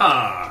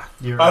 Haha.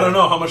 You're, I don't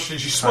know. How much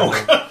did you smoke?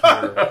 No,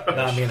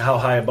 I mean, how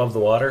high above the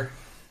water?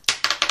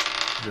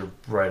 You're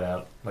right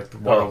at. Like, the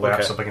water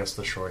laps okay. up against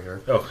the shore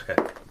here. Okay.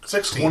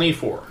 16.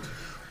 24.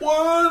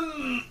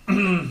 1.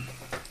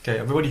 Okay,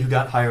 everybody who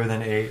got higher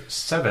than a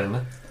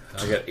 7...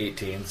 I got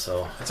 18,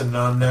 so... That's a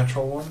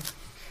non-natural one.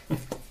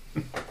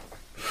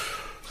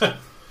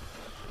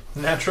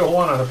 Natural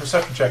 1 on a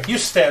perception check. You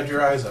stabbed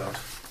your eyes out.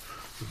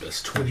 The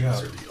best Good 20s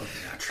job. are the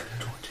unnatural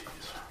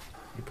 20s.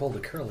 You pulled a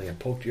curly and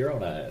poked your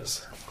own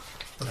eyes.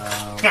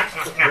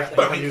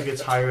 Everybody who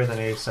gets higher than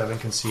a 7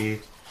 can see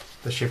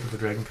the shape of the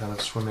dragon kind of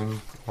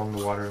swimming along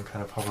the water and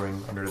kind of hovering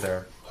under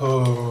there,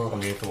 Oh.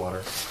 underneath the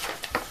water.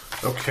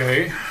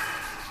 Okay.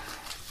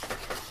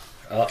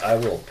 I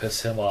will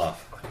piss him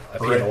off. I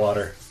pee in the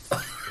water.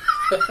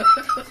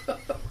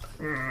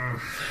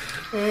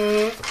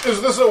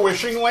 Is this a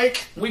wishing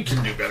lake? We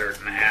can do better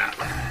than that.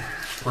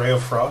 Ray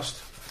of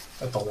frost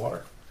at the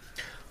water.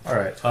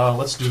 Alright,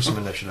 let's do some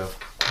initiative.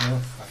 Oh,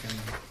 fucking...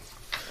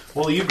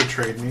 Well, you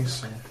betrayed me,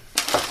 so...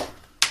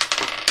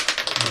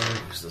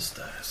 Use this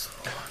die, so...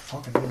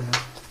 Fucking idiot.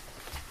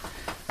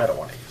 I don't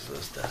want to use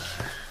this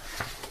die.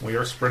 We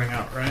are spreading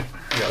out, right?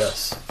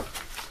 Yes.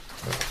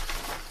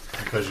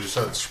 Because you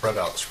said spread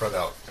out, spread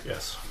out.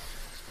 Yes.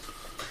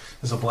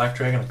 Is a black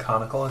dragon a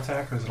conical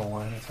attack or is it a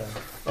line attack?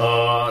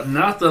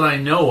 Not that I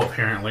know,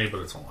 apparently,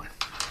 but it's a line.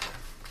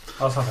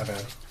 Oh, it's not that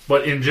bad.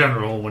 But in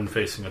general, when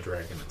facing a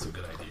dragon, it's a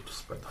good idea to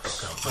spread the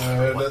fuck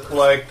out.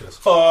 Like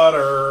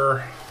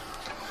butter.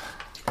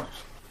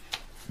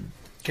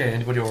 Okay,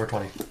 anybody over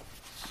 20?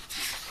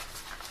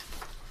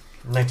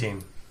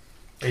 19.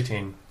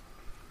 18. You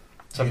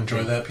 17.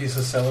 enjoy that piece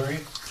of celery?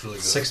 It's really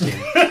good. 16.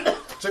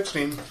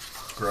 16.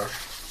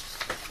 Grush.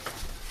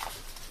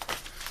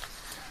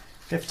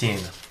 15.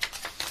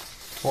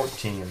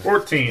 14.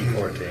 14.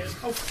 14.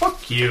 Oh,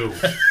 fuck you.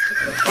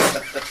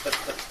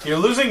 You're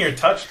losing your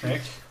touch,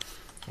 Nick.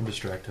 I'm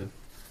distracted.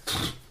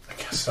 I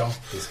guess so.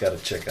 He's got a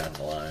chick on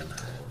the line.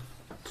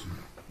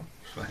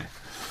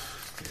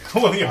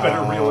 Well, you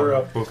better reel her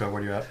up. Buka,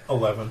 where are you at?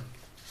 11.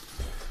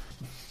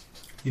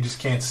 You just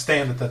can't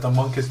stand it that the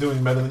monk is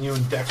doing better than you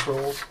in dex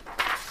rolls.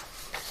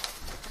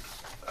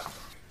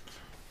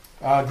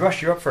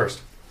 Grush, you're up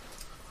first.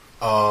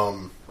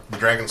 The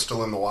dragon's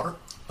still in the water?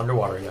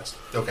 Underwater, yes.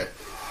 Okay.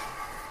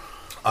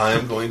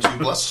 I'm going to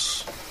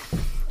bless...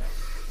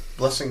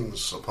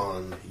 Blessings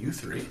upon you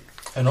three.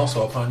 And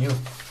also upon you.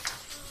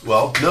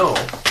 Well, no.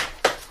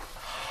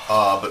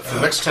 But for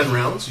the next 10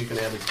 rounds, you can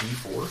add a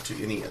d4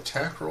 to any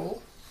attack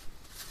roll.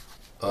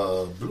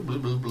 Blah, blah,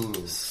 blah,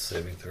 blah.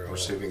 Saving throw. Or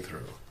saving throw.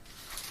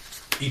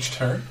 Each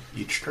turn?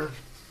 Each turn.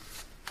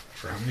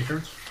 For how many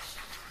turns?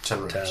 10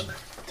 rounds.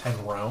 10.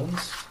 10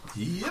 rounds?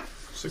 Yep.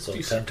 So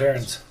 60. 10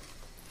 turns.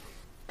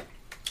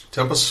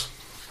 Tempest.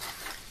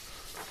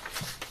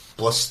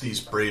 Bless these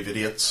brave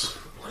idiots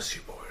Bless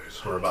you, boys.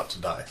 who are about to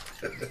die.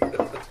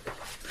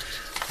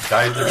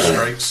 Guide their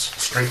strikes,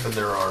 strengthen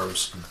their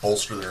arms, and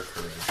bolster their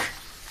courage.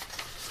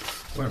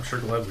 Well, I'm sure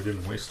glad we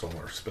didn't waste all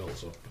our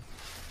spells up.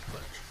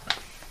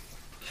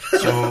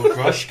 So,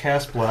 Grush,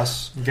 cast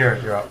Bless.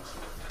 Garrett, you're up.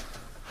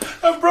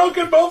 I've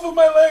broken both of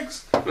my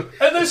legs!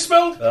 And they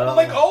smell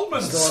like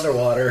almonds! Still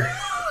underwater.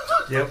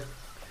 Yep.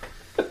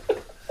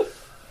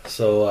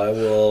 So I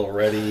will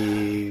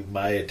ready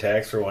my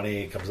attacks for when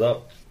he comes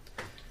up.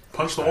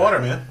 Punch the water,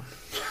 man.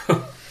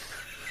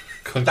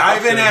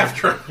 Dive in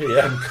after him.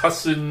 Yeah.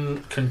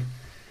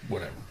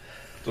 Whatever.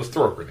 Just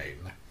throw a grenade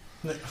in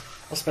there.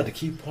 I'll spend a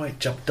key point,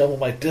 jump double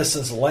my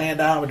distance,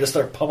 land on him, and just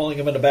start pummeling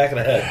him in the back of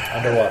the head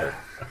underwater.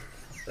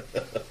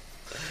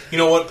 You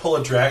know what? Pull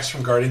a Drax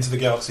from Guardians of the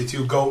Galaxy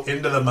 2, go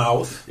into the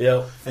mouth,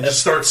 Yep. and just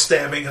start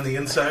stabbing on the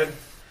inside.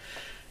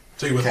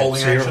 So you're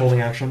withholding so you're action?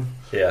 holding action.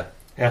 Yeah.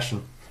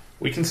 Ashton,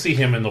 We can see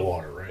him in the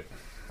water, right?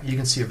 you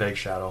can see a vague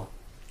shadow.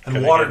 And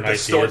Can I water get an idea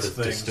distorts of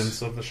the things.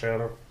 distance of the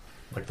shadow?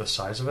 Like the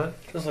size of it?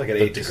 Just like at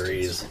The 8 distance.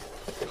 degrees.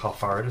 How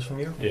far it is from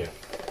you? Yeah.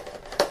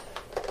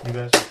 You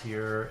guys are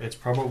here. It's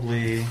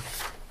probably... You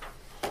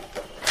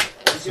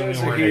guys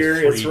Somewhere are in a here,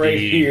 it's 3D. right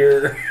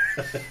here.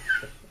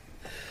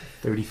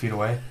 30 feet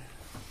away,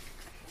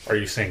 Are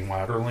you saying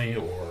laterally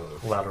or...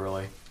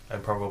 laterally,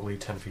 and probably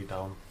 10 feet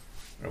down.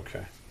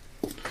 Okay.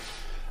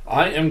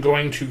 I am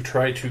going to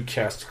try to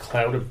cast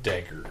Cloud of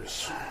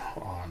Daggers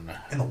on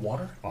In the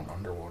water?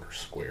 Underwater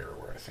Square,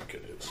 where I think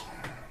it is.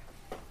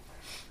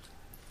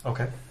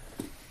 Okay.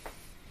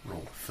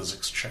 Roll a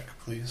physics check,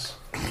 please.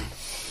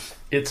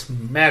 It's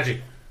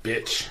magic,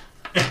 bitch.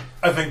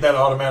 I think that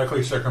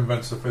automatically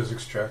circumvents the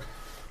physics check.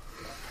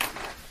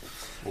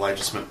 Well, I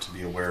just meant to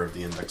be aware of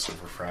the index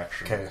of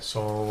refraction. Okay,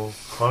 so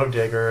Cloud of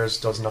Daggers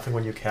does nothing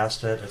when you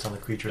cast it. It's on the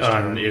creature's On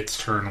turn. its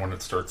turn when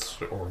it starts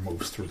or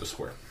moves through the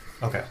square.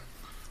 Okay.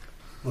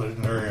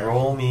 Legendary.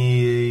 Roll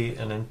me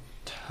an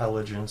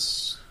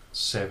intelligence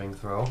saving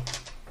throw.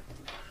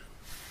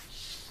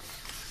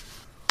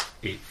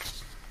 8.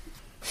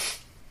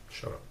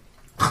 Shut up.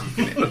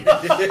 You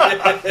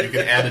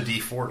can add a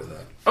D4 to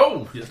that.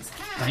 Oh, yes.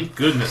 Thank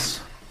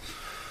goodness.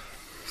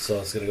 So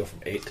it's going to go from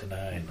 8 to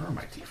 9. Where are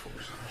my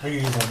D4s? I can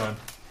use one then.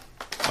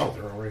 Oh,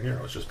 they're over here.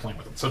 I was just playing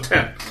with them. So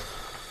 10.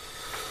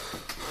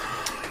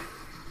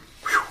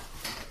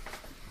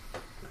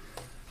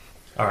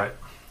 All right.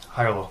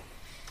 High or low?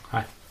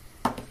 Hi.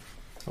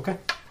 Okay.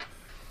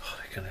 Oh,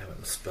 I can have it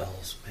in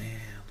spells,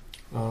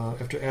 man.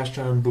 After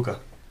Ashton, Buka.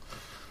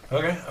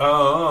 Okay.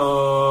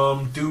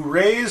 Do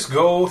rays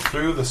go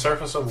through the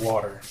surface of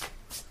water?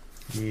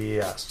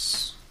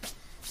 Yes.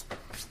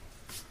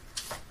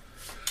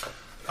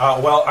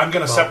 Well, I'm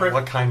going to separate.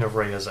 What kind of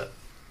ray is it?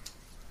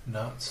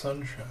 Not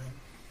sunshine.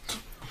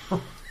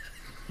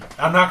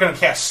 I'm not going to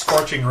cast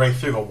scorching ray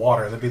through the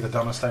water. That'd be the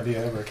dumbest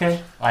idea ever.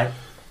 Okay. I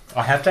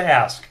have to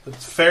ask.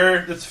 It's fair.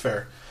 It's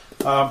fair.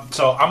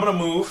 So I'm going to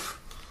move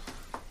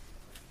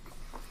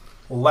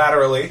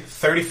laterally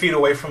 30 feet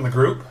away from the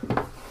group, and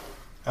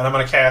I'm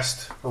going to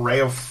cast a ray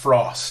of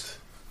frost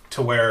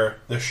to where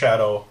the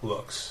shadow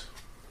looks.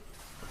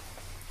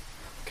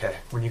 Okay.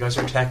 When you guys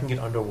are attacking it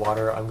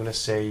underwater, I'm going to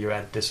say you're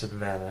at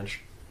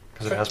disadvantage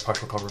because it has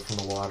partial cover from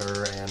the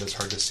water and it's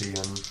hard to see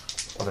and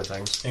other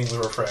things.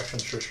 Angular refraction,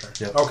 sure.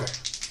 Yep. Okay.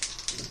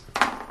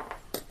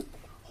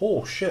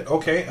 Oh, shit.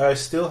 Okay, I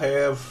still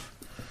have...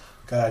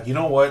 God, you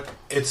know what?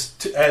 It's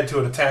to add to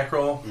an attack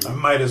roll. I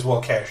might as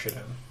well cash it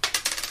in.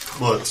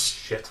 Well, it's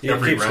Shit. It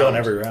every keeps round. going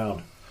every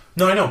round.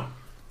 No, I know.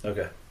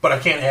 Okay. But I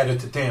can't add it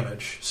to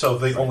damage, so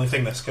the only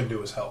thing this can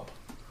do is help.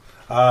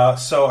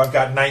 So I've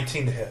got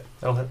 19 to hit.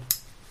 That'll hit.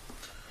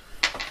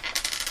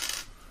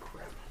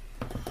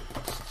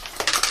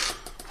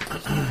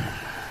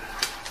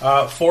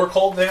 Four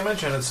cold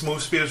damage, and its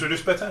move speed is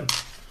reduced by 10.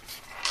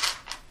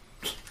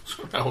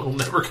 Now it'll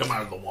never come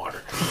out of the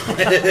water.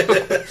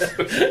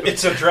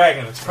 It's a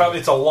dragon.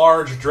 It's a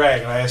large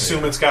dragon. I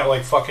assume it's got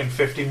like fucking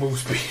 50 move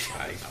speed.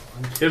 I know.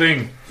 I'm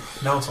kidding.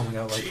 Now it's only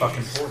got like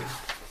fucking 40.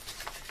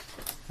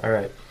 All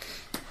right.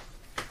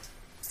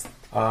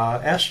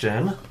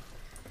 Ashton,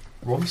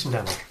 roll me some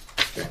damage.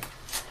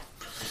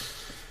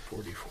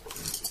 44.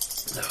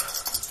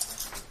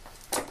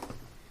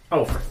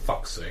 Oh, for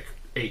fuck's sake.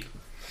 8.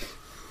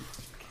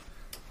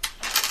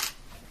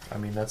 I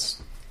mean,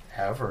 that's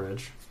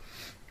average.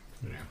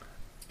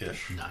 Yeah.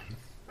 ish. 9.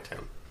 10.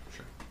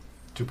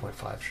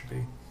 2.5 should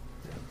be.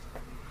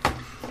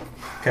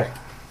 Okay.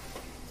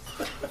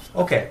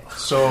 Okay,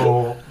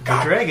 so the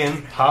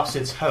dragon pops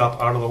its head up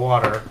out of the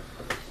water.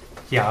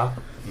 Yeah.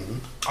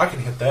 I can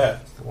hit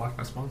that. The Loch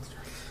Ness Monster.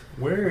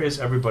 Where is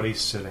everybody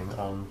sitting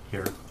on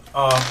here?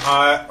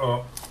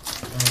 Conveniently,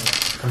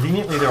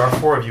 Conveniently, there are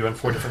 4 of you in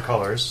 4 different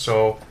colors.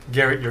 So,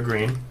 Garrett, you're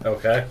green.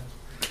 Okay.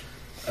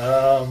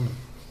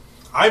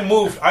 I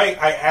moved. I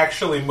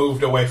actually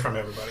moved away from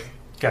everybody.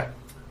 Okay.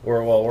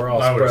 We're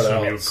all I would spread assume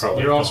you out. would So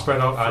probably- You're all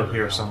spread out on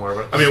here somewhere.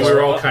 But I mean, we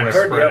were all kind of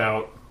Heard spread you.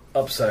 out.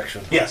 up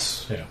section.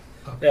 Yes. Yeah.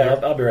 Yeah,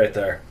 I'll be right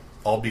there.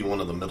 I'll be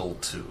one of the middle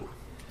 2.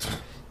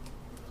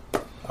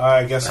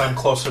 I guess I'm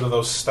closer to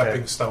those stepping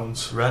Okay.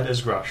 stones. red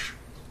is Grush.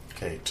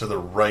 Okay, to the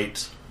right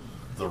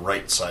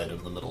side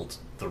of the middle,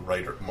 the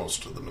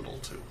rightmost of the middle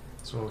 2.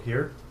 So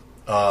here,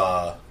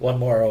 One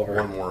more over.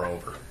 One more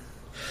over.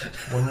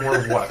 one more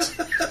of what?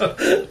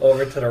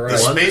 Over to the The right.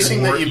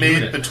 spacing more that you made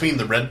unit. between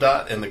the red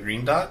dot and the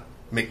green dot,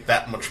 make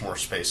that much more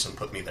space and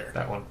put me there.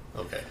 That one.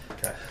 Okay.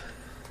 Okay.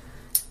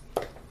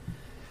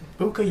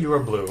 Buka, you are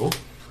blue.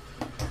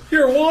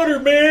 You're water,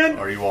 man!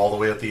 Are you all the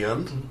way at the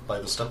end by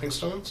the stepping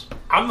stones?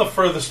 I'm the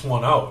furthest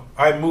one out.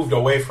 I moved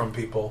away from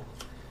people.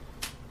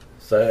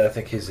 So I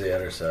think he's the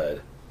other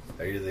side.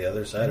 Are you the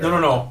other side?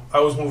 No. I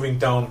was moving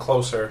down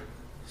closer.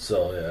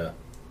 So, yeah.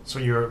 So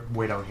you're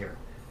way down here.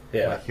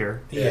 Yeah. Like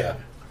here. Yeah.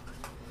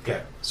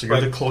 Yeah. So you're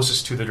Like- the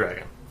closest to the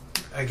dragon.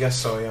 I guess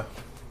so. Yeah.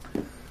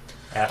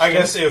 Ashton? I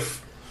guess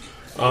if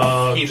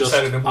he Just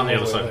decided to move on the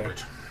other over side of there. the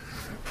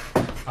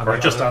bridge. On Or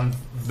the just other- on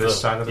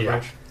this side of the yeah.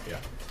 bridge. Yeah.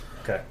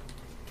 Okay.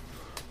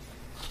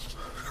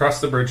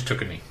 Across the bridge,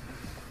 took a knee.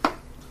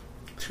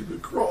 To the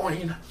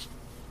groin.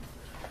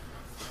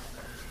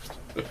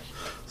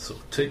 So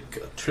take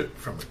a trip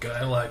from a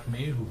guy like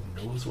me who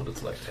knows what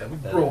it's like to have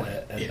a groin.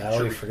 And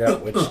now we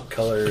forgot which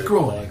color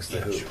groin. belongs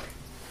to who.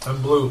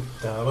 I'm blue.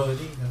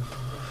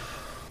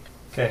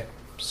 Okay.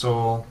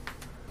 So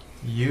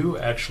you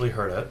actually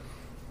heard it.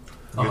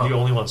 You're Uh-huh. the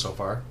only one so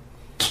far.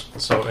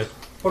 So it.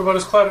 What about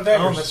his cloud of Oh,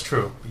 daggers? that's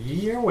true.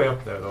 You're way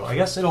up there though. I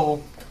guess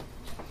it'll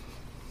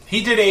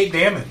He did 8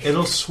 damage.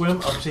 it'll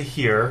swim up to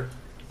here.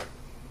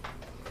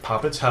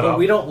 Pop its head But up.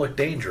 we don't look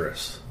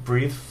dangerous.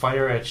 Breathe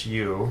fire at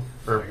you,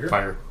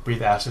 or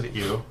breathe acid at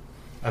you,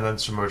 and then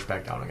submerge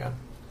back down again.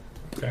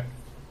 Okay.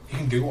 He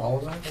can do all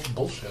of that? That's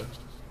bullshit.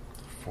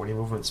 40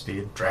 movement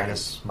speed,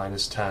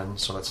 minus 10,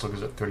 so that still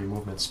gives it 30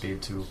 movement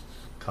speed to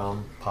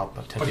come, pop,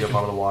 10 But feet you up can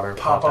out of the water,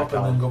 Pop back up and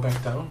down. then go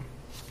back down?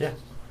 Yeah.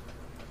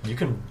 You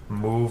can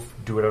move,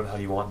 do whatever the hell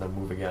you want, and then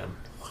move again.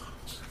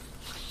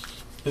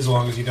 As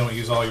long as you don't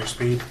use all your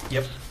speed.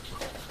 Yep.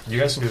 You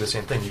guys can do the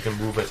same thing. You can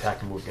move,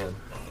 attack, and move again.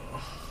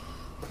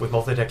 With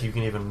multi-attack, you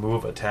can even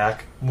move,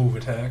 attack,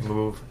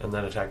 move, and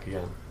then attack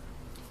again.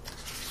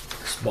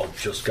 Smoke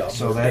just got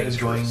So more that is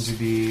going dangerous. to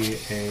be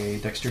a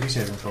dexterity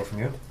saving throw from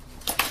you.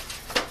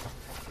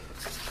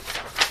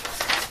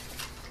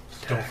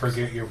 Don't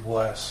forget your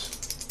bless.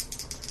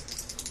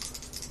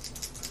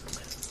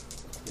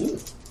 Ooh.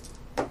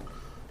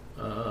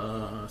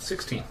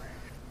 16.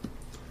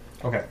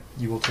 Okay,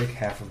 you will take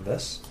half of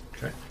this.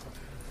 Okay.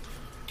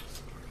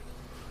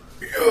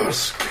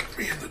 Yes, kick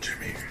me in the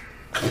Jimmy.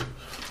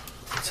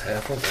 It's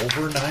half of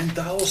over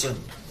 9,000.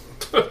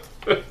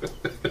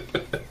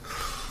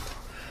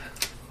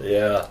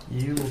 Yeah.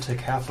 You will take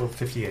half of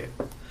 58.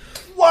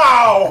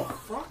 Wow!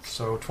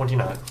 So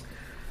 29.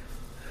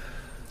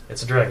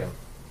 It's a dragon.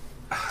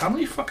 How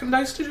many fucking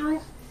dice did you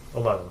roll?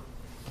 11.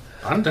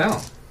 I'm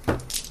down.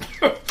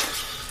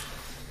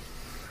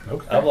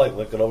 Okay. I'm like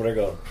looking over there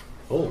going,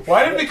 oh.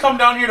 Why did we come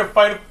down here to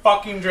fight a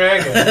fucking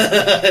dragon?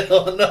 I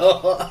don't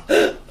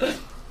know.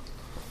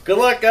 Good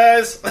luck,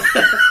 guys.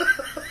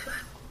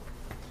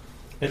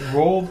 It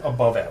rolled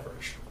above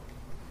average.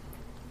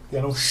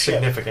 Yeah, no shit.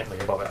 Significantly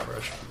above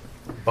average.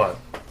 But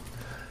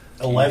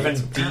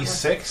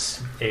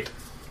 11d6? 8.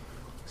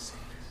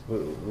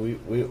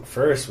 we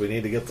first we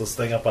need to get this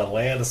thing up on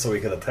land so we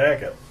can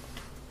attack it.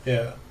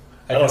 Yeah.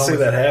 I don't see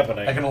that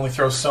happening. I can only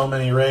throw so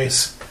many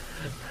rays.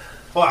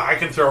 Well, I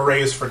can throw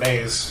rays for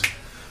days.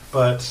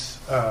 But,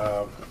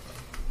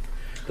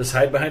 Just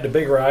hide behind a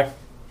big rock,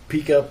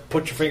 peek up,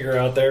 put your finger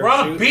out there. we're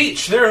on shoot. a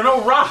beach. There are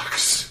no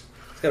rocks.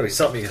 There's gotta be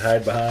something you can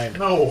hide behind.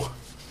 No.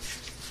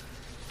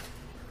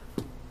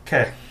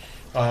 Okay.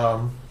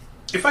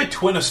 If I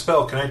twin a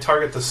spell, can I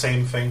target the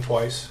same thing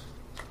twice?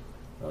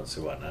 I don't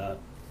see why not.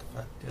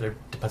 It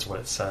depends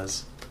what it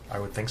says. I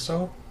would think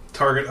so.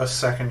 Target a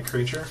second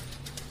creature?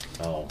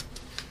 Oh.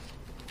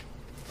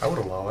 I would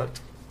allow it.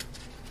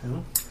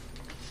 Yeah.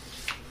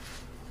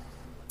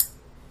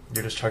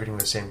 You're just targeting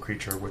the same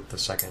creature with the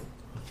second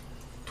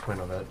twin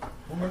of it.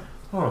 Okay.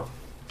 Huh.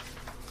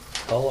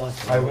 How long?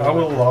 I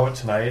will allow it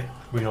tonight.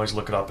 We can always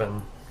look it up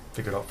and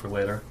figure it out for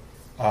later.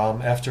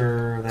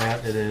 After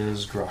that, it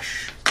is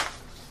Grush.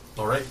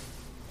 All right.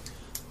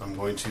 I'm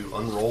going to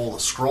unroll the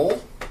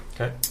scroll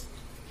Okay.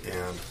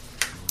 and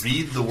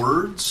read the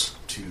words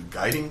to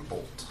Guiding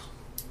Bolt.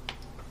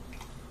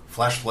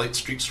 Flash of light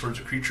streaks towards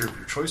a creature of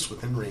your choice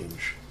within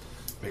range.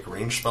 Make a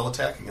ranged spell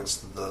attack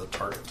against the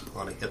target.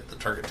 On a hit, the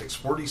target takes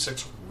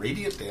 46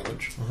 radiant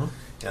damage,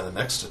 and the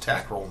next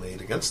attack roll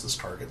made against this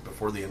target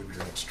before the end of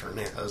your next turn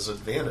has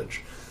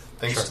advantage,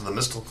 thanks Sure. to the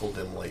mystical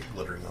dim light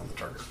glittering on the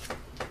target.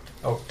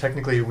 Oh,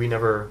 technically, we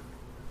never...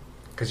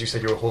 Because you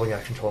said you were holding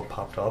action until it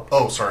popped up.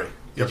 Oh, sorry.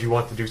 Did you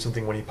want to do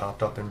something when he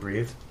popped up and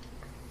breathed?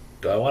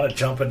 Do I want to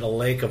jump in the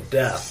lake of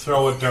death?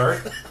 Throw a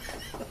dart?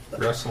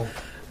 Wrestle.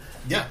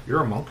 Yeah,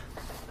 You're a monk.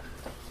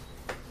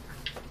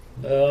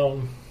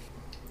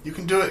 you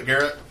can do it,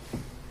 Garrett.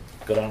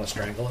 Go down and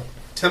strangle it.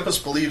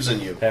 Tempest believes in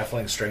you.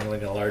 Halfling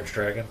strangling a large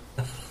dragon.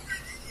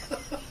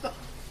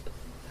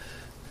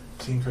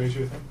 Seen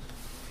crazier things?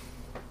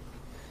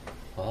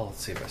 Well,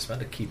 let's see. If I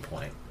spend a key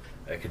point,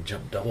 I can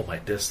jump double my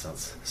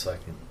distance, so I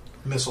can.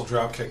 Missile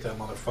drop kick that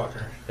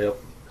motherfucker. Yep.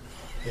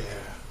 Yeah.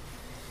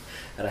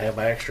 And I have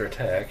my extra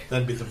attack.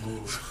 That'd be the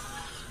move.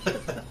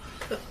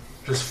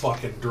 Just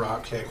fucking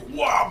drop kick.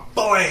 Wow,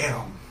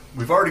 blam!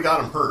 We've already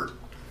got him hurt.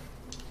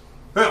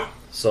 Yeah.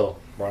 So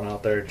run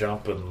out there,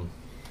 jump, and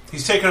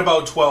He's taken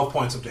about 12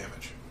 points of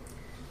damage.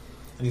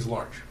 And he's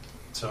large.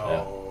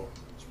 So,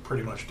 he's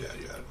pretty much dead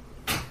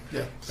yet.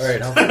 Yeah. all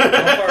right. How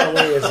far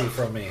away is he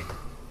from me?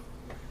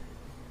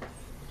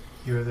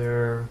 You're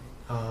there.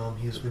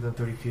 He's within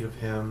 30 feet of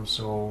him,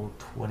 so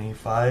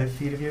 25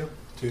 feet of you.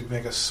 Dude,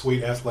 make a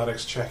sweet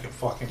athletics check and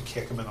fucking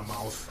kick him in the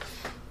mouth.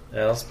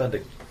 Yeah, I'll spend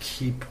a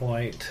key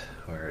point.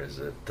 Where is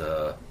it?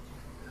 To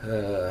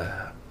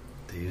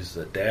use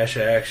the dash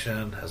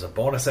action as a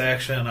bonus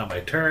action on my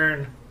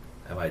turn,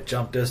 and my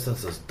jump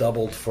distance is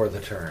doubled for the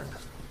turn.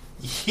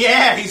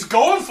 Yeah, he's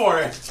going for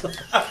it!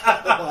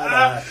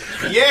 Why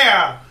not?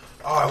 Yeah!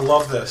 Oh, I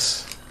love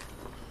this.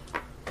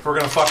 If we're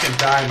gonna fucking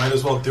die, might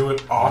as well do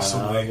it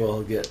awesomely.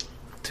 We'll get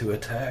 2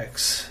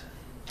 attacks.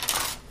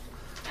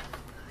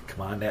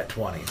 Come on, that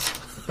 20.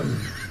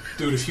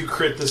 Dude, if you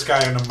crit this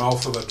guy in the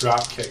mouth with a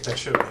drop kick, that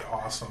should be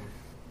awesome.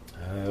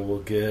 We'll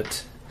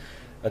get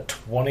a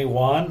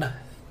 21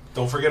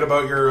 Don't forget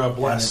about your and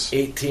bless. an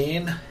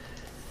 18.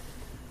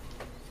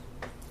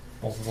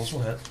 Both of those will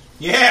hit.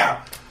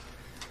 Yeah!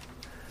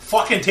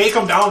 Fucking take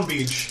him down,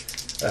 Beach.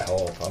 I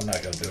hope. I'm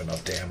not going to do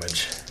enough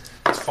damage.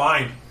 It's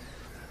fine.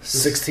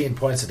 16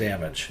 points of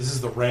damage. This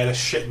is the raddest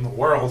shit in the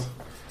world.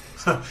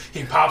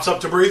 He pops up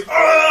to breathe.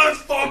 Ah,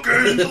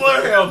 fucking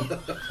slam!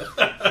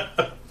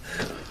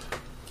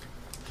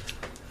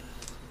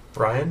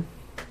 Brian,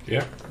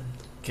 Yeah.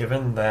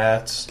 given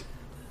that...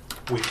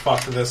 We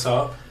fucked this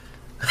up.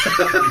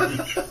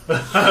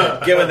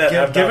 Given that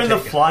I'm given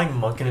not the flying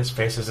monk in his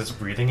face as it's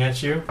breathing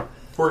at you,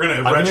 We're gonna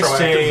I'm going to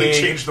retroactively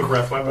say change the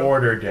breath weapon.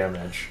 quarter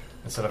damage.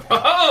 instead of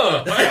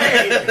Oh!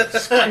 Hey!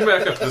 Spring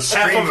back up. The Half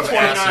stream of of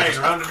 29, acid.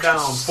 rounded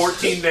down,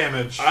 14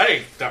 damage.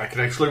 I can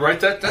actually write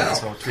that down.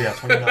 So, yeah,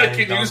 29 I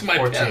can down use to my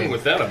 14. pen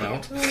with that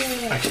amount.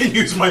 I can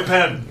use my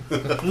pen.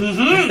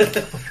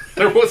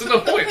 There wasn't a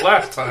point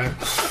last time.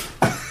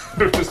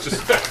 It was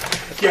just...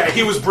 Yeah,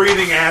 he was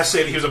breathing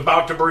acid. He was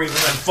about to breathe, and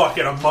then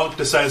fucking a monk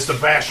decides to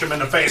bash him in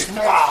the face.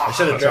 I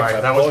should have drank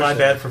Sorry, that was my potion.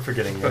 bad for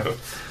forgetting you.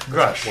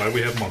 Grush. Why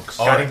we have monks.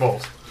 Guiding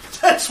bolt.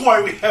 That's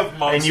why we have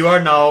monks. And you are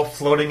now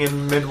floating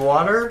in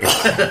mid-water? Yeah,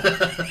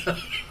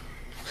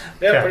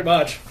 Okay. pretty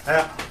much.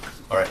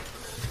 All right.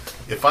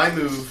 If I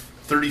move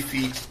 30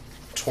 feet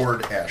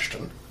toward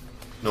Ashton,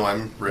 no,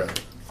 I'm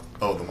red.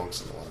 Oh, the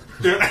monk's in the water.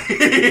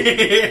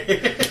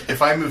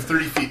 If I move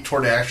 30 feet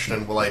toward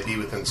Ashton, will I be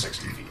within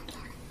 60 feet?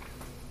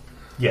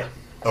 Yeah.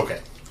 Okay.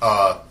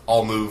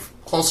 I'll move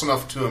close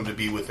enough to him to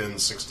be within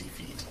 60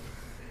 feet.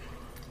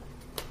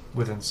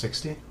 Within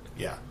 60?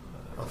 Yeah.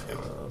 Of him.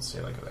 Let's see,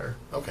 like there.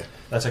 Okay.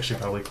 That's actually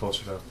probably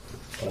closer to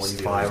Let's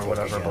see 45 or what we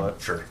whatever, can.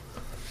 but Sure.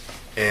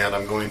 And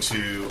I'm going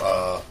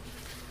to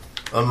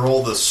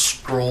unroll the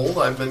scroll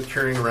that I've been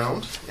carrying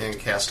around and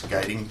cast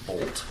Guiding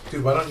Bolt.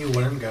 Dude, why don't you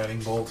learn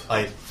Guiding Bolt?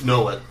 I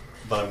know it,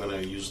 but I'm going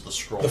to use the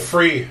scroll. The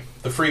free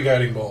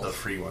Guiding Bolt. The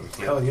free one.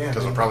 Hell yeah,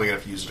 Because I'm man. probably going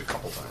to have to use it a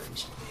couple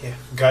times. Yeah.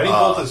 Guiding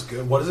Bolt is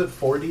good. What is it,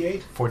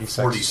 4d8? 46.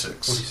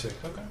 46. 46,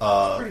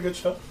 okay. Pretty good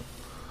stuff.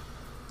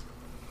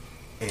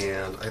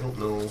 And I don't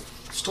know,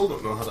 still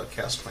don't know how to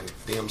cast my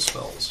damn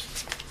spells.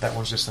 That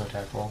one's just an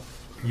attack roll.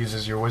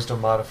 Uses your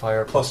wisdom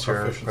modifier plus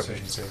your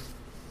proficiency. proficiency.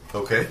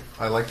 Okay,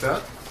 I like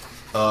that.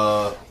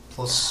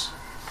 Plus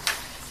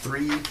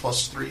 3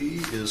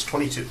 is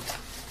 22.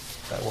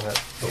 That will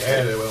hit.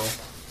 Yeah, they will.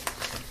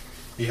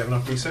 You have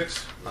enough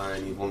d6? I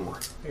need one more.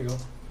 There you go.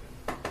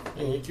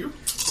 Thank you.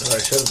 What I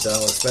should have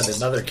done was spend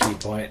another key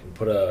point and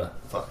put a...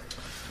 Fuck.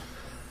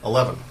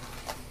 11.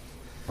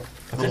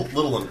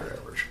 Little under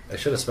average. I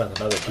should have spent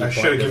another key I point.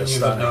 should have with given a you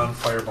the stunning.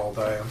 non-fireball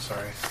die, I'm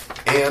sorry.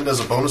 And as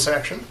a bonus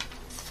action,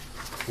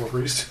 War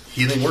Priest.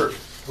 Healing Word.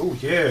 Oh,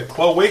 yeah.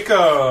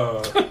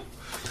 Cloaca!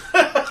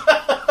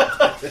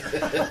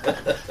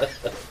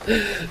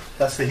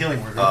 That's the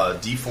healing word. Right?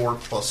 D4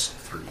 plus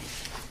 3.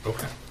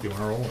 Okay. You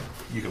want to roll it?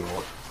 You can roll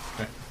it.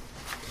 Okay.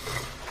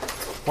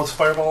 What's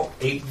fireball?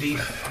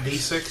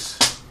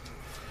 8d6?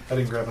 I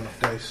didn't grab enough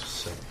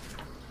dice.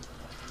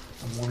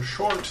 I'm one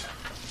short.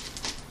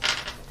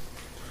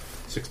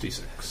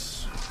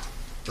 66.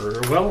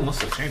 Or, well, unless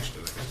they changed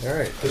it, I guess. All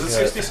right. Is it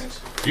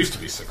 66? It used to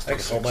be I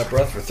 66. can hold my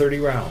breath for 30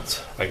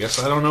 rounds. I guess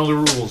I don't know the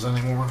rules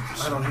anymore.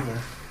 I don't either.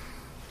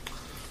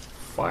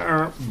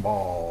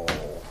 Fireball.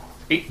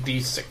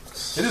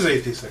 8d6. It is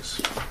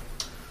 8d6.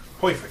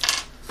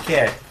 Perfect.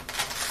 Okay.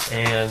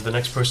 And the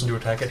next person to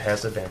attack it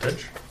has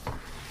advantage.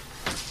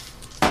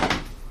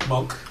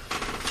 Monk.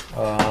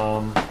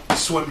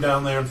 Swim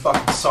down there and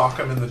fucking sock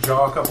him in the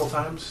jaw a couple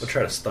times. We'll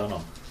try to stun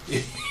him.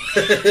 Give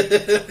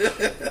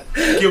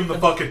him the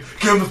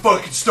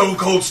fucking stone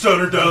cold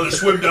stunner down there.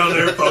 Swim down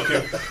there,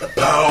 fucking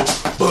pow,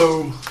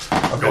 boom.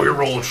 I know you're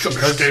rolling sugar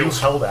Because you scales.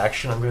 held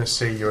action, I'm going to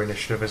say your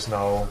initiative is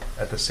now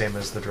at the same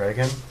as the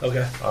dragon.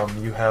 Okay.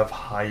 You have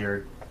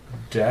higher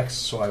dex,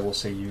 so I will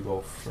say you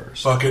go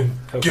first. Fucking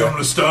give him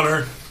the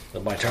stunner.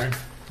 My turn.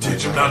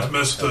 Teach him not to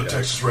mess with the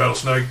Texas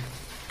rattlesnake.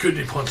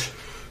 Kidney punch.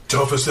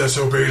 Toughest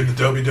SOB in the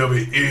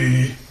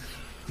WWE.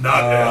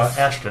 Not F.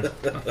 Ashton.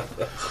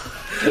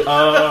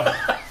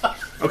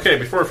 Okay,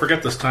 before I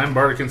forget this time,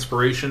 Bardic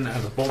Inspiration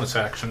as a bonus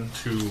action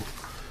to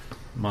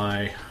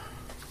my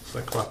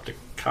Cycloptic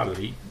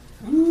Coddity.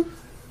 Not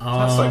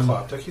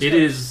cycloptic. It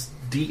is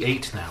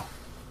D8 now.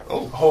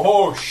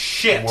 Oh,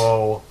 shit.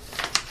 Whoa.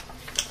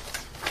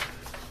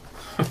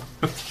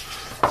 The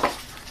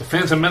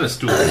Phantom Menace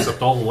duel,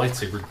 except all the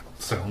lightsaber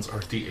sounds are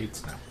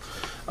D8s now.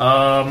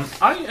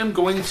 I am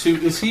going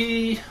to... Is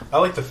he... I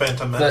like the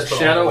Phantom Menace. That but all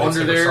shadow the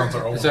under lightsaber there? sounds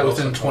are Is that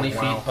within Wilson. 20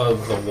 Wow. feet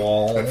of the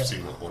wall? I've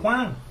seen that one.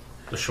 Wow.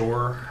 The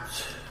shore?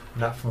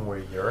 Not from where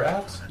you're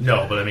at?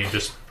 No, but I mean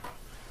just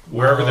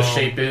wherever the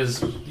shape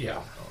is.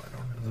 Yeah.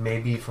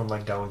 Maybe from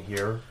like down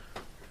here.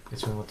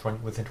 It's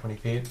within 20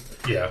 feet.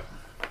 Yeah.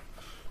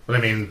 But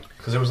I mean...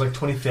 Because it was like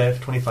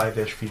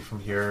 25-ish feet from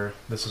here.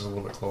 This is a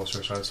little bit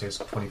closer, so I would say it's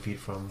 20 feet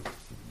from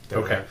there.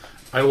 Okay.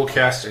 I will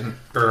cast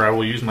I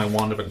will use my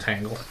Wand of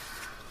Entangle.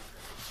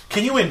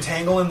 Can you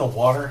entangle in the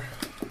water?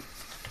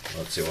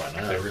 Let's see why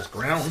not. There is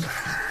ground.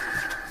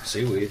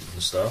 Seaweed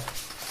and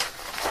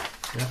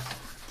stuff. Yeah.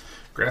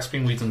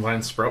 Grasping weeds and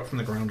vines sprout from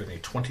the ground in a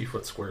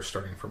 20-foot square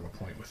starting from a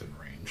point within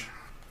range.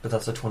 But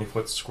that's a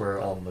 20-foot square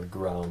on the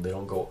ground. They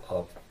don't go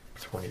up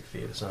 20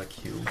 feet. It's not a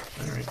cube.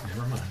 Alright,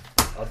 never mind.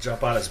 I'll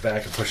jump on his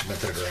back and push him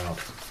into the ground.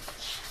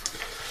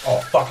 Oh,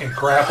 fucking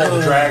grapple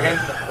the dragon.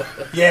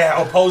 Yeah,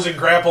 opposing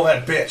grapple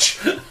that bitch.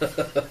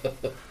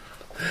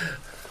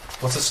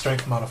 What's the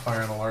strength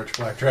modifier on a large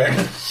black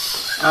dragon?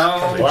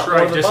 I'll lot try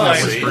more than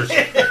Dissonant mine.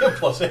 Whispers.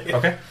 Plus 8.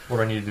 Okay. What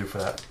do I need to do for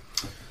that?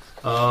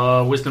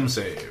 Wisdom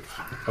save.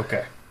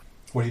 Okay.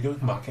 What are you doing?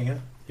 Mocking it?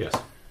 Yes.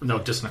 No,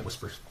 Dissonant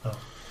Whispers.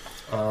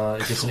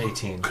 It gets an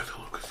 18.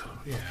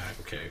 Yeah,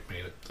 okay,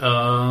 made it.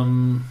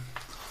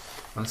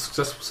 On a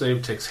successful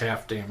save, takes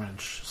half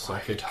damage.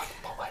 Psychic.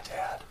 Oh, my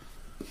dad.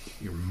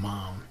 Your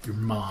mom.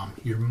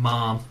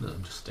 No,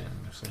 I'm just standing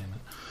there saying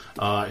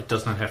it. It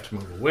does not have to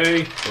move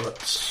away,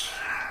 but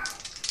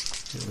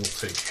it will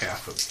take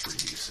half of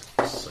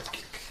 3d6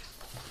 psychic.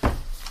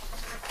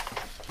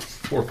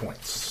 4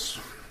 points.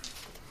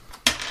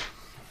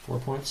 4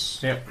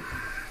 points? Yep.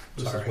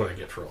 This is what I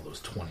get for all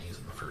those 20s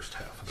in the first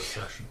half of the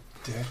session.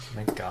 Dick.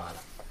 Thank God.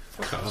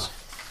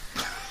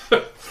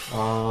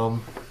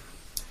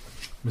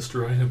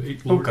 Mr. I have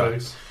 8 more Okay.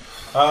 dice.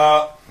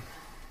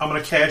 I'm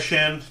going to cash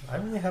in. I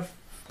only have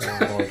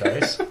 4 more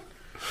dice.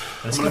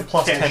 It's gonna going to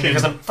plus cash 10 in.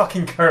 because I'm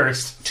fucking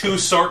cursed. 2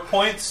 sort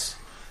points,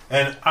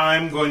 and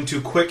I'm going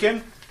to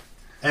quicken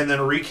and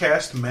then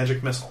recast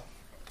Magic Missile.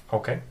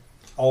 Okay.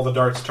 All the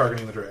darts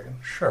targeting the dragon.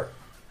 Sure.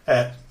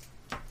 At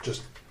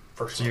just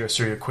first.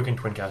 So you're quick and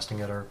twin casting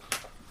it, or...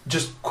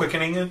 Just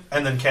quickening it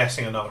and then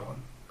casting another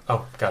one.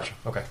 Oh, gotcha.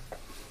 Okay.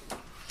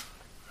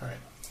 Alright.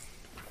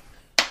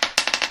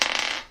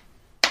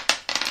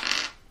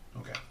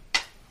 Okay.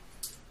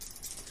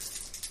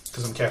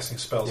 Because I'm casting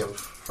spells of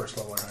first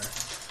level or higher.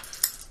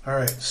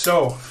 Alright,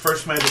 so,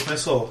 first Magic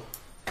Missile.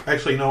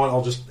 Actually, you know what?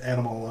 I'll just add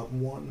them all up.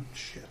 1.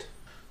 Shit.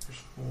 There's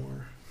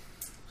 4.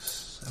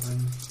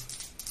 7.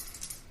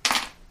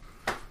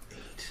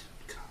 8.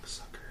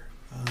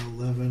 Cocksucker.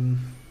 11.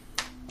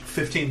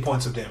 15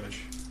 points of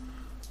damage.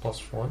 Plus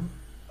 1?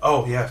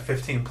 Oh, yeah,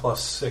 15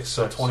 plus 6,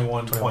 so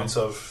 21 points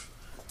of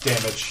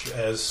damage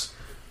as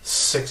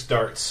 6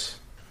 darts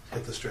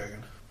hit this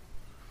dragon.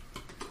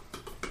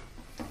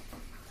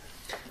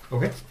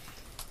 Okay.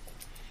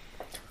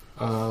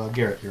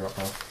 Garrett, you're up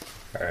now.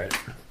 Alright.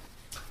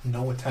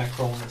 No attack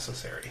roll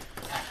necessary.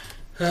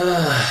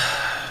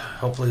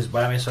 Hopefully he's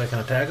by me so I can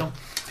attack him.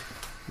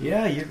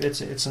 Yeah,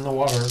 it's in the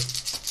water.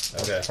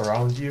 Okay.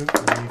 Around you,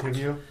 underneath of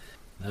you.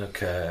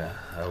 Okay.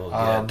 I will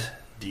get...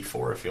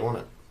 D4 if you want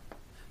it.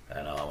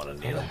 I know, I'm going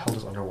to How need the him. hell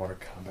does underwater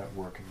combat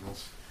work in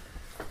this?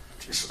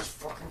 Jesus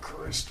fucking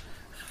Christ.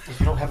 If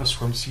you don't have a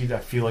swim seed, I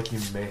feel like you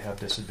may have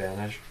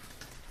disadvantage.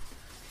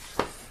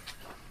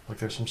 Like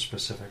there's some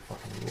specific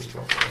fucking rules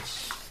about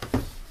this.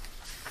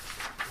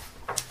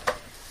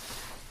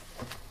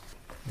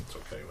 It's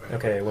okay.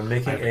 Okay, when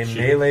making I have a a shield,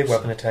 melee so-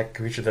 weapon attack, a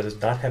creature that does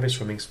not have a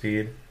swimming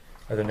speed,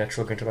 either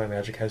natural or granted by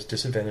magic, has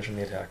disadvantage on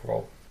the attack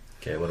roll.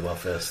 Okay, what about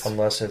fist?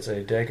 Unless it's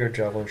a dagger,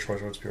 javelin, short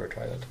sword, spear, or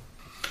trident.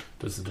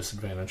 Does the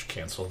disadvantage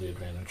cancel the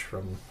advantage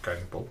from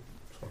guiding bolt?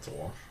 So it's a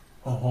wash.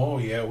 Oh,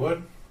 yeah, it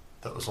would.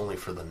 That was only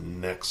for the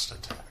next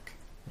attack.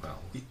 Well,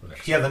 the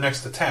next Yeah, the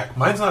next attack.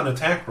 Mine's not an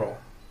attack roll.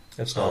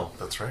 It's Oh, not.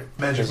 that's right.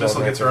 Magic It's Missile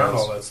all gets around randomized.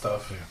 all that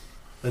stuff. Yeah.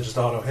 They just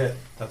auto hit.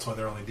 That's why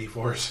they're only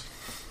D4s.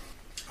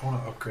 I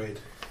want to upgrade.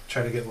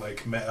 Try to get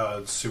like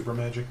super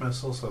Magic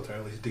Missile so they're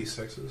at least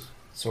D6s.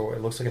 So it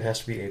looks like it has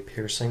to be a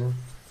piercing,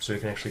 so you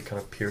can actually kind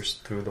of pierce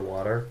through the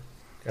water,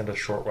 and a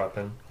short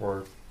weapon,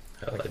 or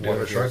Hell, like I do have one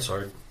a of short your-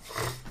 sword.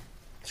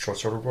 short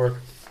sword would work.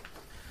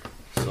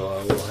 So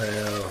I will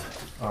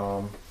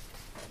have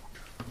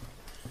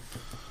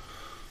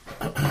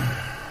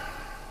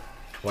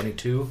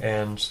 22.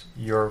 And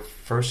your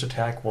first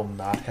attack will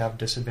not have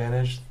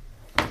disadvantage.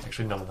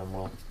 Actually, none of them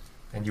will.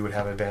 And you would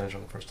have advantage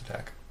on the first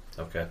attack.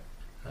 Okay.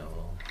 I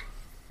will.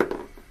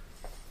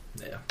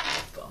 Yeah,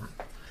 done.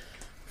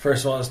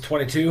 First one is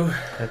 22.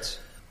 That's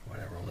Why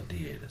did I roll a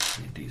d8? It's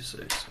a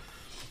d6.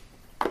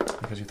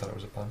 because you thought it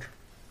was a punch.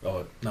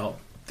 Oh, no.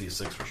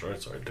 D6 for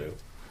short sword, too.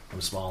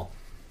 I'm small.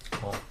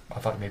 Well, I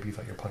thought maybe you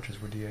thought your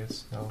punches were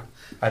D8s. No.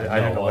 I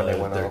didn't know when they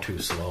went They're out. too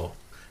slow.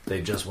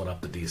 They just went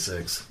up to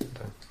d6.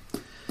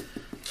 Okay.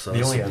 So They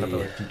this only will end up be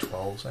at like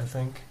D12s, I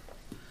think.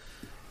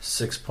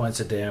 6 points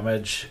of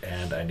damage,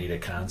 and I need a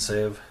con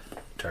save.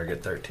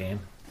 Target 13.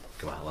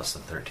 Come on, less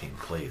than 13,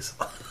 please.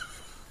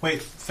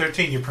 Wait,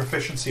 13, your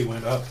proficiency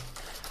went up.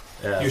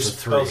 Yeah, Your it's a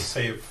spell 3.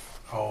 save.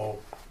 Oh.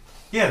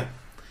 Yeah.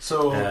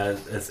 So.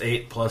 It's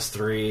 8 plus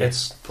 3.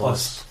 It's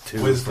plus plus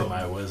 2 wisdom. for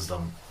my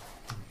wisdom.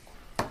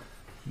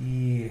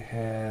 He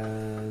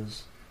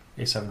has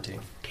a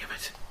 17. Damn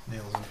it.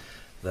 Nails him.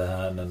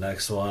 Then the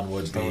next one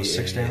would So that be was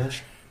 6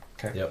 damage?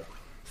 Okay. Yep.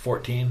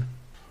 14.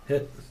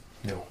 Hit.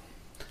 No.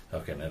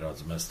 Okay, that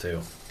was a miss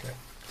too. Okay.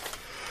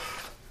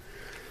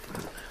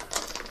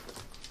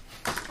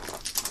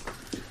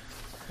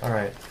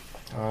 Alright.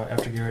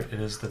 After Garrett, it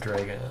is the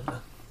dragon.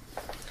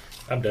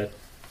 I'm dead.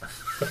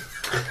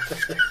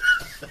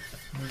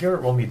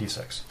 Garrett, roll me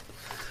D6.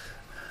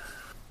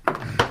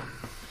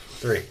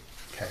 3.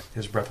 Okay.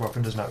 His breath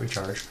weapon does not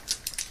recharge.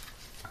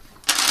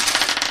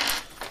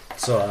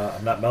 So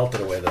I'm not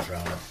melted away this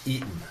round. I'm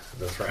eaten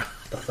this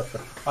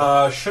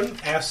round.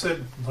 Shouldn't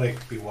acid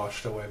be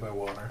washed away by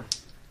water?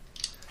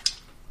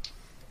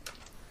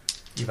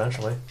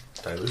 Eventually.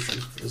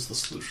 Dilution is the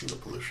solution to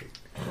pollution.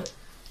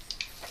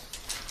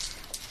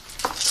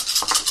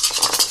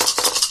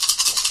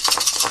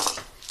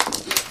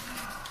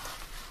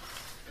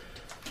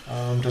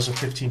 Does a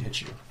 15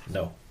 hit you?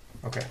 No.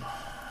 Okay.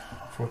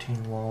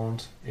 14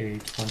 won't. A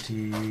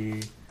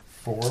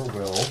 24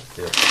 will.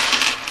 Yep.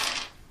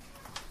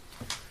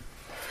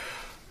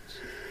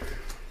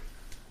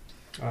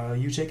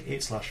 You take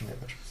 8 slashing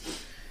damage.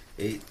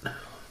 8.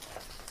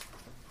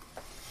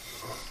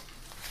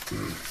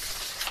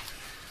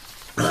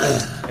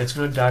 It's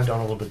going to dive down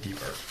a little bit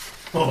deeper.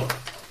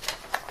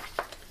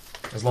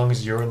 As long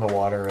as you're in the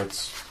water,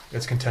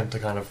 it's content to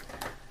kind of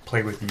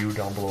play with you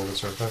down below the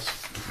surface.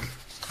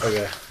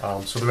 Okay.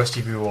 So the rest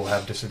of you will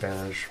have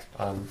disadvantage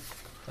on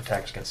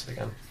attacks against it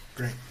again.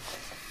 Great.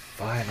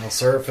 Fine, I'll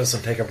surface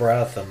and take a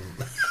breath and...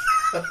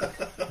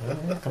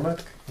 Come back.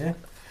 Yeah.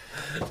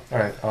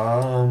 Alright,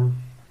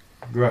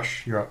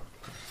 Grush, you're up.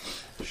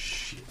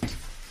 Shit.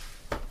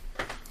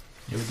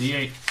 You have a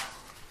D8.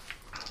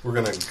 We're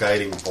gonna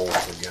guiding bolt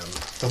again.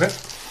 Okay.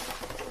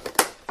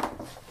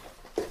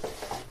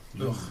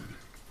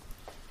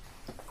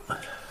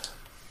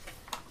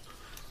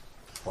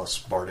 Plus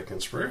bardic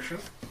inspiration.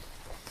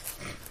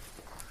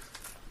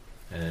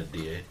 And a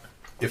D8.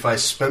 If I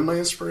spend my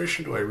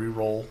inspiration, do I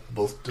re-roll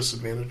both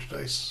disadvantage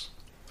dice?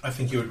 I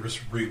think you would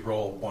just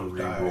re-roll one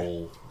die.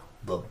 Re-roll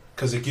the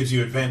Because it gives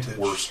you advantage.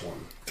 worst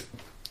one.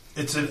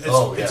 It's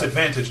yeah.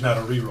 advantage, not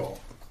a re-roll.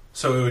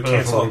 So it would Oh, cancel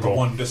it's a out the re-roll.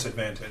 one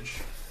disadvantage.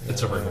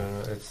 It's a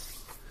reroll.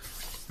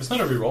 It's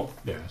not a re-roll.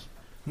 Yeah.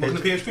 Look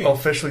at the PHP.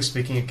 Officially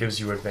speaking, it gives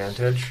you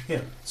advantage,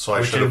 Yeah. So I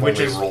Which should is- have which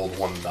only is- rolled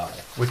one die.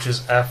 which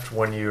is F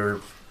when you're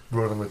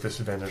rolling with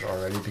disadvantage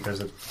already, because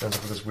it ends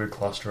up with this weird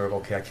cluster of,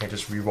 okay, I can't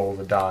just re-roll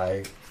the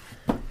die.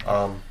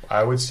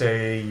 I would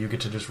say you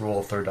get to just roll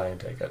a third die and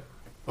take it,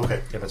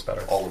 Okay, if it's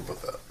better. I'll live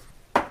with that.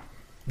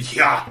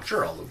 Yeah,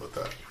 sure, I'll live with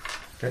that.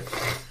 Okay.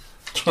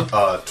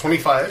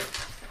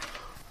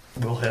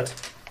 25 Will hit.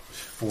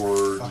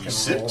 for Fucking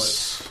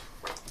D6.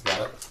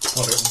 Got it.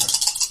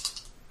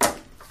 Whatever.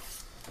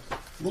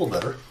 A little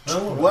better.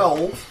 Oh.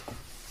 12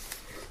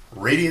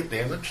 radiant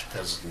damage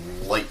as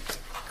light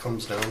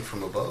comes down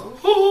from above.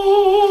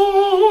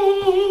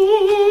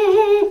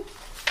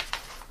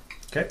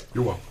 Okay.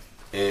 You're welcome.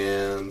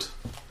 And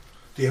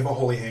Do you have a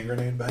holy hand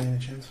grenade by any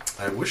chance?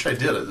 I wish I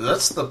did.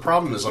 That's the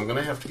problem, is I'm going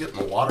to have to get in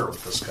the water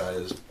with this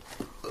guy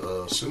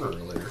sooner or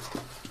later.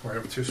 Or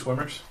have 2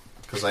 swimmers?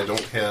 Because I don't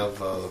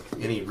have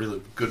any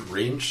really good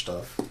range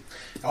stuff.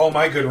 All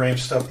my good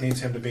range stuff needs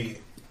him to be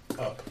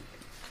up.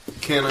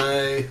 Can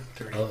I...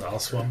 I'll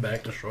swim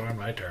back to shore on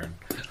my turn.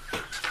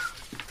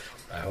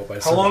 I hope I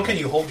How long survive. can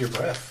you hold your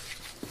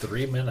breath?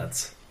 3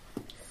 minutes.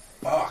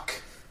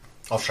 Fuck.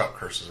 I'll shout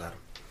curses at him.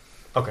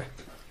 Okay.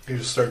 You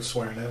just start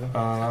swearing at him.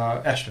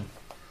 Ashton.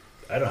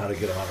 I know how to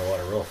get him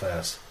underwater real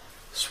fast.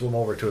 Swim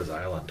over to his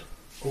island.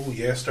 Oh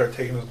yeah, start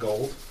taking his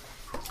gold.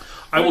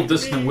 I will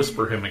dissonant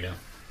whisper him again.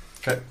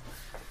 Okay.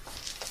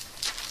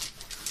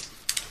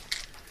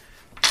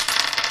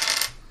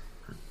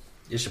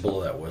 You should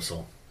blow that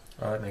whistle.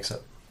 That makes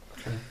it.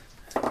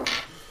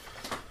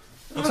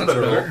 That's a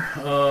better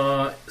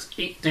roll.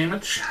 8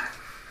 damage.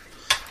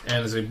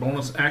 And as a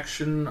bonus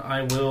action,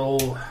 I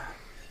will...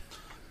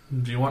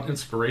 Do you want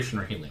inspiration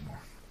or healing more?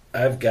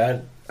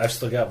 I've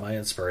still got my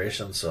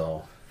inspiration,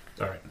 so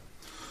Alright.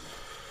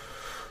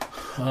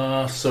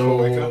 Wake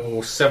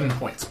So 7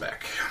 points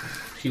back.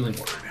 Healing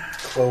word.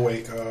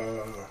 Chloe,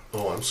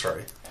 Oh, I'm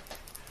sorry.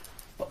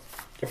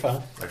 you're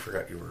fine. I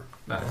forgot you were...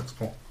 Nah, that's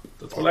cool.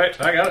 That's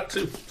what I got it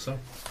too. So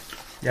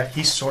Yeah,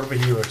 he's sort of a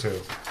healer too.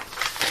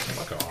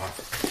 fuck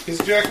off. he's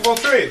a jack of all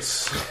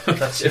trades.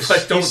 That's If I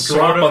don't he's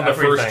drop sort of on the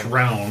first everything.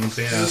 round, He's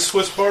yeah. a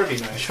Swiss party I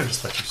knife. should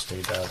just let you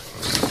stay dead.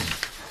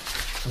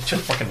 I'm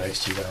just fucking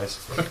nice to you guys.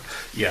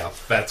 Yeah,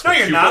 that's No, what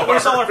you're you not. are.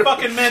 Where's all our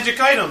fucking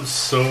magic items?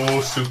 So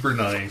super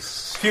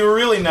nice. If you were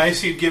really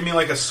nice, you'd give me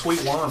like a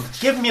sweet wand.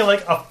 Give me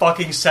like a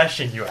fucking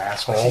session, you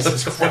asshole.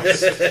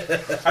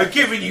 I've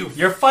given you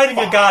You're fighting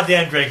a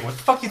goddamn dragon. What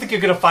the fuck do you think you're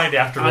gonna find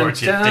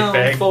afterwards, you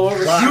dickbag?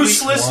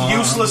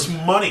 useless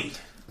money.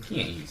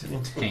 Can't use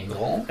it.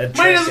 Tangle. And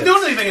Money doesn't do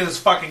trinkets. anything in this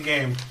fucking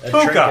game. And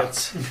Puka.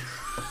 trinkets.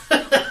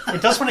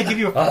 It does want to give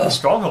you a fucking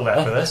stronghold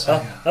after this.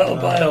 I'll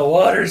buy a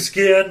water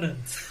skin.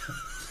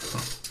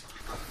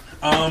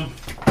 I'm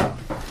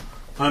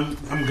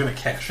gonna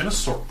cash in a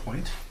sword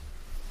point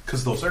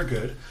because those are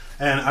good,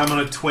 and I'm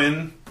gonna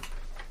twin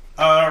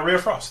Ray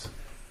of Frost.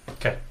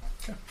 Okay.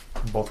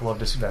 Both will have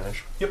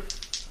disadvantage. Yep.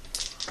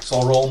 So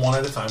I'll roll one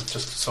at a time,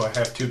 just so I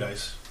have 2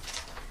 dice.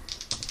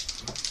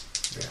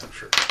 Yeah,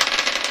 sure.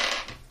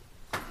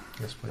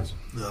 Yes, please.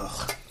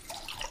 Ugh.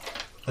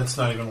 That's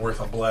not even worth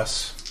a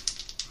bless.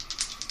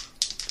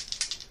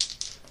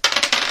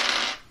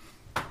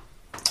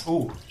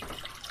 Ooh,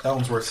 that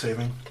one's worth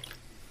saving.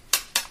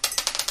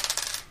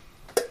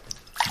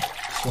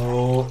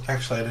 So,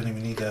 actually, I didn't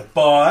even need that.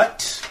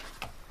 But...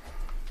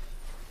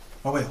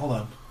 Oh, wait, hold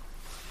on.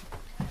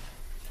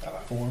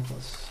 4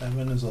 plus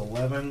 7 is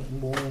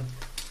 11. Well,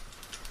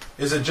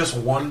 is it just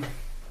one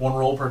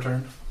roll per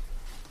turn?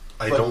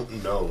 I But-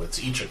 don't know. It's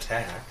each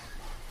attack.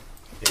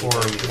 Or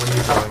when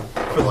you're going.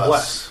 For the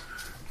bless.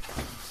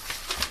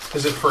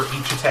 Is it for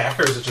each attack,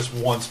 or is it just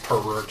once per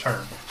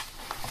return?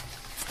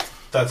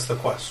 That's the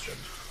question.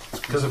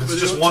 Because if it's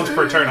just once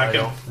per turn, I I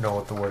can... don't know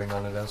what the wording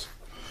on it is.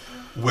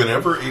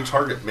 Whenever a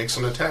target makes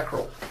an attack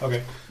roll.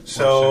 Okay,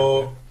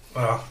 so...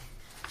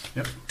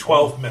 Yep.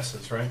 12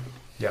 misses, right?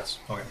 Yes.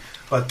 Okay.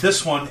 But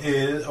this one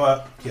is...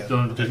 yeah.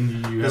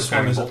 Didn't you This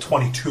have one is a guiding bolt?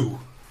 22.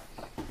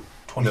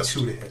 22 Missed.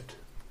 to hit.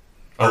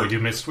 Oh, you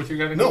missed with your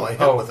guiding No, bolt? I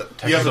hit with it.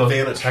 You have technically-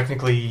 advantage.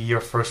 Technically, your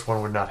first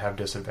one would not have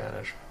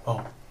disadvantage.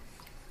 Oh.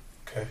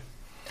 Okay.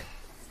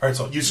 Alright,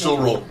 so... You still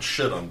rolled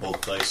shit on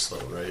both dice,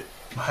 though, right?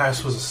 My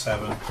highest was a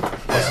 7.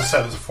 Plus a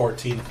 7 is a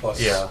 14,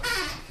 plus Yeah.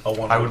 a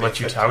 1. I would be let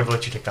you. 15. I would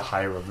let you take the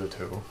higher of the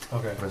two.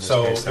 Okay. In this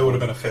So case, it would have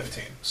been a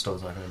 15.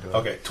 Stowe's not going to do it.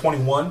 Okay.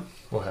 21.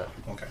 Go ahead.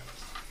 Okay.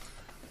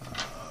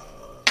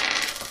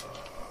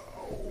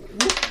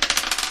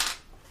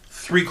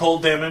 3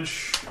 cold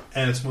damage,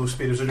 and its move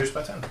speed is reduced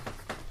by 10.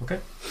 Okay.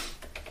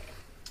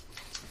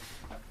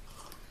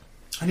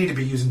 I need to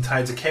be using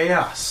Tides of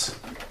Chaos.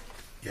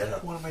 Yeah.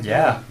 What am I doing?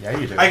 Yeah,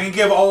 you do. I can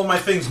give all of my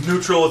things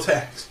neutral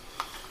attacks.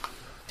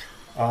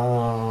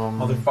 Motherfucker's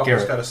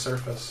Motherfucker's got a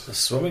surface.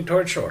 Swimming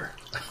toward shore.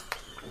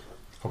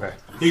 Okay.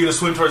 You gonna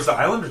swim towards the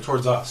island or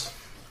towards us?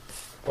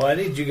 Well, I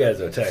need you guys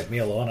to attack me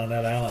alone on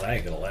that island. I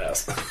ain't gonna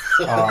last.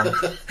 Um,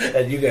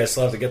 And you guys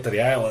still have to get to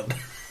the island.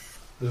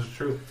 This is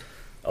true.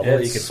 Although you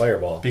It's- can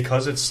fireball.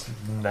 because its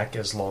neck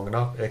is long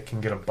enough, it can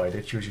get a bite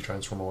at you as you try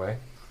and swim away.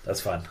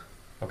 That's fine.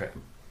 Okay.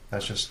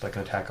 That's just like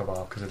an attack of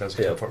off because it does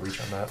a Yeah. 10-foot reach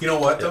on that. You know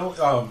what,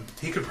 though?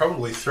 He could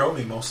probably throw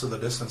me most of the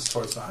distance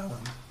towards the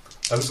island.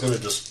 I was going to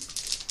just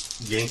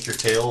yank your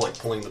tail like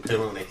pulling the pin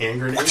on a hand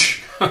grenade.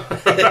 Throw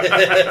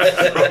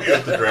you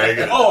at the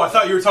dragon. Oh, I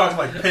thought you were talking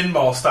like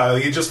pinball style.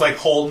 You just like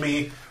hold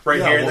me right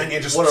Yeah, here, well, and then you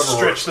just whatever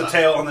stretch the works.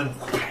 tail, and then...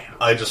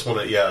 I just want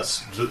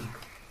to,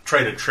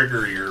 try to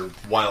trigger your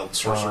wild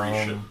sorcery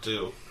shit,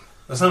 too.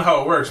 That's not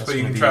how it works, but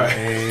you can try.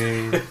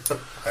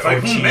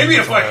 Like, maybe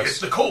if I hit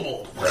the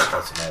kobold.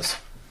 That's a mess.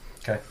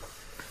 Okay.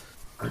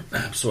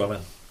 I'm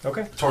swimming.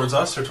 Okay. Towards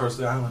us or towards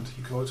the island?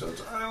 You go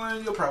towards the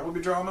island, you'll probably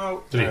be drawn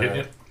out. Did he hit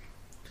you?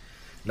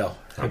 No,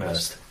 I I missed.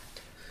 missed.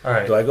 All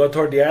right. Do I go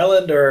toward the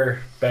island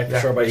or back to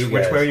shore by you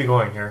Which guys? way are you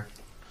going here?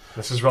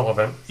 This is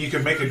relevant. You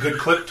can make a good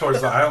clip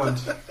towards the island.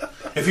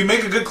 If you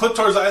make a good clip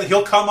towards the island,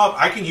 he'll come up.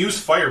 I can use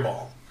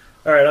fireball.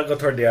 All right, I'll go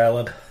toward the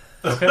island.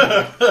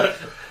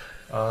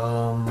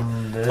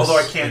 Although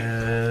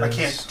I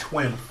can't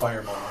twin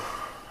fireball.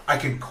 I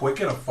can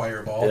quicken a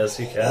fireball. Yes,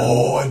 you can.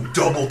 Oh, and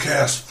double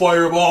cast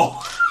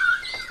fireball.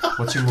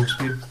 What's your move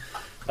speed?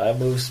 My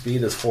move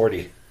speed is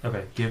 40.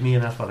 Okay, give me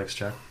an athletics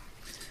check.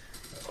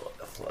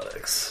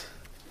 Athletics.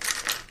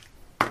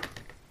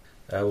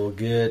 I will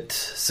get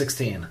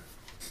 16.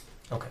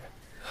 Okay.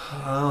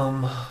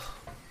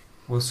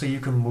 We'll say you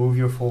can move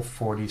your full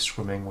 40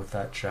 swimming with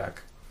that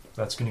check.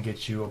 That's going to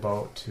get you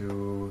about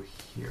to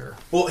here.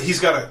 Well, he's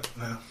got a...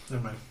 No,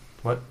 never mind.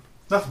 What?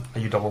 Nothing. Are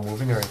you double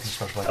moving or anything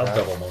special like I'll that?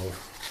 double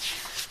move.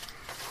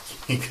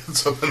 He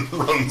gets up and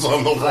runs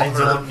on the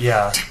water.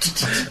 Yeah.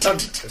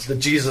 The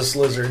Jesus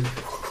lizard.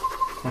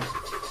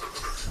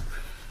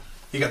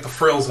 You got the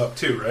frills up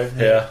too, right?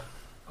 Yeah.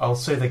 I'll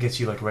say that gets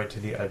you like right to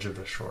the edge of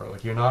the shore.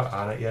 Like you're not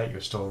on it yet, you're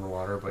still in the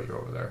water, but you're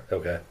over there.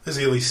 Okay. Is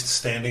he at least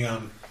standing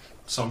on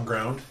some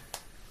ground?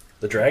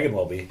 The dragon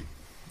will be.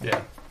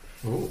 Yeah.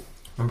 Ooh.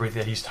 Remember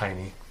that he's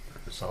tiny,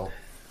 so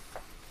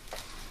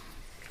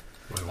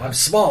I'm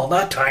small,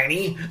 not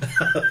tiny.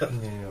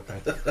 yeah,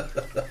 okay.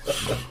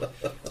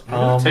 You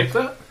gonna take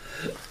that?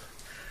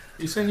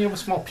 You saying you have a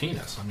small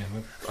penis? I mean,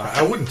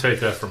 I wouldn't take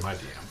that from my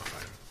DM.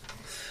 But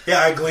Yeah,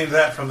 I gleaned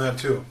that from that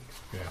too.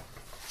 yeah.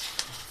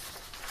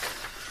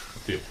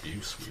 The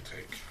abuse we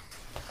take.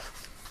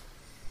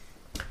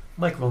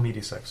 Mike, roll me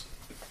d6.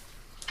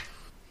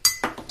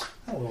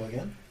 Hello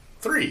again.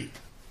 3.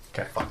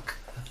 Okay. Fuck.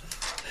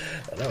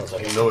 And that was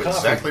like I know a coffee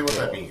exactly what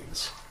bill. that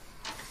means.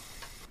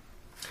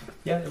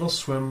 Yeah, it'll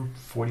swim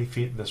 40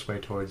 feet this way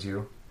towards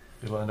you.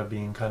 It'll end up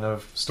being kind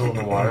of still in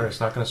the water. It's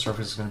not going to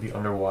surface. It's going to be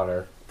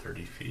underwater.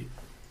 30 feet.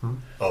 Hmm?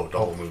 Oh,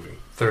 double moving.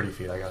 30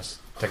 feet, I guess.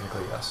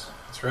 Technically, yes.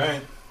 That's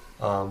right.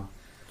 Um,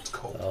 It's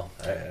cold. Oh,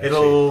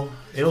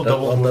 it'll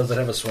double Does move. it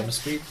have a swim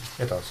speed?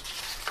 It does.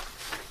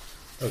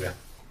 Okay.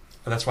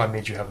 And that's why I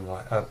made you have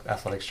an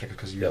athletics check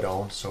because you Yep.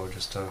 don't. So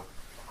just to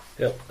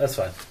Yep, that's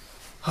fine.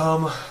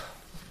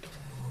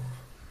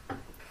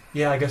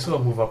 yeah, I guess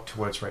it'll move up to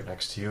where it's right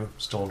next to you,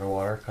 still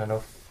underwater, kind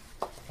of.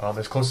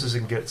 As close as it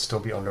can get, still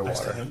be underwater.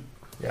 Next to him.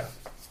 Yeah,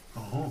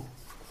 Oh.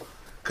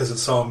 Because it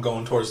saw him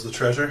going towards the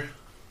treasure.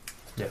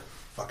 yeah.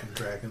 Fucking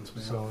dragons,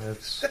 man. So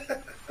it's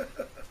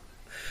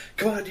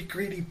Come on, you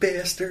greedy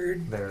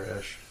bastard.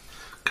 there-ish.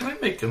 Can I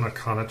make an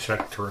Arcana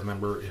check to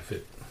remember if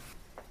it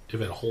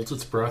holds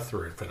its breath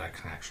or if it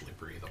can actually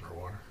breathe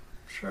underwater?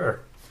 Sure.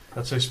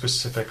 That's a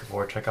specific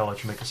lore check. I'll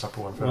let you make a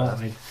separate one for Well, that.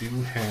 I do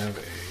have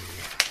a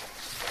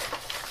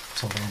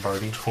Something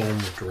Barty. Tome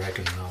of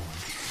Dragon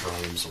Knowledge.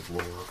 Rhymes of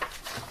lore.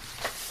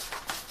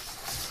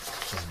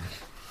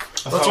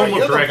 That's right, Tome you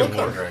of have a Dragon book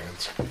on Lore.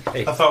 dragons.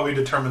 Hey, I thought we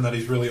determined that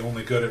he's really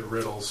only good at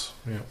riddles.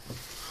 Yeah.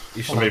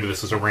 you should, Well, maybe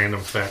this is a random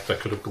fact I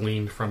could have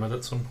gleaned from it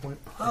at some point.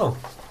 Oh.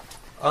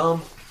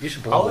 you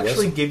should blow I'll the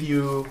actually whistle. give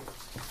you,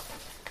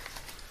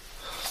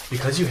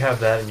 because you have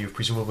that and you've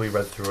presumably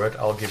read through it,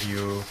 I'll give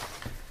you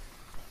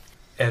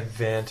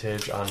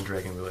advantage on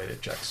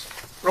dragon-related checks.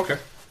 Okay.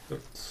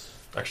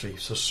 actually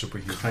so super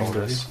huge Kind of.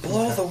 bonus.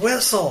 Blow the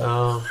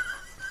whistle!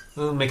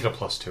 We'll make it a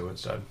 +2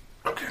 instead.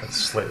 Okay. It's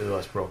slightly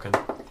less broken.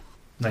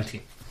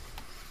 19.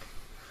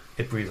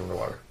 It breathes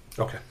underwater.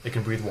 Okay. It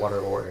can breathe water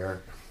or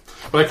air.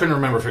 But I couldn't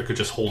remember if it could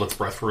just hold its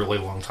breath for a really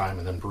long time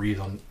and then breathe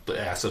on the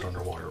acid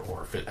underwater,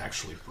 or if it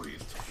actually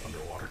breathed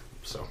underwater.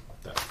 So,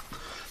 that.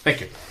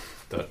 Thank you.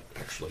 That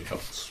actually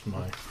helps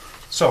my...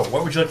 So,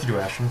 what would you like to do,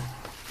 Ashton?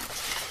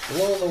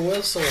 Blow the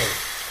whistle!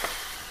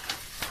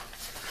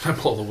 Can I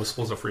blow the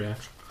whistle as a free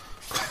action?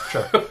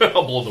 Sure.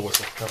 I'll blow the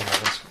whistle. Nothing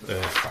happens.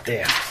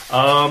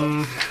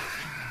 Damn.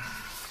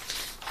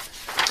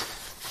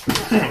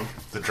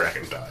 The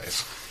dragon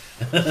dies.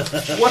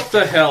 What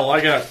the hell?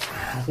 I got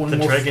one The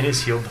more. dragon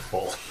is healed to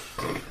full.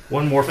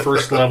 One more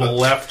first level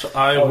left.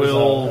 I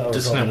will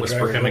dissonant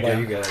whisper him again.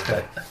 You guys,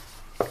 okay.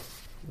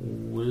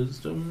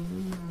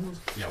 Wisdom.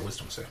 Yeah,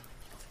 wisdom save.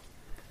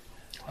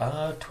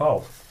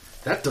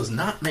 12. That does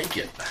not make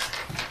it.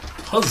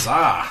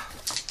 Huzzah!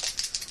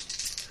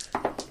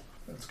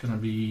 That's going to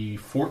be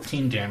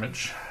 14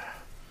 damage.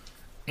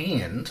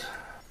 And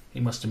he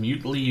must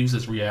immediately use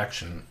his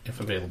reaction, if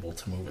available,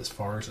 to move as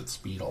far as its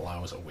speed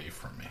allows away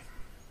from me.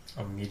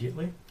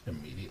 Immediately?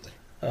 Immediately.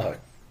 Oh,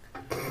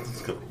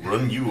 It's gonna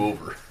run you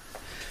over.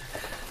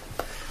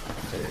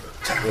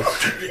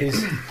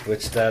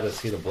 which stat is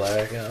he? The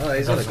black? Oh,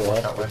 he's gonna Doesn't go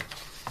work up. that way.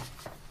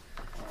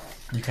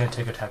 You can't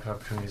take attack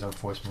opportunities on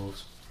force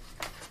moves.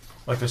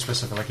 Like, there's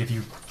specific, like if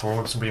you throw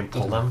over somebody and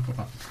pull them,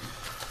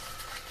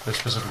 there's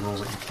specific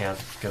rules that you can't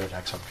get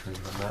attacks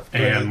opportunity from that.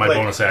 And my Like-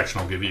 bonus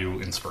action will give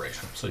you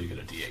inspiration, so you get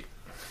a d8.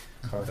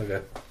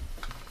 Okay.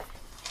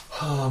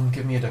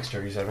 Give me a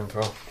dexterity saving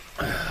throw.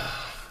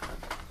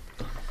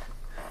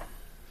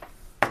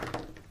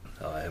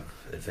 Oh, I have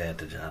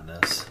advantage on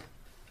this.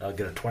 I'll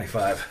get a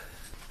 25.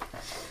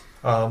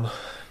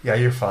 Yeah,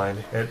 you're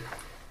fine. It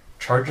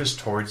charges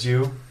towards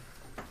you.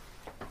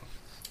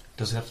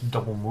 Does it have to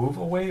double move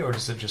away, or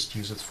does it just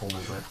use its full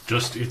movement?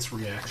 Just its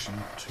reaction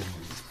to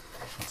move.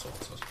 That's all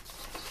it says.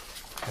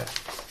 Okay.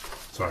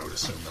 So I would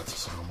assume that's a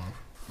single move.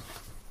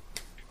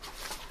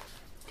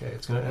 Okay,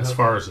 it's gonna end As up.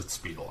 far as its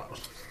speed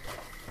allows.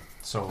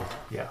 So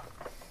yeah,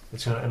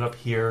 it's gonna end up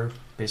here,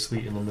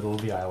 basically in the middle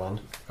of the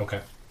island, Okay.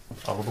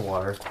 out of the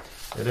water.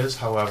 It is,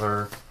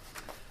 however,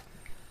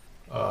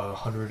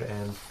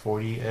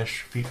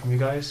 140-ish feet from you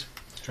guys.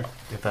 Sure.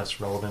 If that's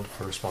relevant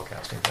for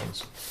spellcasting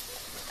things.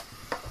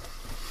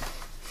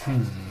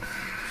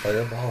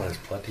 Fireball has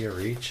plenty of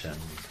reach, and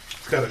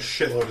It's got a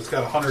shitload. It's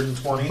got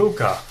 120.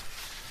 Hookah.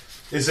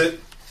 Is it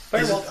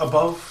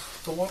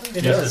above the water?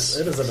 it is.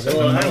 It is in the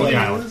middle of the middle of the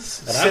island.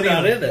 island. And I'm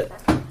not in it.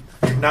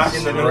 You're not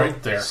in the middle.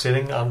 Right there.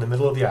 Sitting on the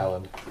middle of the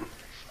island.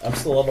 I'm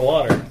still on the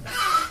water.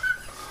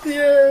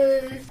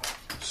 Yay!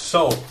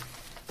 So,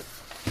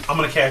 I'm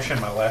going to cash in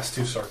my last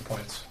 2 Sark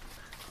points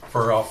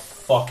for a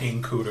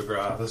fucking coup de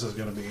grace. This is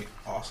going to be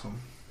awesome.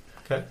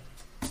 Okay.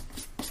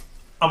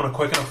 I'm going to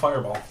quicken a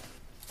fireball.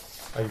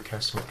 Are you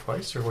casting it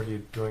twice, or what are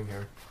you doing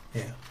here?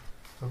 Yeah.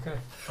 Okay.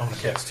 I'm going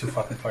to cast 2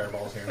 fucking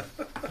fireballs here.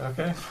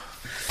 Okay.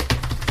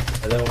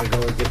 And then we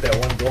go and get that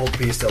one gold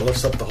piece that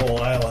lifts up the whole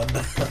island.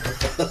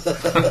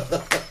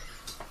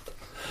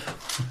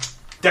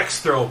 Dex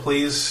throw,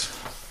 please.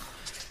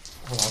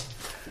 Hold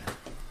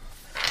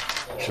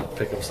on. Should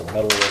pick up some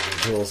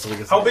metalworking tools so we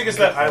can. How big is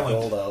that get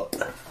island? gold out.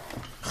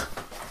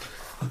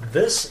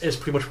 This is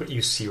pretty much what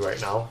you see right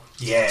now.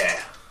 Yeah.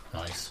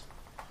 Nice.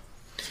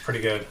 It's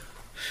pretty good.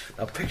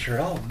 Now picture it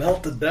all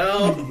melted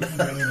down.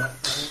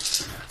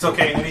 It's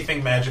okay.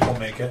 Anything magical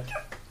make it.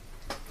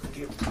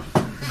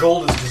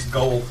 Gold is just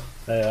gold.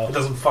 It Yeah.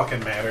 doesn't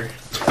fucking matter.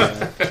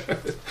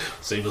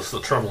 Save us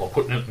the trouble of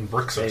putting it in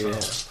bricks Yeah.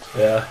 ourselves.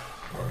 Yeah.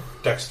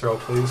 Dex throw,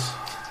 please.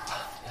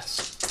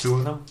 Yes. 2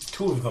 of them?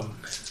 2 of them.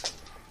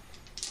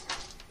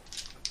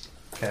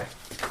 Okay.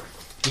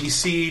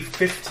 DC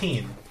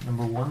 15.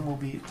 Number 1 will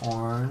be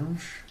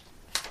orange.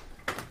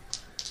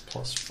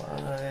 Plus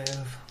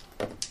 5.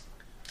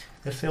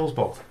 It fails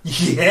both.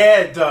 Yeah,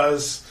 it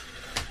does.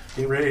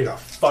 Get ready to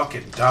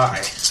fucking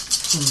die.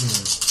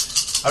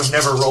 I've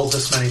never rolled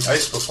this many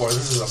dice before.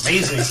 This is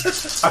amazing.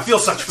 I feel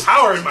such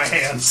power in my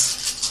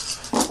hands.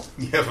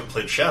 You haven't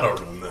played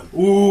Shadowrun then.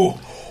 Ooh.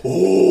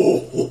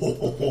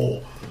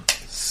 Oh.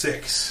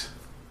 6,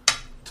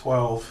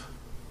 12,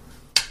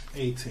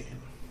 18,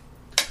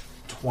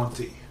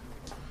 20,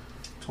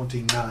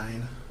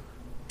 29,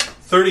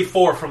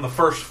 34 from the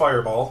first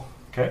fireball.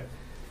 Okay.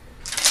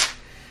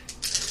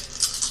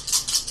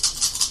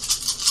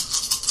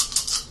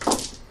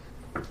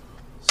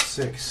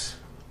 Six,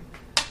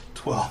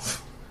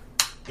 12,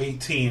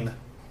 18,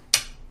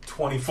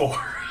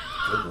 24.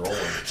 Good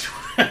rolling.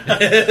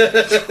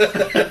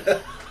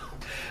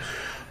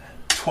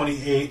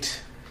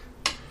 28,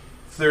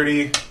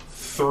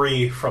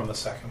 33 from the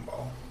second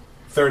ball.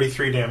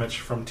 33 damage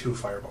from 2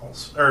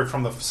 fireballs. Or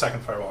from the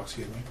second fireball,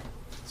 excuse me.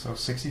 So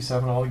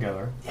 67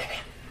 altogether.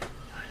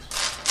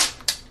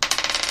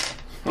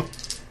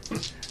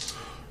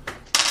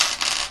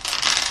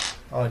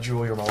 Did you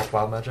roll your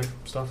wild magic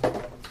stuff?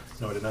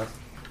 No, I did not.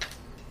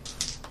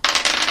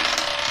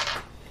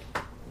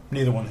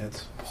 Neither one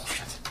hits.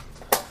 Bullshit.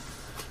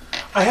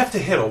 I have to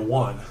hit a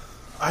 1.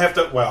 I have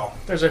to. Well,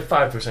 There's a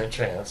 5%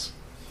 chance.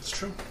 it's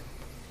true.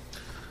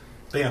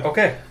 Damn.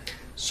 Okay.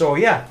 So,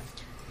 yeah.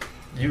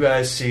 You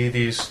guys see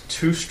these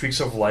 2 streaks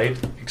of light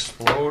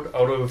explode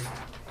out of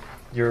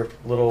your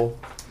little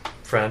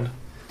friend,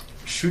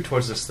 shoot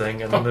towards this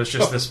thing, and then there's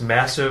just this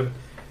massive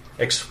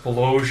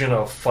explosion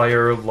of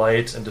fire,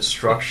 light, and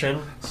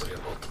destruction Say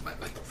hello to my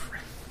little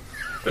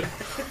friend.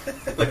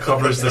 that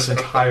covers this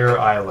entire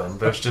island.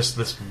 There's just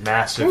this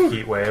massive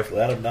heat wave.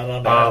 Glad I'm not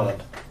on the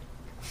island.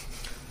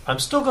 I'm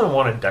still going to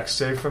want a dex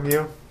save from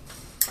you.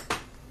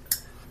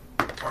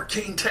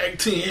 Arcane tag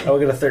team. I will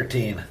get a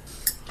 13.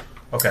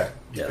 Okay.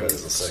 Yeah, that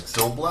is a 6.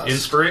 Still blessed.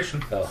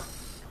 Inspiration. Oh,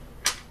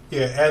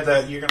 Yeah, add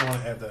that. You're gonna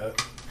want to add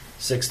that.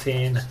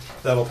 16.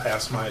 That'll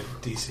pass my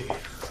DC.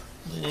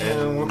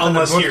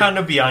 Unless we're kind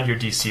of beyond your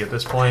DC at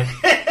this point.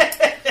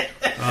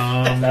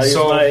 Now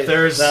So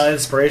there's now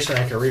inspiration.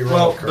 I can reroll.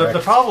 well, correct? the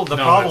problem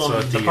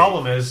that's a the D8.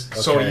 problem is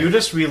so Okay. you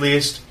just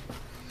released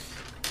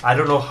I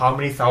don't know how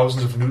many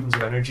thousands of newtons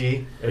of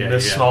energy in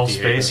this small D8,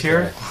 space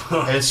here,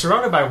 and it's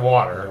surrounded by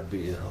water. That'll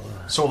be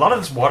So a lot of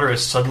this water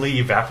is suddenly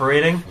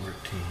evaporating. 14.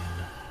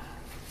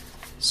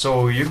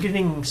 So you're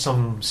getting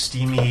some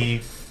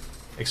steamy,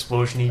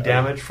 explosion-y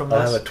damage from I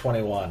have a this.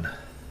 21.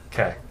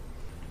 Okay.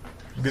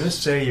 I'm gonna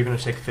say you're gonna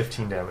take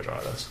 15 damage out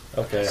of this.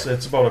 Okay. So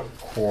it's about a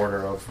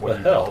quarter of what What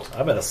you the hell? dealt.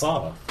 I'm in a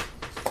sauna.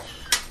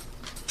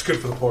 It's good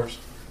for the pores.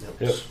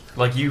 Yep.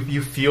 Like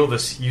you feel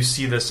this, you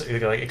see this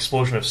like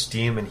explosion of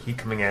steam and heat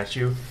coming at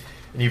you,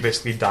 and you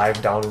basically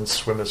dive down and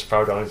swim as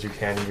far down as you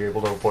can, and you're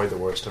able to avoid the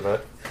worst of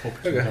it. Hope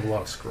you have a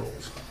lot of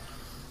scrolls.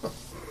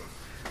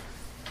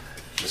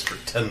 Mr.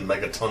 10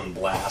 megaton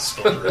blast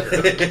over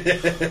here.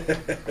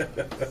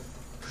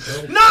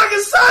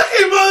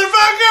 Nagasaki,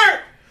 motherfucker!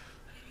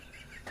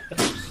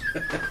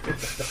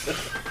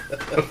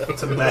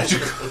 It's a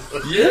magical.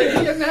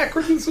 Yay,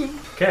 anachronism.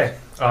 Okay,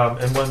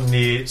 and when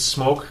the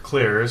smoke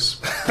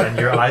clears and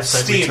your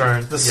eyesight Steam.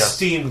 returns, The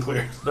steam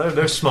clear.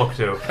 there's smoke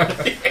too.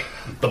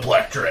 The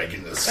black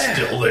dragon is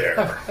still there.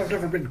 I've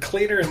never been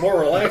cleaner and more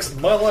relaxed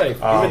in my life,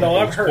 even though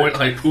I'm hurt. Point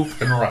I poop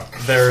and run.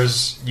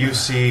 You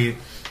see,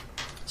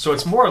 so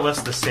it's more or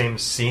less the same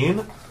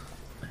scene,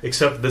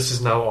 except this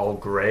is now all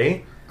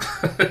gray,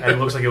 and it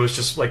looks like it was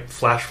just like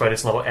flash fried.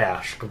 It's now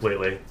ash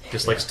completely,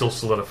 just like still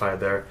solidified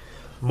there.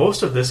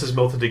 Most of this is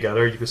melted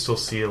together. You can still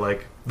see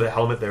like the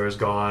helmet there is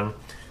gone.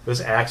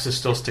 This axe is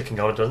still sticking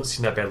out. It doesn't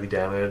seem that badly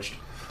damaged.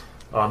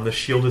 The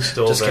shield is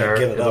still Just can't there.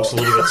 get It it looks a out.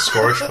 little bit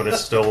scorched, but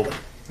it's still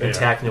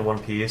intact and in one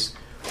piece.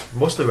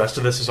 Most of the rest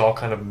of this is all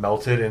kind of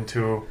melted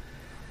into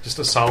just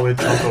a solid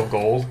chunk of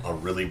gold. A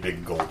really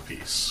big gold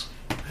piece.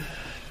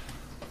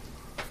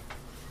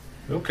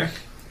 Okay.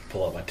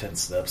 Pull out my 10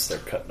 snips. They're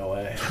cutting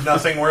away.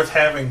 Nothing worth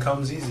having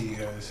comes easy, you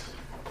guys.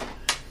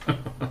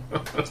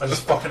 I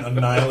just fucking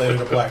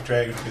annihilated a black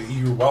dragon.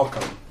 You're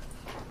welcome.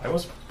 That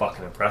was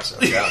fucking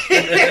impressive. Yeah,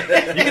 you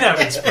can have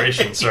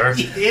inspiration, sir.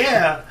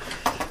 Yeah.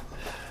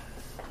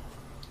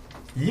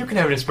 You can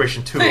have an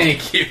inspiration too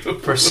Thank you.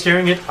 for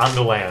scaring it on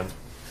the land.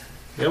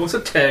 It was a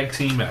tag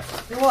team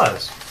effort. It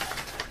was.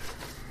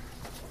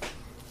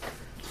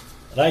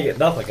 And I get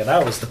nothing, and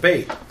I was the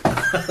bait.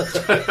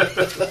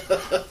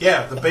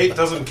 Yeah, the bait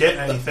doesn't get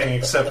anything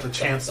except the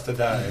chance to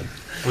die.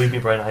 Believe me,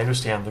 Brian. I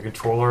understand. The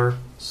controller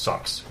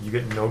sucks. You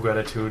get no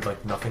gratitude.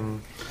 Like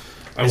nothing.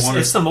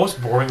 It's the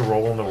most boring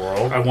role in the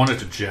world. I wanted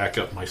to jack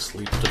up my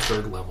sleep to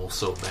 3rd level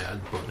so bad,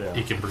 but Yeah.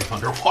 he can breathe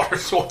underwater,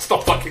 so what's the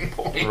fucking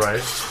point?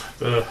 Right.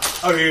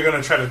 Oh, you're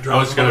gonna try to I drown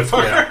was the gonna,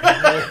 motherfucker?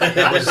 yeah.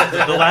 That was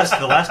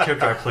the last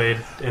character I played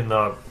in the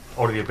Out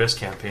of the Abyss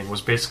campaign was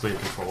basically a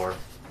controller.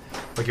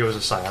 Like it was a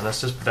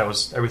psionicist, but that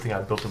was everything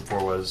I built him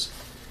for was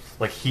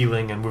like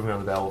healing and moving on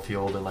the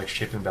battlefield and like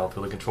shaping the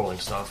battlefield and controlling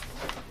stuff.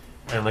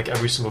 And like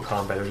every single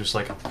combat, it was just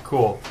like,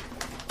 cool,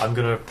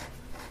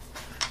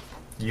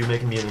 you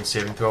making me an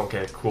saving throw?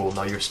 Okay, cool,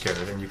 now you're scared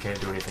and you can't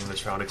do anything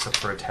this round except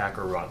for attack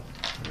or run.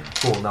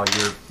 Cool, now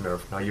you're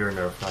nerfed, now you're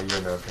nerfed, now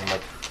you're nerfed. And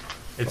like,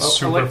 it's Well, I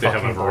super like to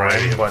have fucking a variety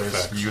boring, of but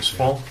effects, it's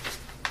useful.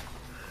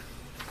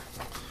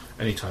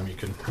 Anytime you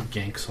can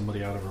gank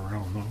somebody out of a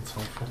round, though, it's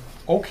helpful.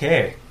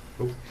 Okay.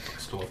 Oh, I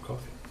still have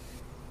coffee.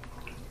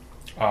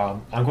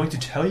 I'm going to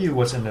tell you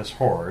what's in this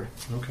horde.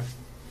 Okay.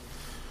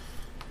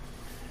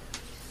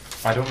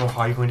 I don't know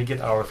how you're going to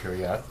get out of here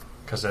yet,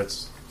 because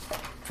it's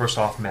first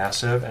off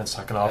massive and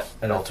second off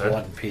And it's melted.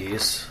 one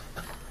piece.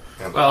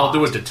 And Well, I'll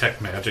do a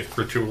detect magic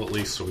for 2 at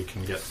least so we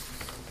can get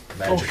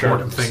Magic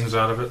important items. things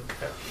out of it.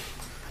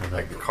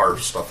 I can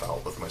carve stuff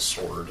out with my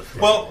sword. if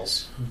Well, nothing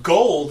else.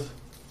 gold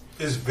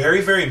is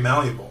very, very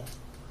malleable.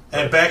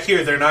 And back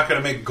here, they're not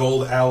going to make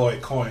gold alloy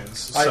coins.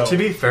 So To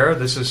be fair,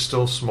 this is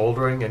still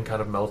smoldering and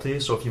kind of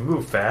melty, so if you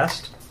move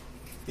fast,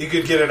 you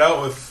could get it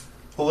out with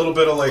a little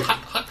bit of like.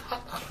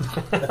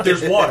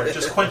 There's water,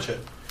 just quench it.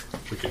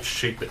 We could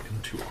shape it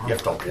into armor. You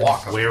have to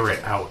walk and wear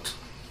it out.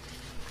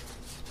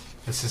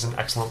 this is an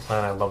excellent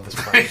plan. I love this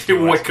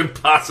plan. What could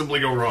possibly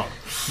go wrong?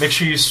 Make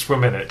sure you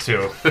swim in it,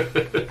 too.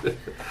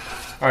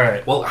 All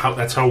right. Well,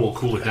 that's how we'll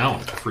cool it down.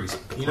 To freeze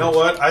it. You know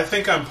what? I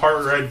think I'm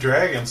part red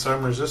dragon, so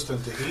I'm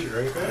resistant to heat,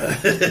 right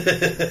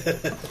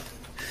there.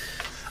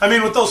 I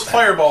mean, with those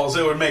fireballs,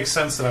 it would make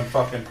sense that I'm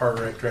fucking part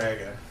red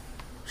dragon.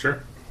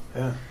 Sure.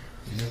 Yeah.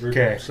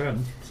 Okay. Said,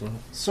 so.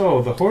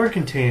 So the hoard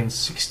contains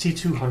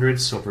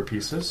 6,200 silver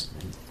pieces,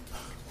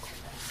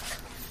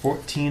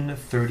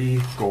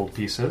 1,430 gold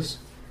pieces,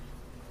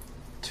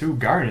 2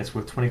 garnets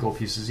with 20 gold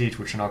pieces each,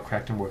 which are now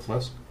cracked and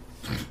worthless,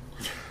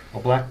 a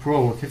black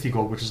pearl with 50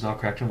 gold, which is now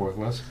cracked and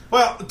worthless.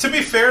 Well, to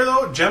be fair,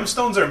 though,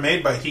 gemstones are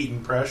made by heat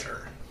and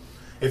pressure.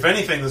 If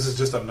anything, this is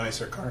just a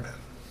nicer garnet.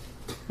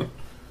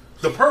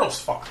 The pearl's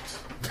fucked.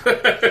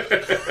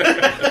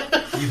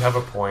 You have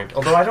a point.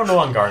 Although I don't know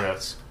on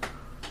garnets.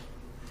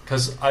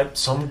 Because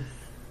some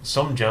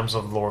gems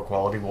of lower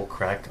quality will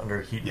crack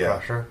under heat and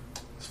pressure.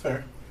 That's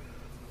fair.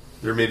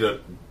 They're made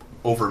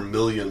over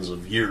millions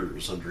of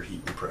years under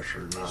heat and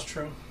pressure. That's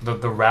true.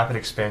 The rapid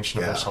expansion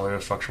of their cellular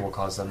structure will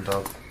cause them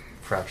to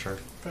fracture.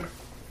 Fair.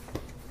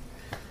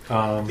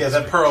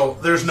 That pearl,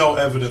 there's no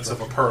evidence of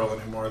a pearl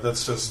anymore.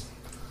 That's just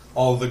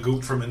all the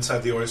goop from inside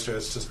the oyster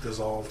is just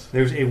dissolved.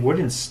 There's a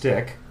wooden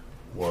stick.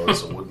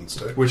 Was a wooden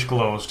stick. Which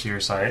glows to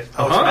your sight.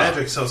 Oh, it's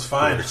magic, so it's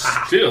fine.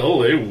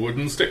 Still a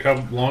wooden stick.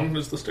 How long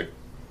is the stick?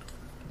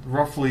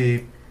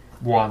 Roughly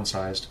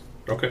wand-sized.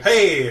 Okay.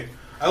 Hey,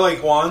 I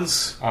like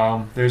wands.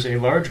 There's a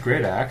large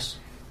great axe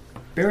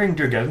bearing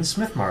Durgeddon's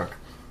smith mark,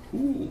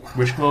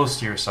 which glows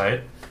to your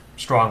sight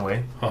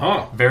strongly.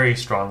 Very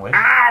strongly.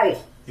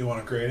 Ow! You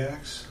want a great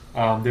axe?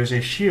 There's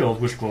a shield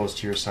which glows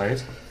to your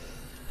sight.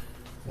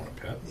 Want a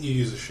pet? You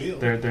use a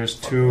shield. There's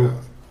 2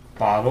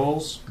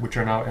 bottles which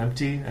are now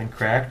empty and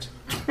cracked.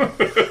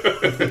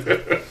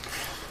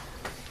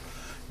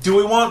 Do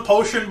we want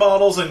potion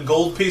bottles and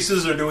gold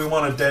pieces, or do we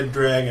want a dead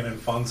dragon and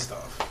fun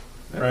stuff?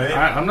 Right?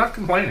 I'm not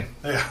complaining.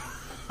 Yeah.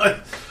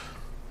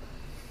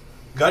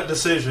 Gut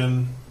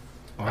decision.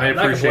 I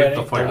appreciate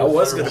the fire. I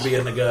was going to be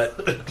in the gut.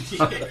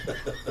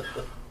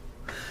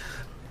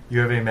 You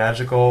have a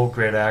magical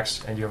great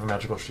axe and you have a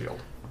magical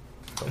shield.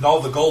 And all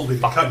the gold we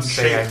can cut Fucking and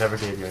say I shape. never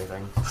gave you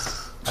anything.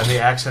 And the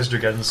axe has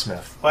Durgeddon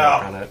Smith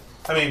Well, on it.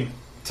 I mean,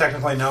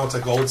 technically now it's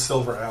a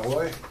gold-silver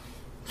alloy.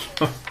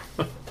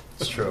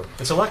 It's true.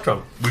 It's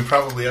Electrum. We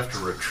probably have to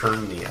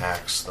return the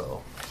axe,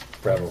 though.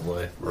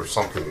 Probably. Or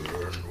something.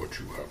 Learn what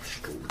you have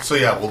stolen. So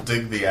yeah, we'll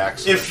dig the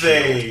axe. If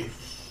they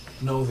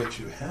know that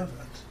you haven't.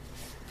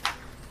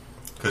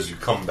 Because you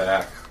come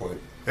back like,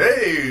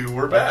 hey,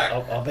 we're back.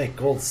 I'll make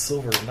gold,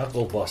 silver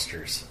knuckle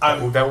busters.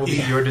 That will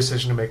be your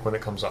decision to make when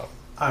it comes up.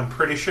 I'm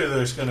pretty sure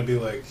there's going to be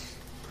like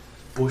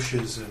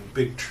bushes and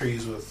big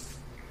trees with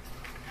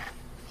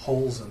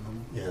holes in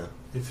them. Yeah.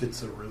 If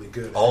it's a really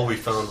good. All we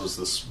found was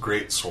this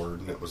great sword,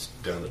 and it was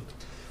dented.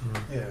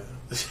 Yeah.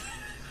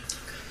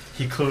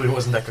 He clearly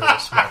wasn't that good of a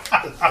smith.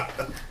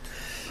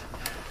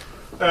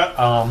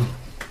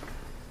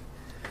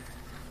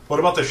 What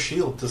about the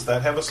shield? Does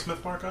that have a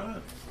smith mark on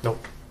it?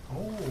 Nope.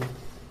 Oh.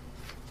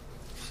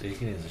 So you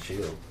can use a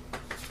shield.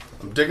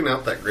 I'm digging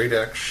out that great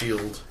axe,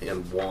 shield,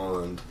 and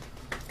wand.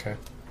 Okay.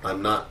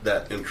 I'm not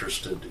that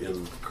interested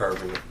in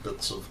carving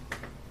bits of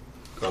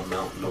a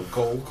mountain of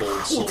gold We'll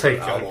silver take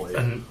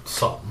alloy.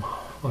 some.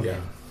 Yeah.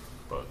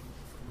 But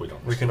we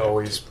don't. We can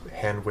always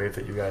hand wave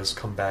that you guys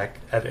come back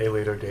at a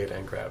later date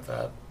and grab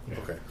that. Yeah.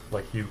 Okay.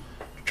 Like you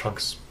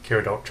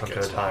carry it out chunk Get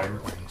at a some time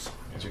things.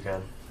 as you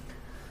can.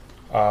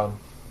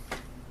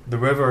 The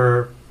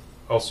river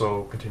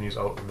also continues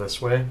out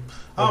this way,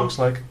 it looks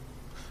like.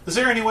 Is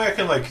there any way I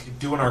can like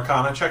do an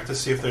Arcana check to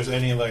see if there's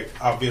any like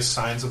obvious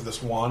signs of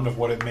this wand of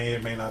what it may or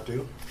may not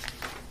do?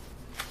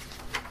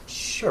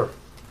 Sure.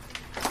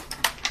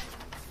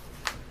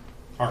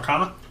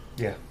 Arcana?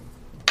 Yeah.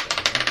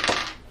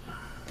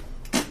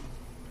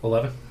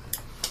 11.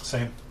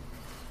 Same.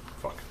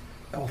 Fuck.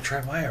 I will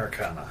try my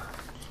Arcana.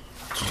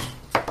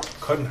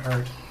 Couldn't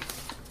hurt.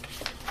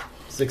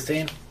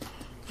 16?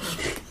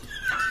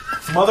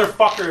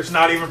 Motherfucker is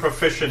not even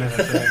proficient in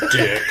it.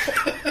 Dick.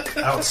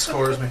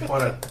 Outscores me.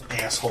 What an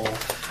asshole.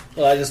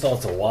 Well, I just know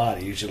it's a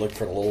wand. You usually look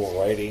for the little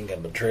writing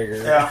and the trigger.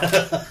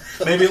 Yeah.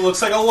 Maybe it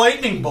looks like a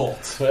lightning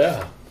bolt.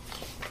 Yeah.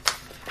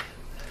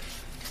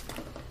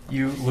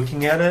 You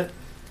looking at it,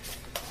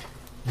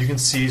 you can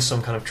see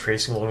some kind of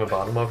tracing along the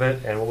bottom of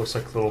it, and what looks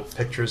like little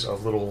pictures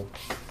of little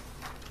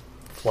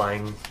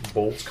flying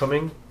bolts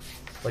coming,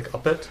 like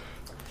up it,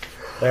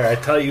 There, I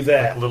tell you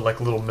that. like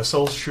little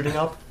missiles shooting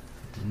up.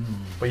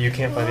 But you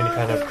can't find any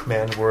kind of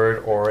command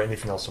word or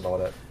anything else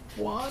about it.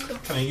 Wand?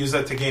 Can I use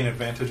that to gain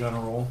advantage on a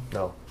roll?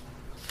 No.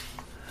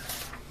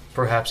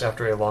 Perhaps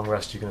after a long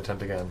rest, you can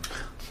attempt again.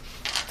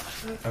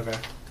 Okay.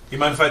 You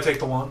mind if I take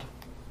the wand?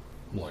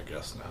 Well, I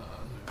guess not.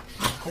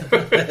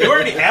 You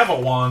already have a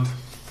wand.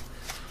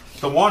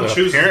 The wand But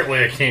chooses.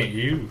 apparently I can't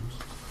use.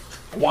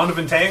 Wand of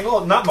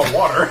Entangle? Not in the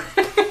water.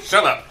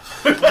 Shut up.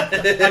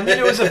 I mean,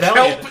 it was a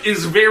valiant. Help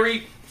is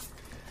very...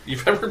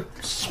 You've ever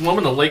swum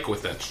in a lake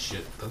with that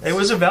shit. It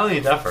was a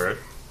valiant effort.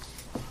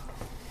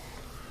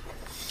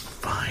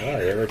 Oh, you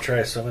ever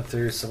try swimming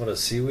through some of the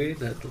seaweed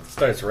that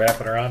starts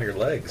wrapping around your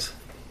legs?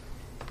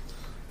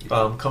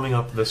 Coming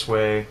up this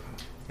way,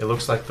 it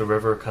looks like the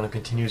river kind of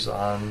continues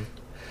on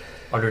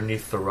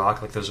underneath the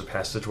rock. Like there's a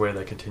passageway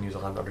that continues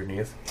on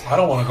underneath. I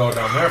don't want to go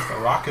down there if the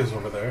rock is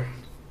over there.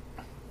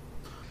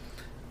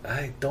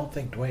 I don't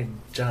think Dwayne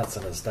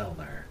Johnson is down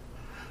there.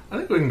 I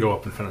think we can go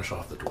up and finish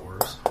off the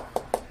dwarves.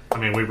 I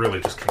mean, we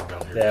really just came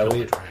down here Yeah, to kill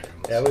we- the dragons.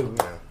 Yeah, we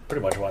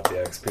pretty much want the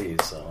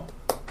XP, so...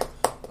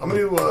 I'm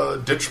going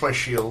to ditch my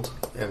shield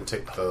and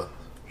take the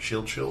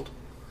shield.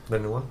 The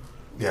new one?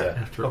 Yeah.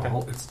 After Okay.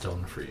 all, it's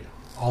done for you.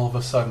 All of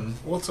a sudden,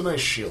 Well, it's a nice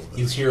shield.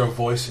 you hear a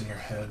voice in your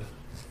head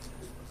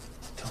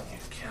telling you,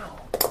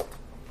 kill.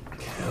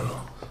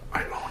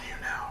 I own you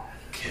now.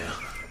 Kill.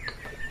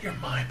 You're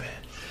my bitch.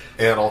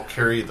 And I'll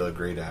carry the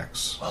great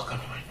axe. Welcome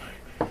to my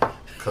nightmare.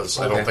 Because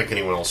I don't think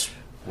anyone else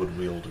would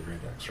wield a great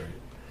axe, right?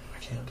 I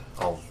can't.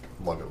 I'll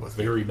lug it with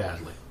me. Very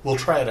badly. We'll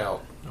try it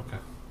out.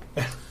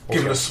 Okay.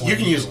 Give it a swing. You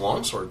can use a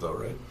longsword, though,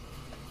 right?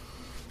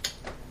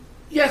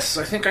 Yes,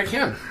 I think I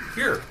can.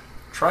 Here,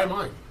 try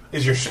mine.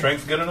 Is your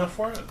strength good enough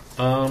for it?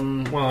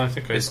 Well, I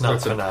think It's not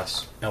that's an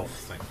finesse. elf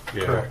thing.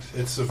 Yeah. Correct.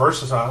 It's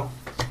versatile.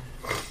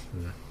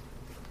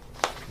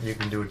 You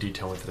can do a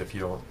detail with it if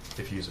you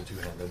use it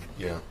two-handed.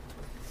 Yeah.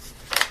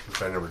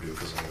 Which I never do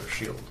because I have a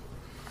shield.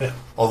 Yeah.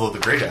 Although the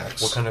great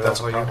axe, What kind of that's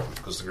elf a are you? problem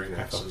because the great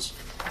axe is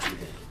two-handed,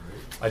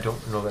 right? I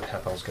don't know that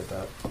half elves get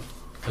that.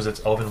 Because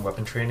it's elven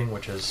weapon training,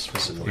 which is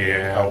specifically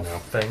Yeah, an I elf know.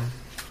 thing.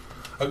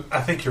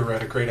 I think you're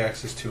right. A great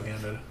axe is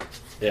two-handed.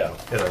 Yeah.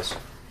 It is.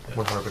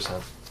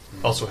 100%.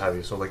 Also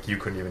heavy, so like you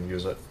couldn't even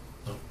use it.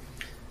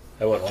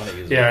 I wouldn't want to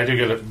use it. Yeah, I do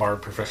get a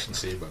bard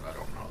proficiency, but I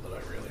don't know that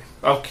I really...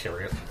 I'll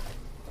carry it.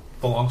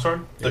 The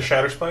longsword? The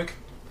shatter spike?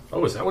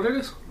 Oh, is that what it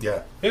is?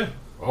 Yeah. Yeah.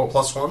 Oh,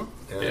 +1?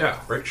 And Yeah.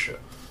 Great shit.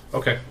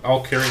 Okay,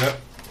 I'll carry that.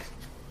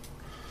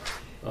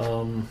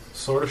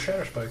 Sword of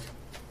shatter spike.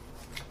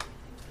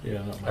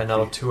 Yeah. that might And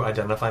now be- to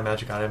identify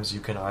magic items, you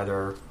can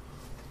either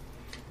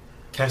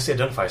cast the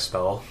identify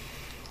spell,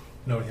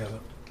 No, he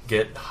hasn't.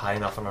 get high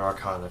enough on an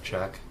arcana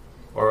check,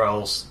 or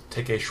else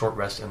take a short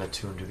rest and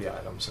attune to the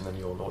items, and then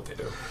you'll know what they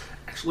do.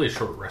 Actually, a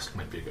short rest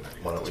might be a good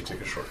idea. Why don't we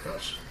take a short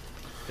rest?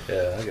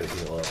 Yeah, I gotta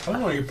heal up. I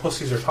don't know what you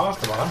pussies are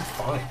talking about. I'm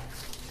fine.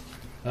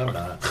 I'm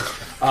not.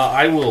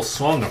 I will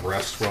song of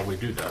rest while we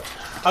do that.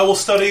 I will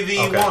study the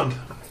Okay. wand.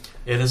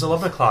 It is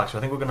 11 o'clock, so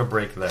I think we're going to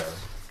break there.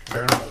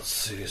 Fair enough. Let's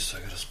see, so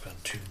I gotta spend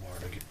 2 more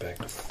to get back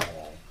to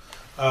full.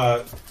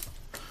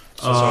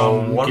 So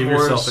one give more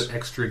yourself s- an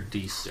extra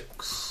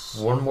d6.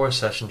 One more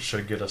session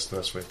should get us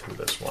this way through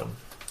this one.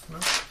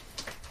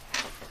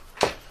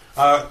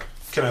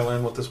 Can I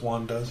learn what this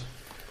wand does?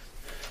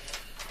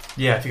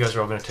 Yeah, if you guys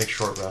are all going to take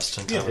short rests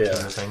and kind of Yeah.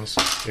 attune to things.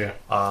 Yeah.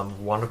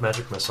 Wand of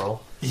Magic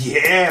Missile,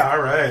 Yeah,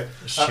 all right.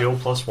 Shield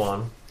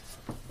 +1,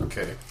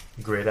 Okay.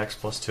 Great Axe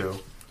 +2,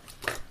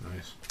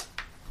 Nice.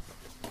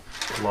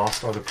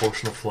 Lost are the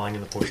Potion of Flying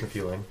and the Potion of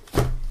Healing.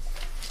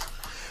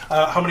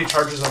 How many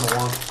charges on the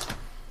wand?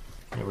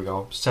 Here we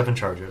go. 7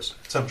 charges.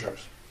 7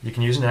 charges. You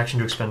can use an action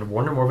to expend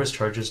one or more of its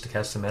charges to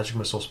cast a Magic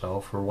Missile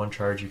spell. For 1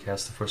 charge, you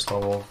cast the first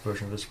level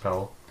version of the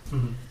spell.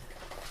 Mhm.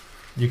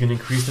 You can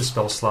increase the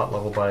spell slot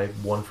level by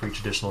 1 for each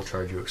additional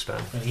charge you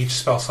expend. And each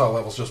spell slot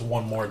level is just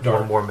one more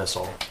dart. One more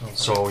missile. Okay.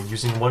 So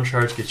using 1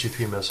 charge gets you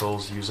 3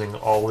 missiles. Using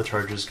all the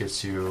charges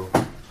gets you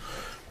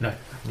No.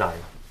 9.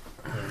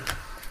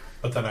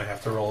 But then I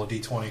have to roll a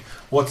d20.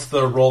 What's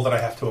the roll that I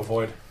have to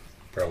avoid?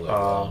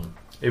 Probably.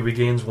 It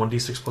regains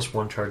 1d6 plus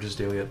 1 charges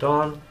daily at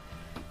dawn.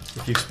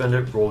 If you expend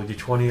it, roll a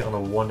d20. On a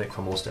 1, it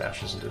crumbles to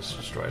ashes and is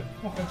destroyed.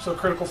 Okay, so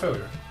critical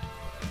failure.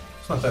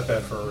 It's not that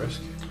bad for a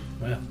risk.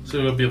 yeah. So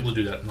you'll be able to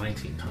do that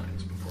 19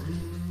 times before.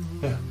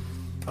 Yeah,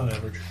 on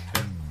average.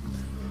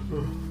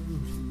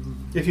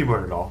 If you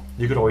burn it all.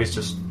 You could always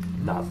just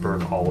not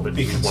burn all of it.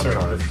 Be in one charge.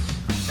 conservative.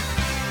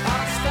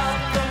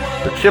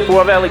 The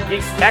Chippewa Valley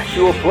Geeks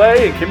Actual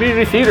Play and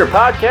Community Theater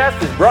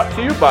Podcast is brought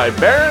to you by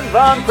Baron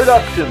Von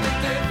Productions.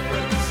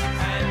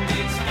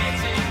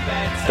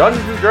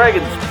 Dungeons &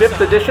 Dragons 5th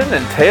Edition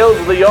and Tales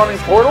of the Yawning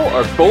Portal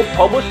are both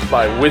published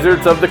by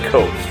Wizards of the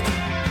Coast.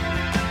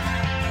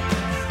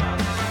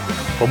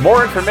 For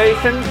more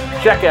information,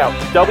 check out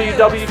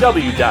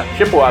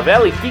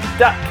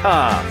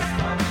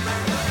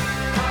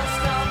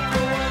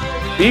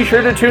www.chippewavalleygeek.com. Be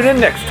sure to tune in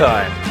next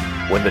time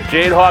when the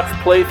Jadehawks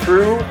play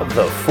through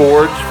the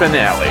Forge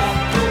finale.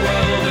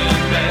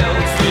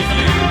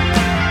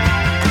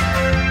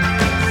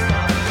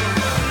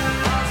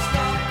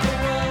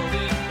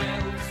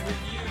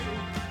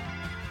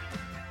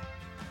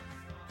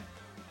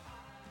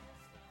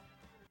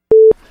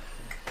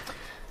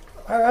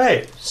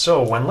 Alright,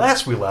 so when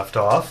last we left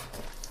off,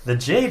 the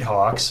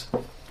Jadehawks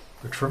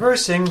were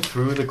traversing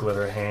through the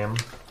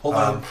Glitterham. Hold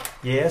on.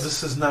 Yes?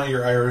 This is not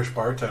your Irish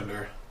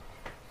bartender.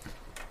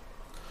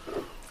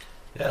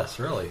 Yes,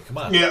 really. Come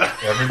on. Yeah.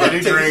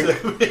 Everybody drink.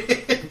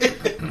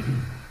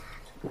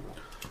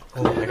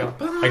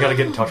 Oh, I gotta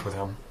get in touch with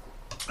him.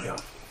 Yeah.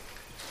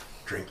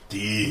 Drink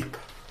deep.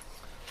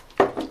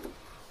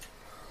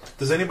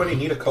 Does anybody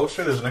need a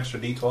coaster? There's an extra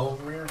D12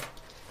 over here.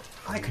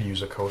 I could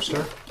use a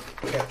coaster.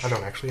 Catch. I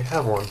don't actually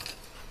have one.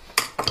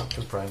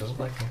 Because Brian doesn't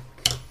like me.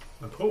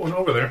 I put one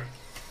over there.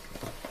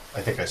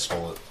 I think I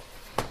stole it.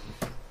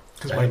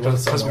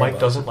 Because Mike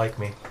doesn't like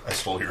me. I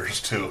stole yours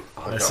too.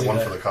 I I've got see one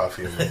that. for the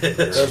coffee. And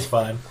That's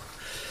fine.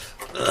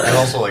 and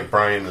also, like,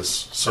 Brian is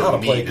so How to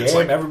play a neat. game? It's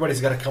like Everybody's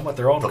got to come with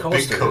their own the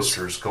coasters. big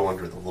coasters go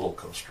under the little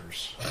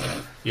coasters.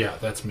 Yeah,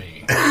 that's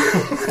me.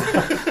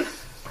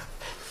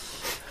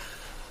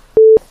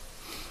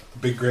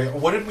 Big Great.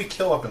 What did we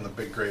kill up in the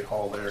Big Great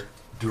Hall there?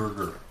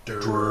 Durger.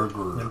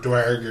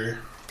 Dwarger.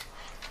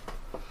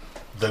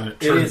 Then it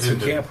Idiots turns who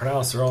into can't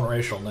pronounce their own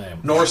racial name.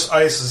 Norse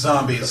ice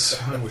zombies.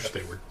 I wish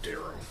they were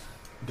Darrow.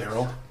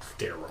 Daryl.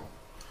 Darrow.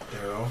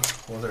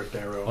 Well, they're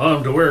Daryl.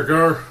 I'm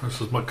Dwergar. This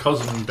is my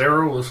cousin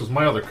Darrow. This is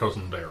my other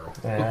cousin Darrow.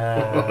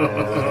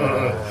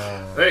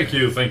 Thank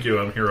you.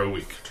 I'm here a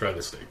week. Try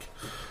the steak.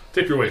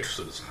 Tip your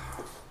waitresses.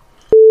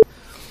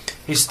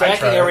 He's stacking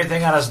tried.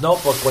 everything on his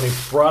notebook when he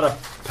brought a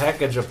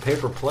package of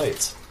paper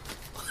plates.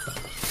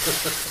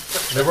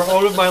 They were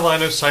out of my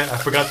line of sight. I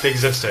forgot they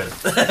existed.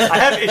 I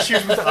have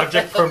issues with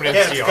object permanency,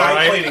 Yeah, it's guy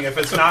alright? cleaning. If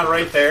it's not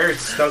right there, it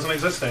doesn't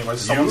exist anymore.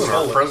 Someone you and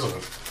stole our it.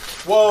 president.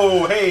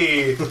 Whoa,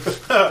 hey.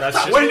 That's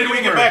just When did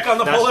we get back on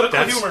the political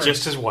that's humor?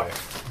 just his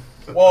wife.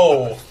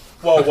 Whoa.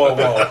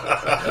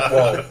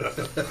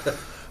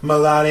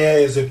 Melania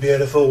is a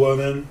beautiful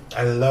woman.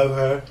 I love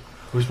her.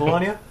 Who's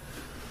Melania?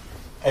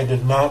 I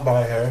did not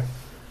buy her.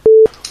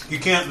 You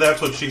can't,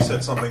 that's what she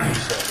said, something you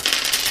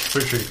said.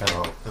 Pretty sure you can.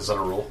 Oh, is that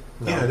a rule?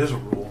 Yeah, it is a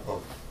rule.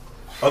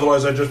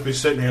 Otherwise, I'd just be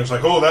sitting here. It's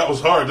like, oh, that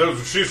was hard. That was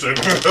what she said.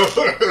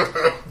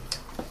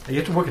 You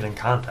have to work it in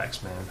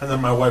context, man. And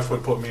then my wife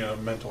would put me in a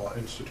mental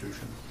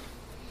institution.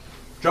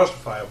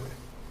 Justifiably.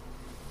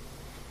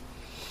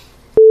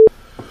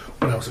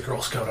 When I was a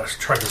Girl Scout, I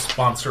tried to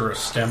sponsor a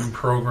STEM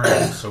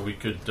program so we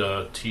could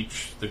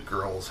teach the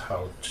girls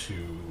how to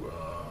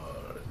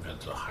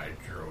invent a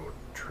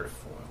hydrotrefoil.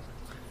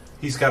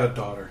 He's got a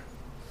daughter.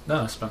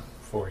 No, I spent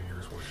 4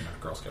 years working at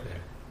a Girl Scout.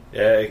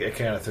 Yeah, it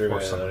kind of threw me. Or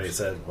That summers. he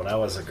said, when I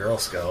was a Girl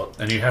Scout.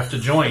 And you have to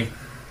join.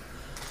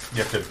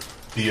 You have to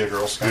be a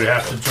Girl Scout. You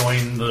have to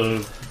join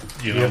the,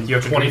 you have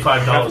to $25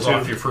 have to-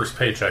 off your first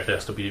paycheck. It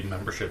has to be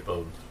membership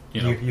of,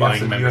 You buying have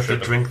to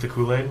membership. drink the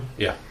Kool-Aid.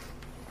 Yeah.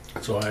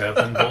 So I have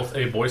been both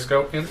a Boy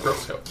Scout and a Girl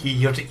Scout.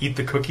 You have to eat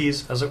the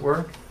cookies, as it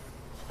were.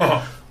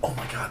 Oh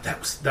my God,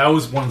 that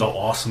was one of the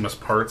awesomest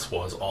parts.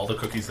 Was all the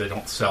cookies they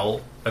don't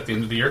sell at the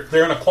end of the year.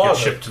 They're in a Get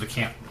closet. shipped to the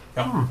camp.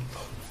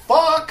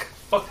 Fuck!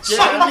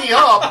 Sign me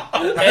up!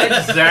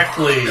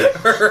 Exactly.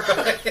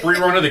 Free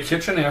run of the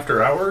kitchen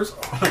after hours.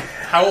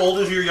 How old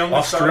is your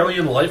youngest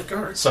Australian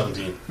lifeguards.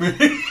 17.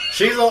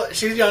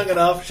 She's young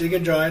enough. She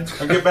can join.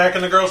 son? Get back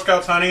in the Girl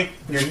Scouts, honey.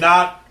 You're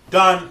not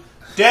done.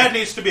 Dad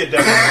needs to be a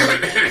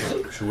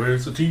dad. She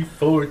wears a T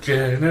for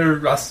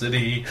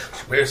generosity.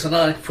 She wears an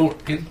I for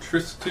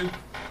interest too.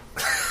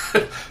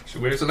 She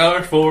wears an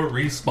R for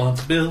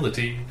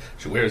responsibility.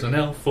 She wears an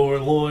L for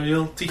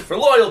loyalty. For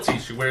loyalty.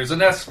 She wears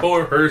an S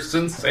for her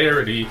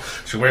sincerity.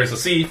 She wears a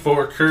C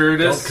for Don't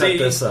courtesy.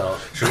 cut this out.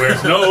 She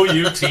wears no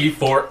UT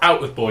for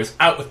out with boys,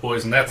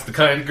 and that's the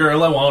kind of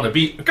girl I want to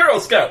be. A Girl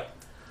Scout.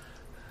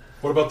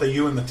 What about the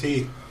U and the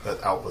T?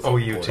 That out with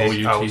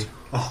O-U-T. boys. OUT.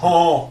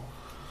 Oh.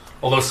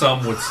 Although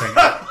some would sing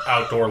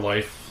outdoor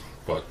life,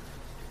 but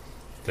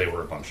they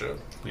were a bunch of,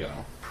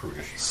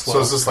 prudish. So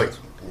is this like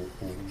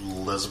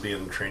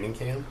lesbian training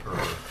camp? Or?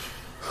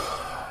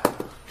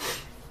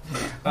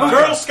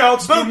 Girl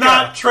Scouts do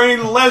not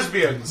train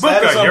lesbians.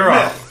 That is a you're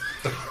myth.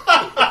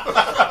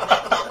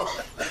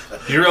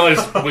 You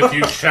realize with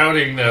you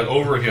shouting that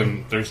over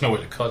him, there's no way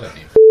to cut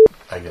any.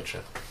 I get you.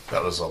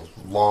 That was a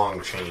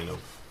long chain of...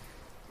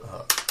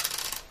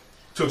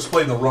 To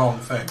explain the wrong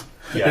thing.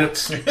 Yeah.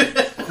 It's,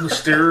 the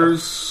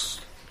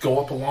stairs go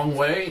up a long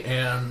way,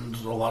 and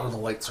a lot of the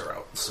lights are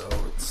out, so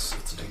it's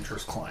a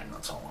dangerous climb.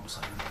 That's all I'm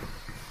saying.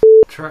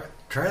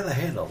 Try the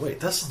handle. Wait,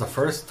 this is the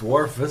first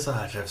dwarf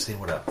visage I've seen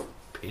with a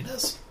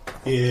penis?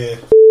 Yeah.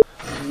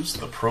 Who's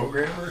the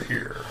programmer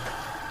here?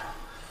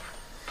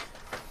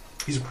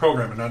 He's a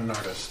programmer, not an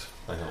artist.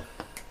 I know.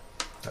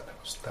 That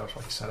was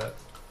why he said it.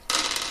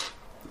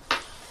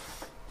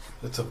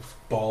 It's a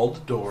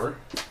bald door.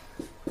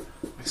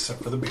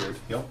 Except for the beard.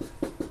 Yep.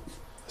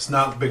 It's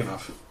not big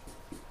enough.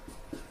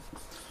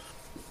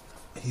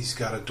 He's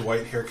got a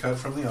Dwight haircut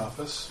from The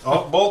Office.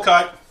 Oh, bowl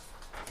cut.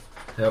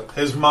 Yep.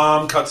 His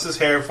mom cuts his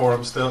hair for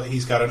him still.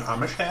 He's got an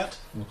Amish hat.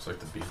 Looks like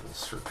the Beatles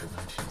circa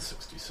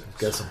 1966.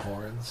 Got some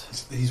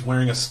horns. He's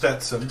wearing a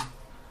Stetson.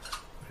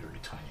 Very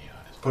tiny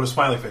eyes. Put a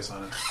smiley face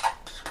on it.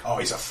 Oh,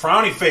 he's a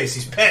frowny face.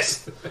 He's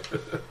pissed.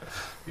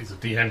 He's a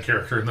DN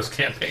character in this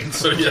campaign,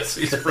 so yes,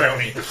 he's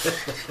frowny.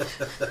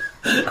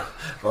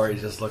 Or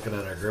he's just looking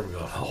at our grip and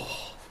going,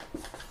 oh.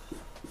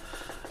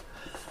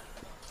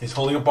 He's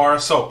holding a bar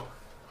of soap.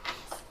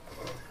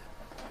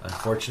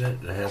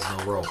 Unfortunate, it has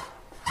no rope.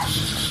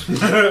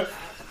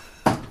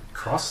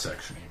 Cross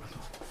section, even.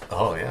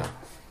 Oh, yeah.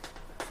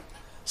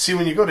 See,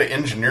 when you go to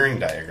engineering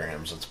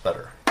diagrams, it's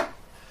better.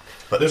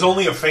 But there's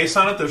only a face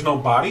on it. There's no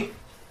body.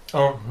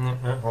 Oh,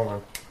 hold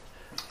on.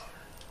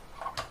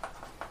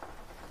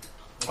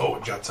 Oh,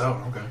 it juts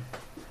out. Okay.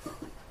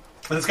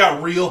 And it's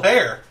got real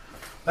hair.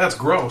 That's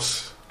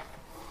gross.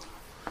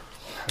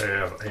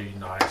 Have a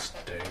nice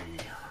day.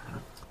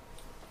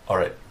 All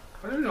right.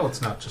 I didn't know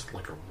it's not just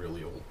like a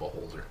really old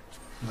beholder.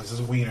 This is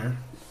a wiener.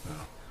 No.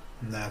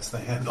 And that's the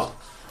handle.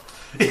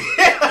 Does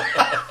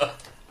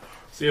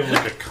he have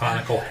like a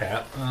conical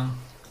hat?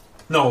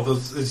 No,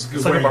 it's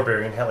It's like a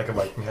barbarian hat, like a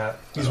Viking hat.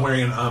 He's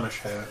wearing an Amish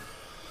hat.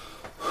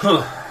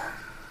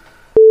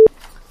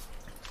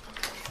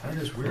 That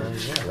is weird.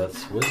 Yeah,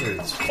 that's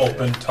wizards.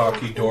 Open,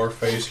 talky door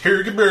face.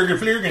 Hirgenbergen,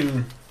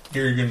 Fliergen,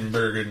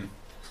 Hirgenbergen.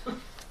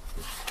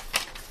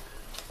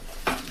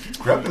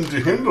 Grabbing the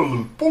handle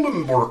and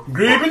pulling work.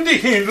 Grabbing the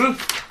handle,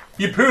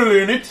 you pull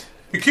in it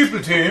a couple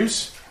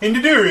times, and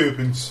the door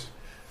opens.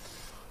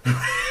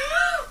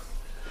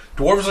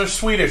 Dwarves are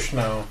Swedish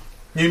now.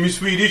 Name is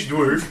Swedish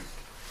dwarf.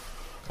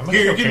 I'm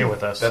actually okay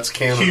with this. That's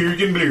canon.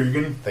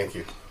 Hirgenbergen. Thank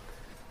you.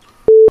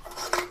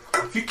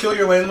 If you kill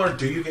your landlord,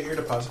 do you get your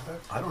deposit back?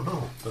 I don't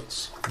know.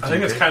 That's. I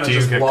think it's kind of Do you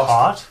just get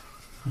lost.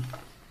 caught?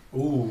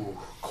 Ooh,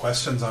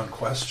 questions on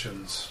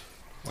questions.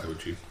 Why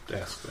would you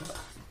ask that?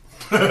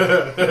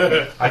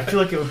 I feel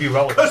like it would be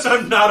relevant. Because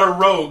I'm not a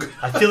rogue.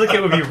 I feel like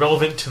it would be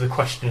relevant to the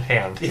question at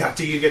hand. Yeah,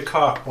 do you get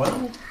caught?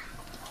 Well,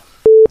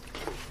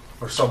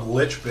 or some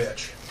lich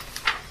bitch.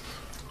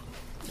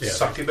 Yeah.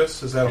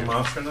 Succubus? Is that a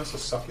monster in this? A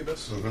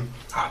succubus? Mm-hmm.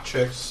 Hot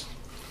chicks.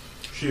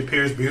 She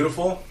appears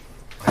beautiful.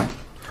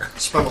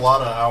 Spent a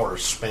lot of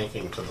hours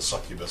spanking to the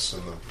succubus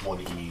in the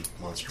 1E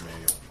monster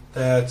manual.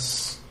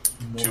 That's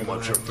Too more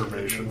much than I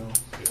information. know.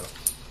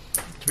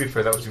 Yeah. To be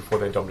fair, that was before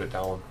they dumbed it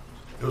down.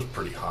 It was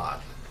pretty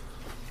hot.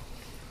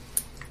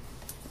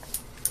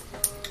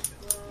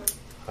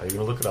 How are you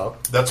going to look it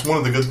up? That's one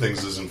of the good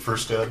things is in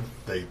First Ed,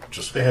 they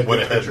had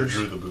went good ahead and pictures.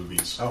 drew the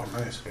boobies. Oh,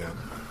 nice. Yeah.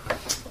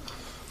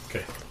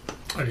 Okay.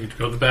 I need to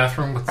go to the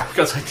bathroom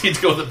because I need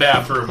to go to the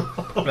bathroom.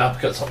 Not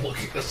because I'm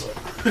looking this up.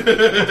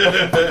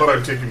 But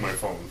I'm taking my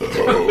phone.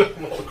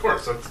 Well, of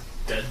course, that's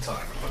dead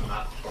time if I'm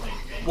not playing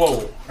a game.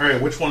 Whoa.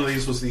 Alright, which one of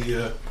these was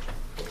the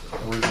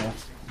original?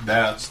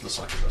 That's the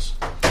succubus.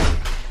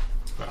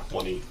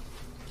 1E.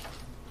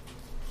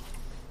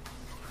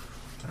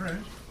 Alright.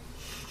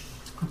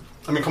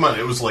 I mean, come on,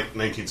 it was like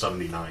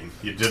 1979.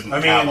 You didn't I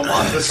have a mean,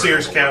 lot of the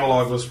Sears travel.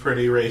 catalog was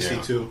pretty racy,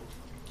 Yeah. too.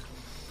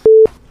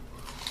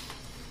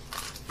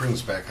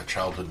 Brings back a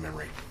childhood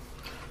memory.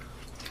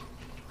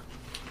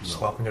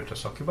 Swapping it to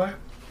succubi?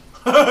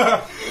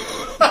 About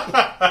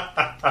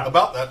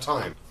that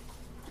time,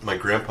 my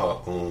grandpa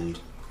owned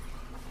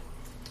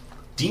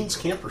Dean's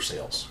Camper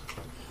Sales.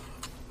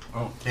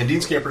 Oh. And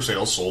Dean's Camper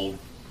Sales sold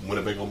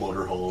Winnebago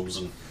motorhomes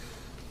and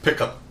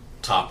pickup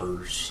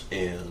toppers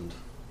and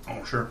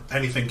Oh, sure.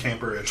 Anything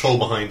camper-ish.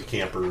 tow-behind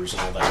campers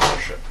and all that kind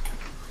of shit.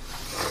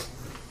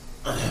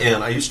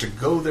 And I used to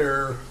go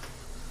there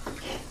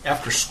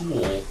after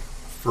school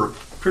for a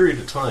period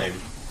of time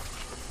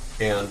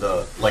and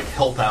like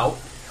help out,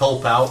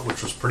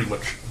 which was pretty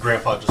much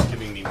Grandpa just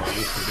giving me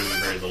money for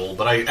doing very little.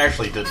 But I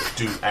actually did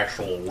do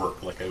actual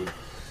work. Like I would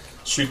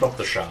sweep up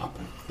the shop.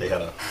 They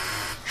had a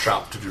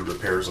shop to do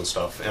repairs and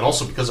stuff. And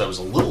also because I was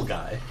a little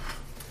guy,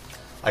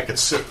 I could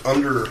sit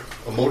under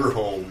a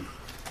motorhome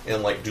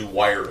and like do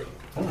wiring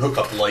and hook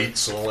up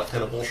lights and all that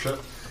kind of bullshit.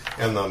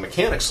 And the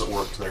mechanics that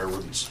worked there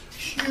were these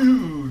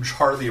huge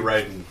Harley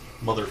riding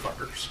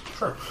motherfuckers.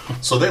 Sure.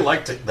 So they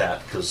liked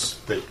that because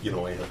they,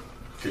 I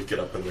could get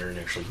up in there and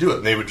actually do it.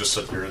 And they would just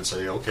sit there and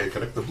say, "Okay,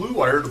 connect the blue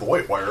wire to the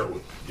white wire,"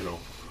 with,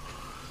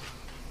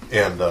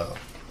 And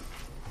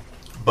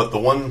but the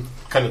one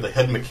kind of the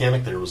head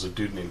mechanic there was a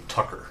dude named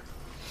Tucker.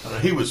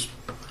 And he was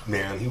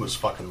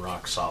fucking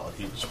rock solid.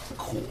 He was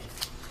cool.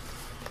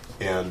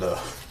 And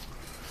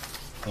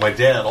my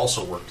dad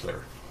also worked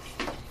there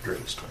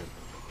during this time.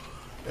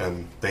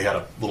 And they had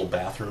a little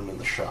bathroom in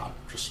the shop,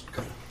 just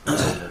kind of a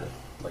little,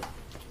 like,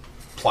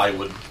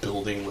 plywood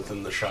building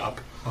within the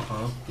shop.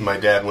 Uh-huh. My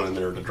dad went in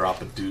there to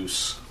drop a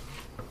deuce.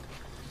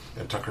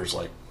 And Tucker's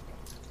like,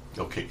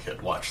 "Okay,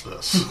 kid, watch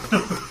this."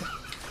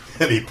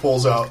 And he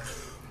pulls out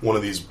one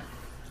of these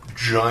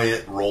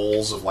giant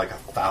rolls of like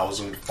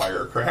 1,000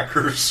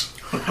 firecrackers.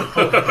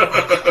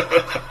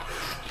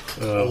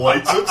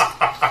 Lights it,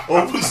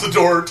 opens the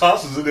door,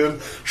 tosses it in,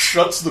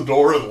 shuts the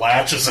door, and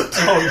latches it.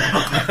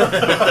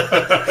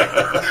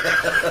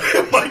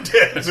 And my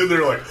dad's in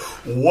there like,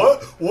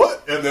 "What?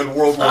 What?" And then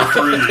World War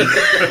III.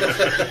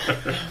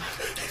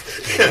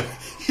 And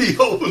he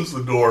opens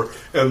the door,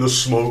 and the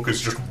smoke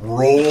is just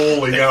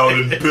rolling out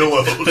in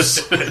billows.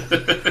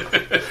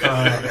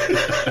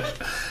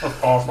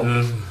 Awful.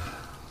 Dad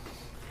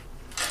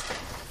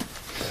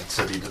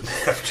said he didn't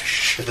have to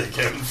shit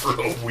again for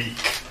a week.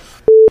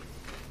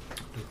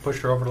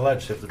 Push her over the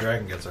ledge, see if the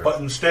dragon gets her. But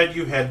instead,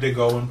 you had to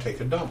go and take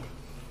a dump.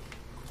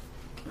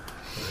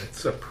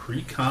 It's a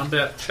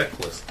pre-combat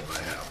checklist that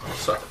I have. I'm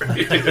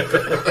sorry.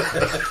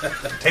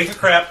 Take a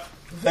crap,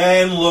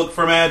 then look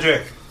for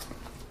magic.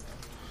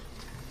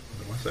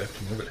 Otherwise, I have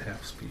to move at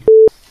half speed.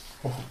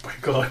 Oh my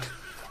god.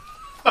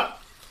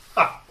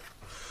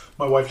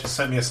 My wife just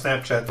sent me a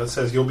Snapchat that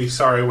says, "You'll be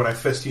sorry when I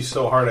fist you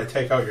so hard I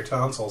take out your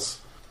tonsils."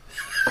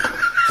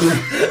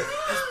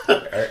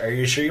 Are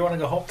you sure you want to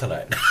go home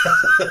tonight?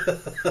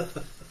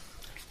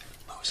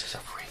 Moose is a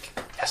freak.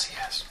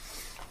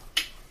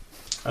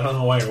 I don't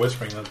know why you're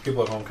whispering that.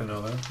 People at home can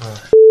know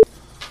that.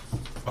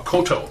 A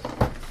Koto.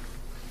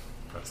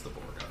 That's the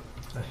board.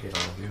 I hate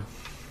all of you.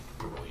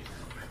 Brilliant.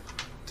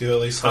 Do you at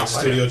least like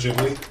Studio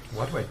Ghibli?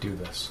 Why do I do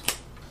this?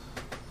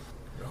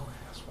 You're all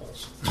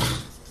assholes.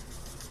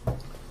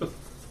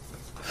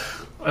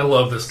 I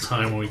love this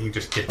time when we can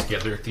just get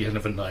together at the end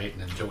of a night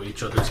and enjoy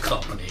each other's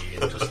company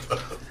and just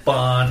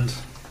bond.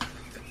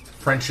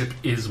 Friendship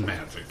is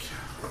magic.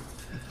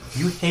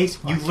 You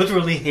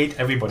literally hate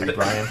everybody,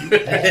 Brian. You're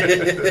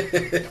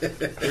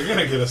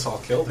gonna get us all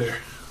killed here.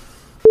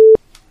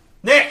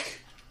 Nick!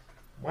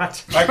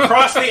 What? I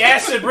crossed the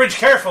acid bridge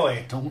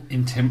carefully. Don't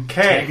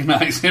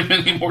antagonize him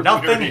anymore.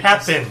 Nothing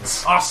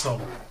happens.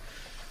 Awesome.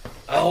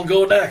 I'll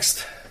go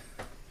next.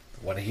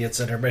 When he hits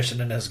intermission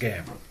in his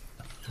game.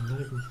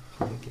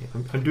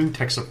 I'm doing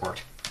tech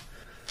support.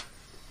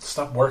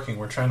 Stop working.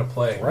 We're trying to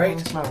play. Right?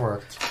 It's not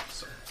work.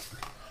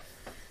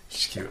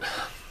 She's cute.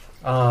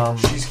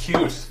 She's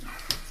cute.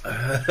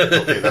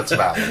 Okay, that's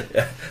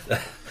valid.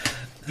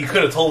 You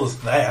could have told us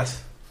that.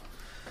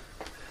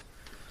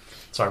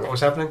 Sorry, what was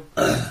happening?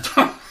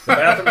 The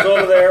bathroom's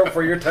over there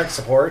for your tech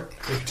support.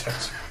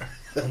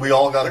 We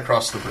all got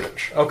across the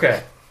bridge.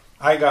 Okay.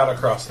 I got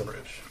across the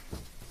bridge.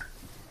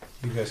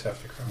 You guys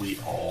have to cross. We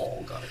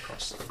all got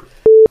across the bridge.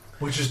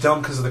 Which is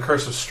dumb because of the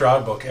Curse of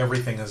Strahd book.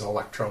 Everything is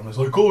Electrum. It's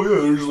like, oh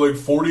yeah, there's like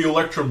 40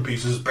 Electrum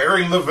pieces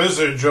bearing the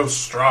visage of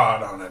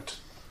Strahd on it.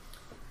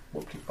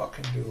 What do you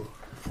fucking do?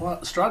 Well,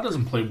 Strahd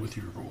doesn't play with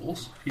your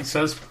rules. He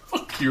says,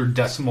 fuck your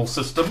decimal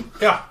system.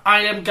 Yeah.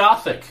 I am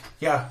Gothic.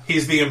 Yeah,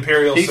 he's the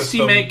Imperial Hasty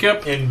system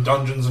makeup. in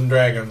Dungeons and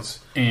Dragons.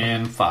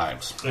 And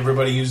 5s.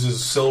 Everybody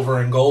uses silver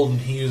and gold, and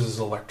he uses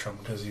Electrum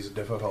because he's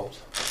difficult.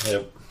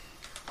 Yep.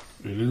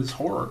 It is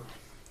horror.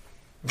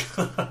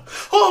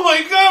 Oh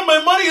my god, my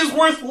money is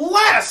worth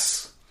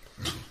less!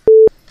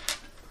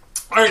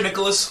 Alright,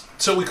 Nicholas,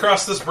 so we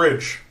crossed this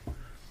bridge.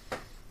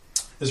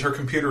 Is her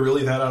computer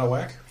really that out of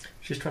whack?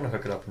 She's trying to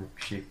hook it up and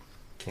she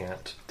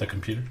can't. The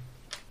computer?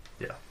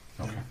 Yeah.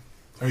 Okay.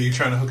 Are you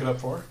trying to hook it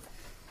up for her?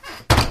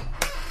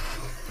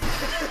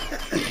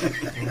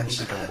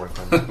 This is gonna work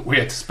then. We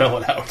had to spell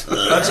it out.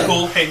 That's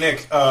cool. Hey,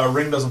 Nick,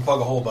 ring doesn't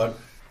plug a hole, bud.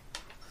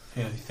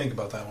 Yeah, think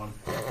about that one.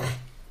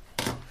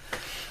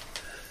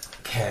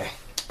 Okay.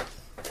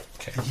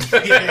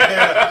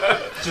 Yeah.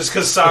 Just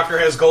because soccer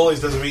has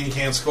goalies doesn't mean you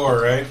can't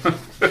score, right?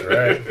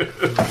 Right.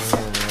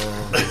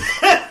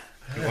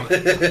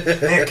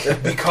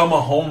 Nick, become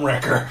a home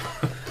wrecker.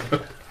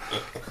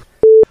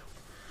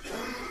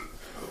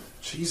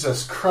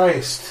 Jesus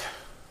Christ.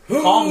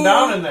 Calm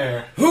down in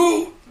there.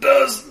 Who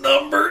does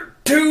number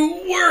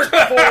 2 work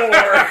for?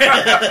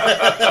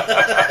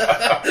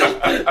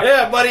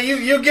 Yeah, buddy,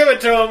 you give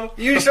it to him.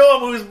 You show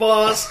him who's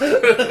boss.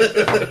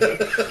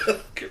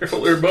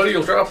 Careful there, buddy.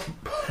 You'll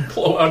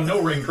blow out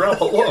no ring,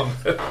 drop a lung.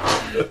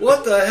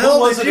 What the Who hell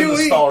was did it in you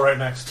the eat? stall right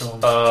next to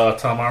him?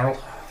 Tom Arnold.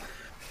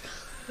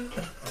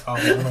 Tom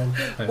Arnold.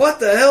 What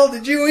the hell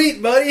did you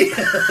eat, buddy?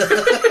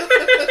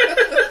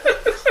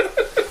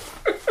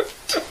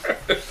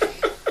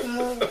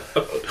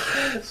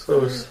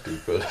 So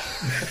stupid.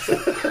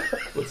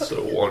 But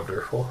so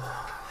wonderful.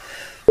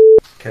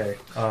 Okay.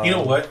 You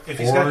know what? If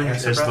he's got orange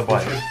acid is the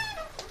breath,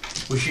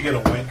 bite. we should get a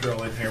white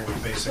girl in here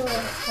with basic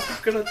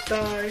breath. I'm gonna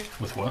die.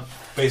 With what?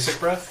 Basic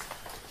breath?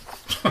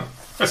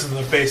 So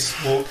the base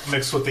will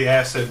mix with the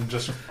acid and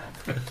just...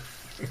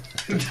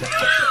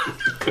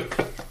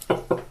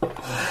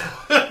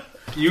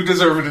 You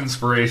deserve an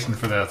inspiration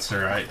for that,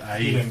 sir.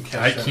 You didn't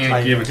catch that.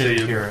 can't give it to didn't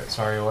you. hear it.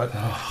 Sorry, what?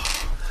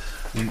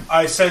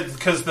 I said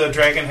because the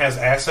dragon has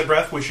acid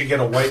breath, we should get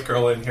a white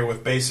girl in here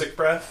with basic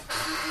breath.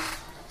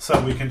 So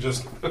we can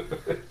just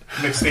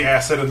mix the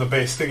acid and the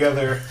base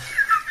together.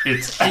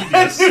 It's And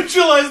tedious.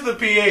 neutralize the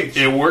pH.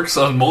 It works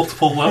on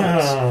multiple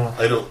levels.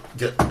 I don't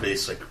get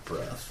basic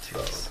breath,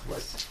 though.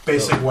 Like,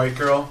 Basic white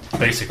girl.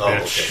 Basic Oh,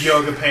 bitch. okay.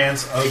 Yoga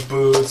pants, Ugg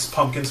boots,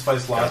 pumpkin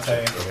spice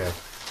latte. okay.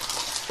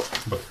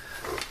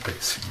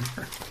 Basic.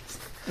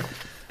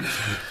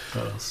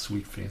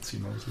 Sweet fancy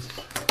Moses.